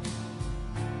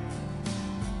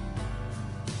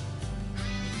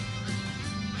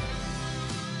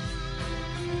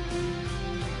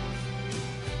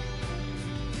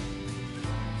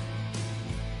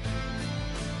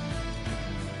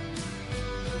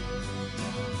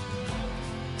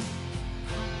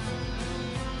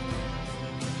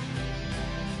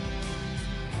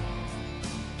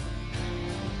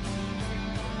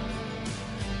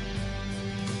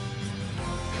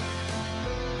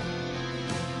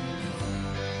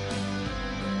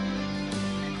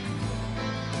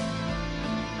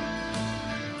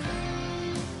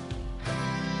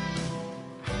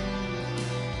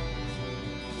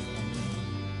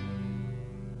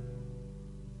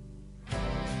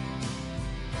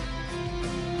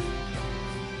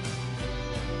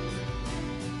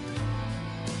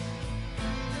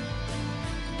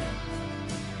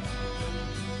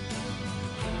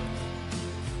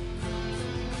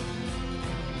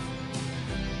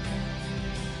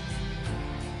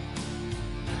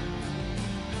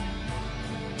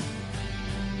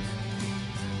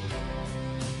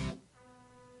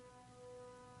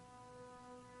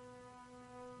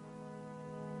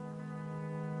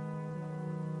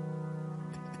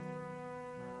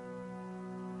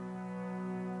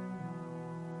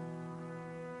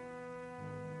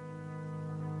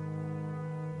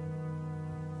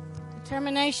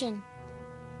 Determination.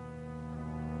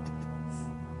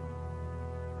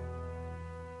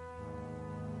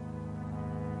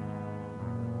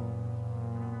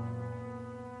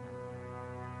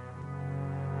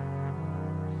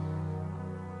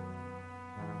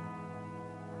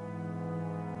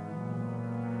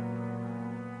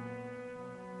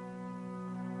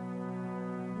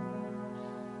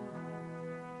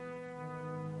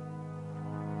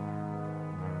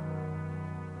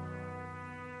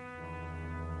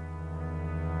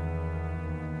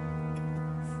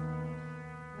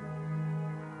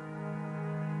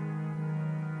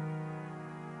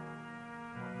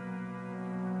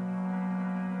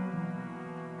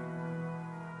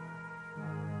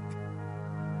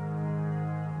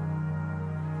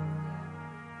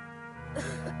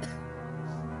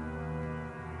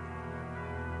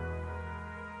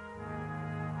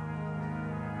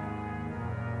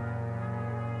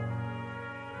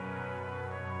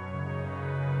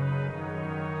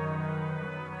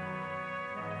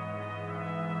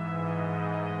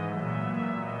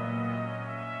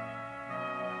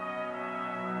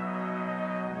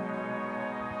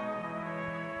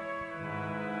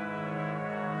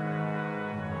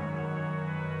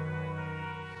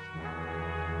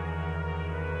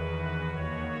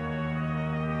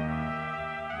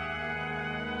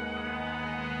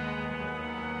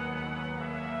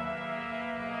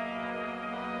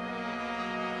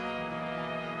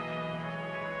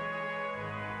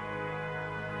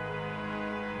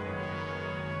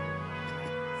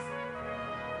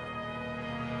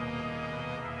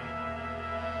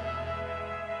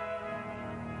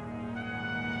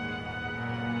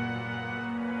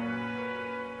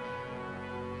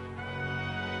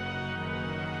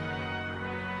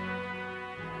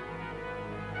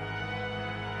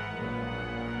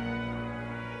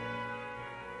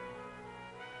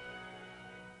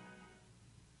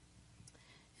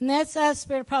 And that's us,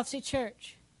 Spirit of Prophecy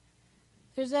Church.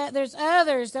 There's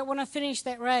others that want to finish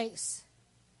that race.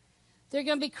 They're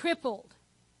going to be crippled.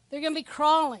 They're going to be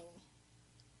crawling.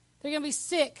 They're going to be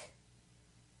sick.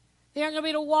 They aren't going to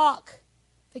be able to walk.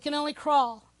 They can only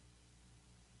crawl.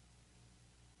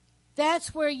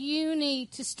 That's where you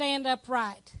need to stand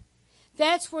upright.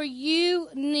 That's where you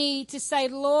need to say,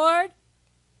 Lord,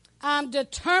 I'm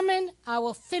determined I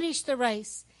will finish the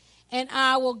race, and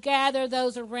I will gather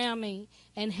those around me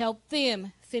and help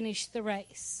them finish the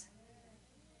race.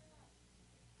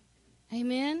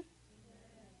 Amen?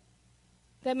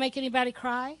 That make anybody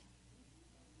cry?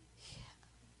 Yeah.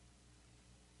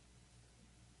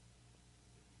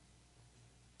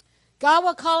 God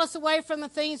will call us away from the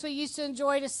things we used to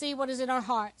enjoy to see what is in our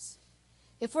hearts.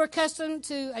 If we're accustomed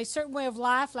to a certain way of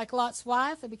life, like Lot's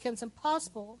wife, it becomes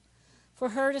impossible for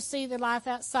her to see the life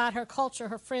outside her culture,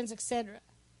 her friends, etc.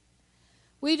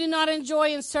 We do not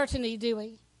enjoy uncertainty, do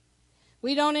we?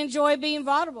 We don't enjoy being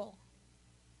vulnerable.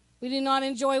 We do not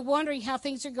enjoy wondering how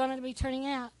things are going to be turning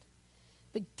out.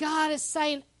 But God is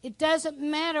saying it doesn't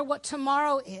matter what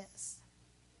tomorrow is.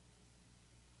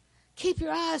 Keep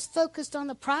your eyes focused on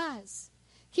the prize.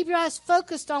 Keep your eyes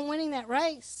focused on winning that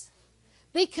race.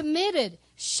 Be committed.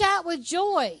 Shout with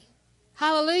joy.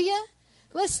 Hallelujah.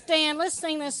 Let's stand. Let's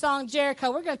sing this song,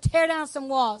 Jericho. We're going to tear down some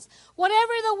walls.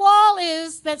 Whatever the wall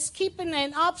is that's keeping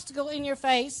an obstacle in your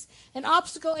face, an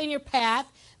obstacle in your path,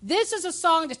 this is a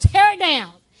song to tear it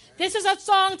down. This is a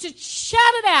song to shout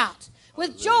it out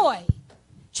with joy.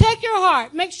 Check your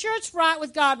heart. Make sure it's right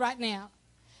with God right now.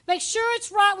 Make sure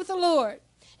it's right with the Lord.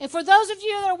 And for those of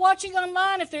you that are watching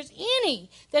online, if there's any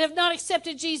that have not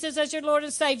accepted Jesus as your Lord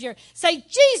and Savior, say,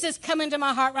 Jesus, come into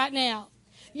my heart right now.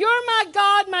 You're my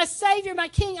God, my Savior, my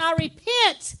King. I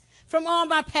repent from all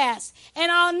my past,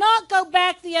 and I'll not go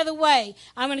back the other way.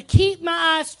 I'm going to keep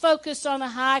my eyes focused on the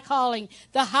high calling,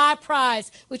 the high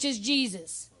prize, which is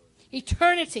Jesus.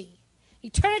 Eternity.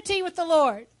 Eternity with the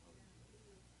Lord.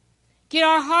 Get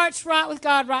our hearts right with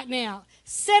God right now.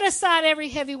 Set aside every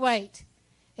heavy weight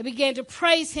and begin to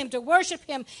praise Him, to worship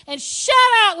Him, and shout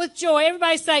out with joy.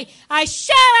 Everybody say, I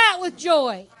shout out with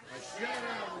joy. I shout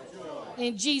out with joy.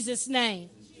 In Jesus' name.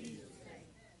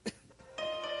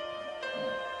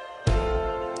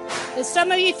 If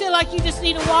some of you feel like you just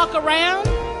need to walk around,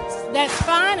 that's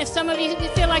fine. If some of you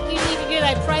feel like you need to get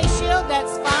a praise shield,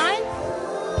 that's fine.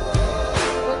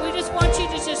 But we just want you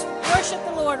to just worship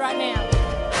the Lord right now.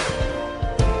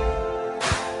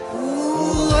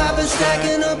 Ooh, I've been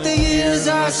stacking up the years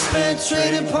I spent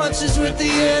trading punches with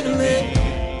the enemy.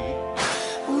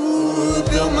 Ooh,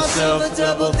 built myself a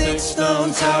double thick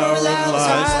stone tower that was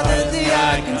higher than the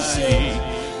eye can see.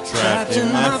 Trapped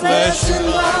in my flesh and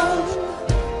bone,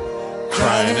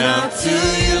 crying out to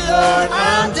you, Lord,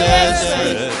 I'm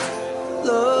desperate.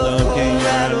 Love can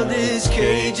rattle this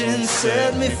cage and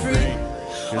set me free.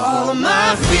 All of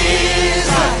my fears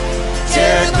like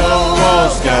Jericho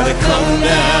walls gotta come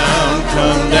down,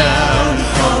 come down,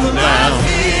 come down. My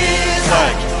fears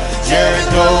like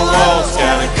Jericho walls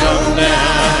gotta come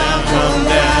down, come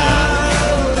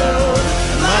down.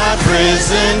 My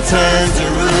prison turned to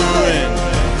ruin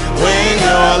when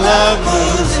your love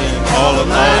moves in. All of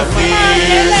my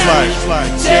fears like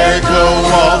Jericho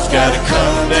walls gotta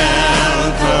come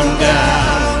down, come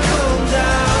down, come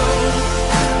down.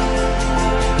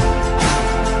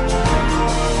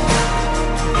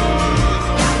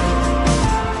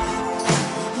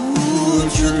 Ooh,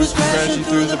 truth was crashing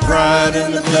through the pride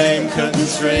and the blame, cutting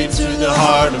straight to the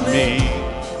heart of me.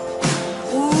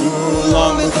 Ooh,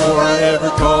 long before I ever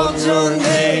called your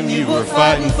name, you were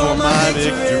fighting for my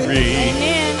victory.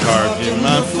 Carved in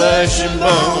my flesh and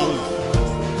bone,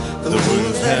 the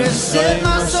wounds that have set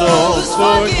my soul is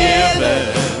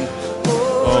forgiven.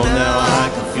 Oh, now I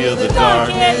can feel the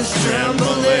darkness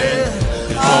trembling.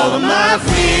 All of my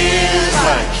fears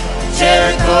like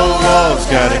Jericho walls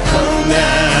gotta come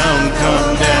down,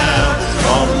 come down.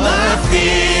 All of my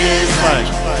fears like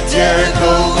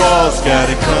Jericho walls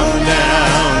gotta come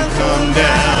down, come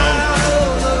down.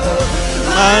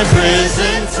 My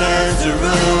prison turned to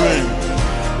ruin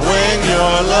when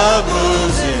your love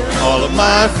moves in. All of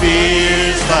my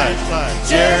fears like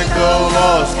Jericho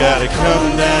walls gotta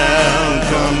come down,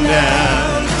 come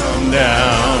down, come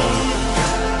down.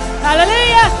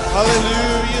 Hallelujah.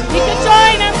 Hallelujah, You can Lord.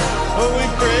 join Him. Oh, we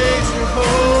praise your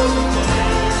holy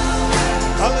name.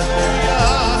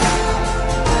 Hallelujah.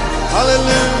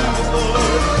 Hallelujah,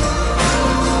 Lord.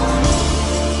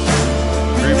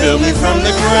 Rebuild me from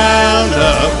the ground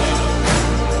up.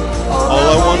 All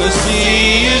I want to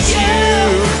see is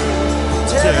you.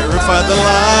 Terrify the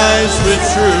lies with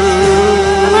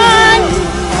truth. Come on.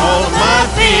 All of my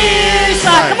fears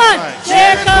like Come on.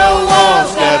 Jericho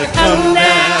walls gotta come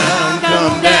down,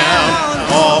 come down.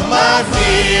 All my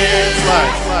fears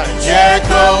like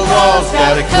Jericho walls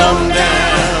gotta come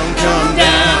down, come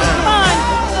down. Come on.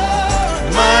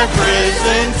 My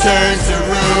prison turns to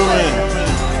ruin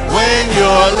when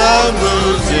your love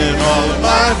moves in. All of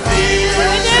my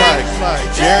fears like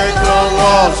Jericho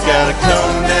walls gotta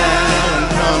come down,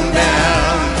 come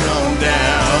down, come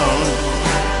down.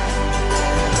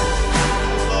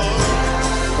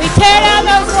 We tear down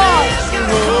those walls.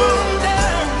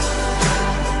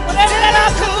 Whatever that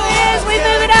obstacle is, we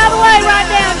move it out of the way right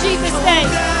now in Jesus' name.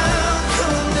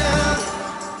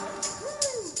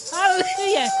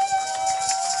 Hallelujah.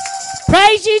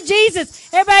 Praise you,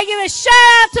 Jesus. Everybody give a shout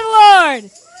out to the Lord.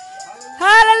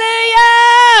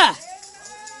 Hallelujah.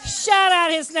 Shout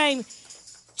out His name.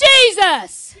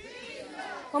 Jesus.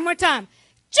 One more time.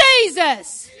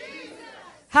 Jesus.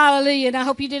 Hallelujah. And I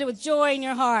hope you did it with joy in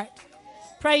your heart.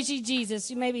 Praise you, Jesus.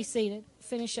 You may be seated.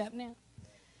 Finish up now.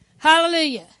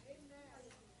 Hallelujah.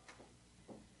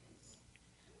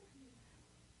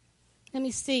 Let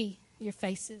me see your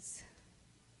faces.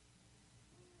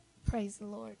 Praise the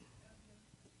Lord.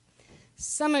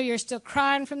 Some of you are still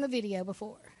crying from the video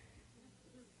before.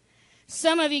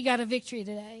 Some of you got a victory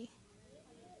today.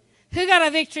 Who got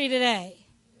a victory today?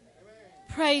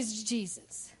 Praise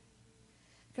Jesus.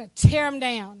 Going to tear them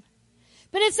down.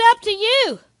 But it's up to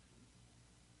you.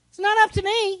 It's not up to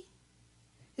me.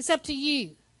 It's up to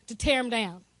you to tear them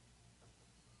down.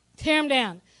 Tear them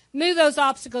down. Move those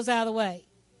obstacles out of the way.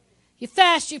 You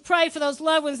fast, you pray for those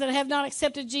loved ones that have not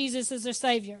accepted Jesus as their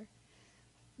Savior.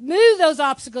 Move those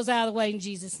obstacles out of the way in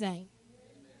Jesus' name.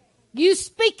 You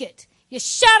speak it. You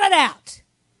shout it out.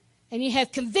 And you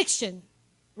have conviction,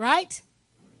 right?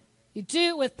 You do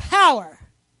it with power.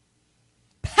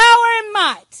 Power and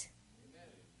might.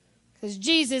 Because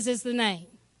Jesus is the name.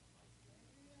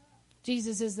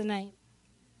 Jesus is the name.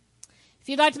 If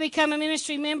you'd like to become a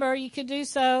ministry member, you could do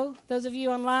so. Those of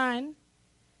you online,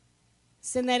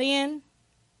 send that in.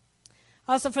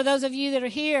 Also, for those of you that are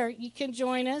here, you can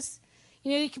join us.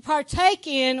 You know, you can partake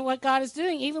in what God is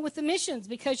doing, even with the missions,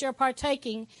 because you're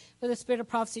partaking with the Spirit of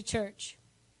Prophecy Church.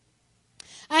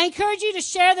 I encourage you to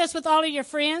share this with all of your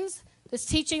friends, this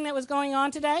teaching that was going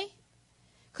on today.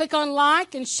 Click on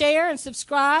like and share and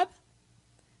subscribe.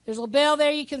 There's a little bell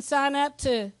there you can sign up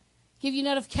to give you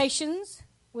notifications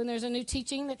when there's a new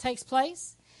teaching that takes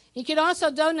place. You can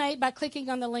also donate by clicking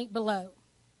on the link below.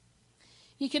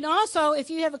 You can also, if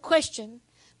you have a question,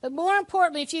 but more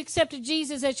importantly, if you accepted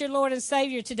Jesus as your Lord and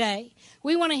Savior today,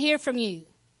 we want to hear from you.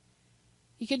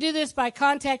 You can do this by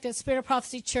contact at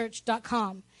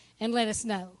spiritofprophecychurch.com and let us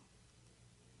know.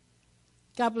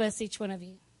 God bless each one of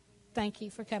you. Thank you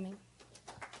for coming.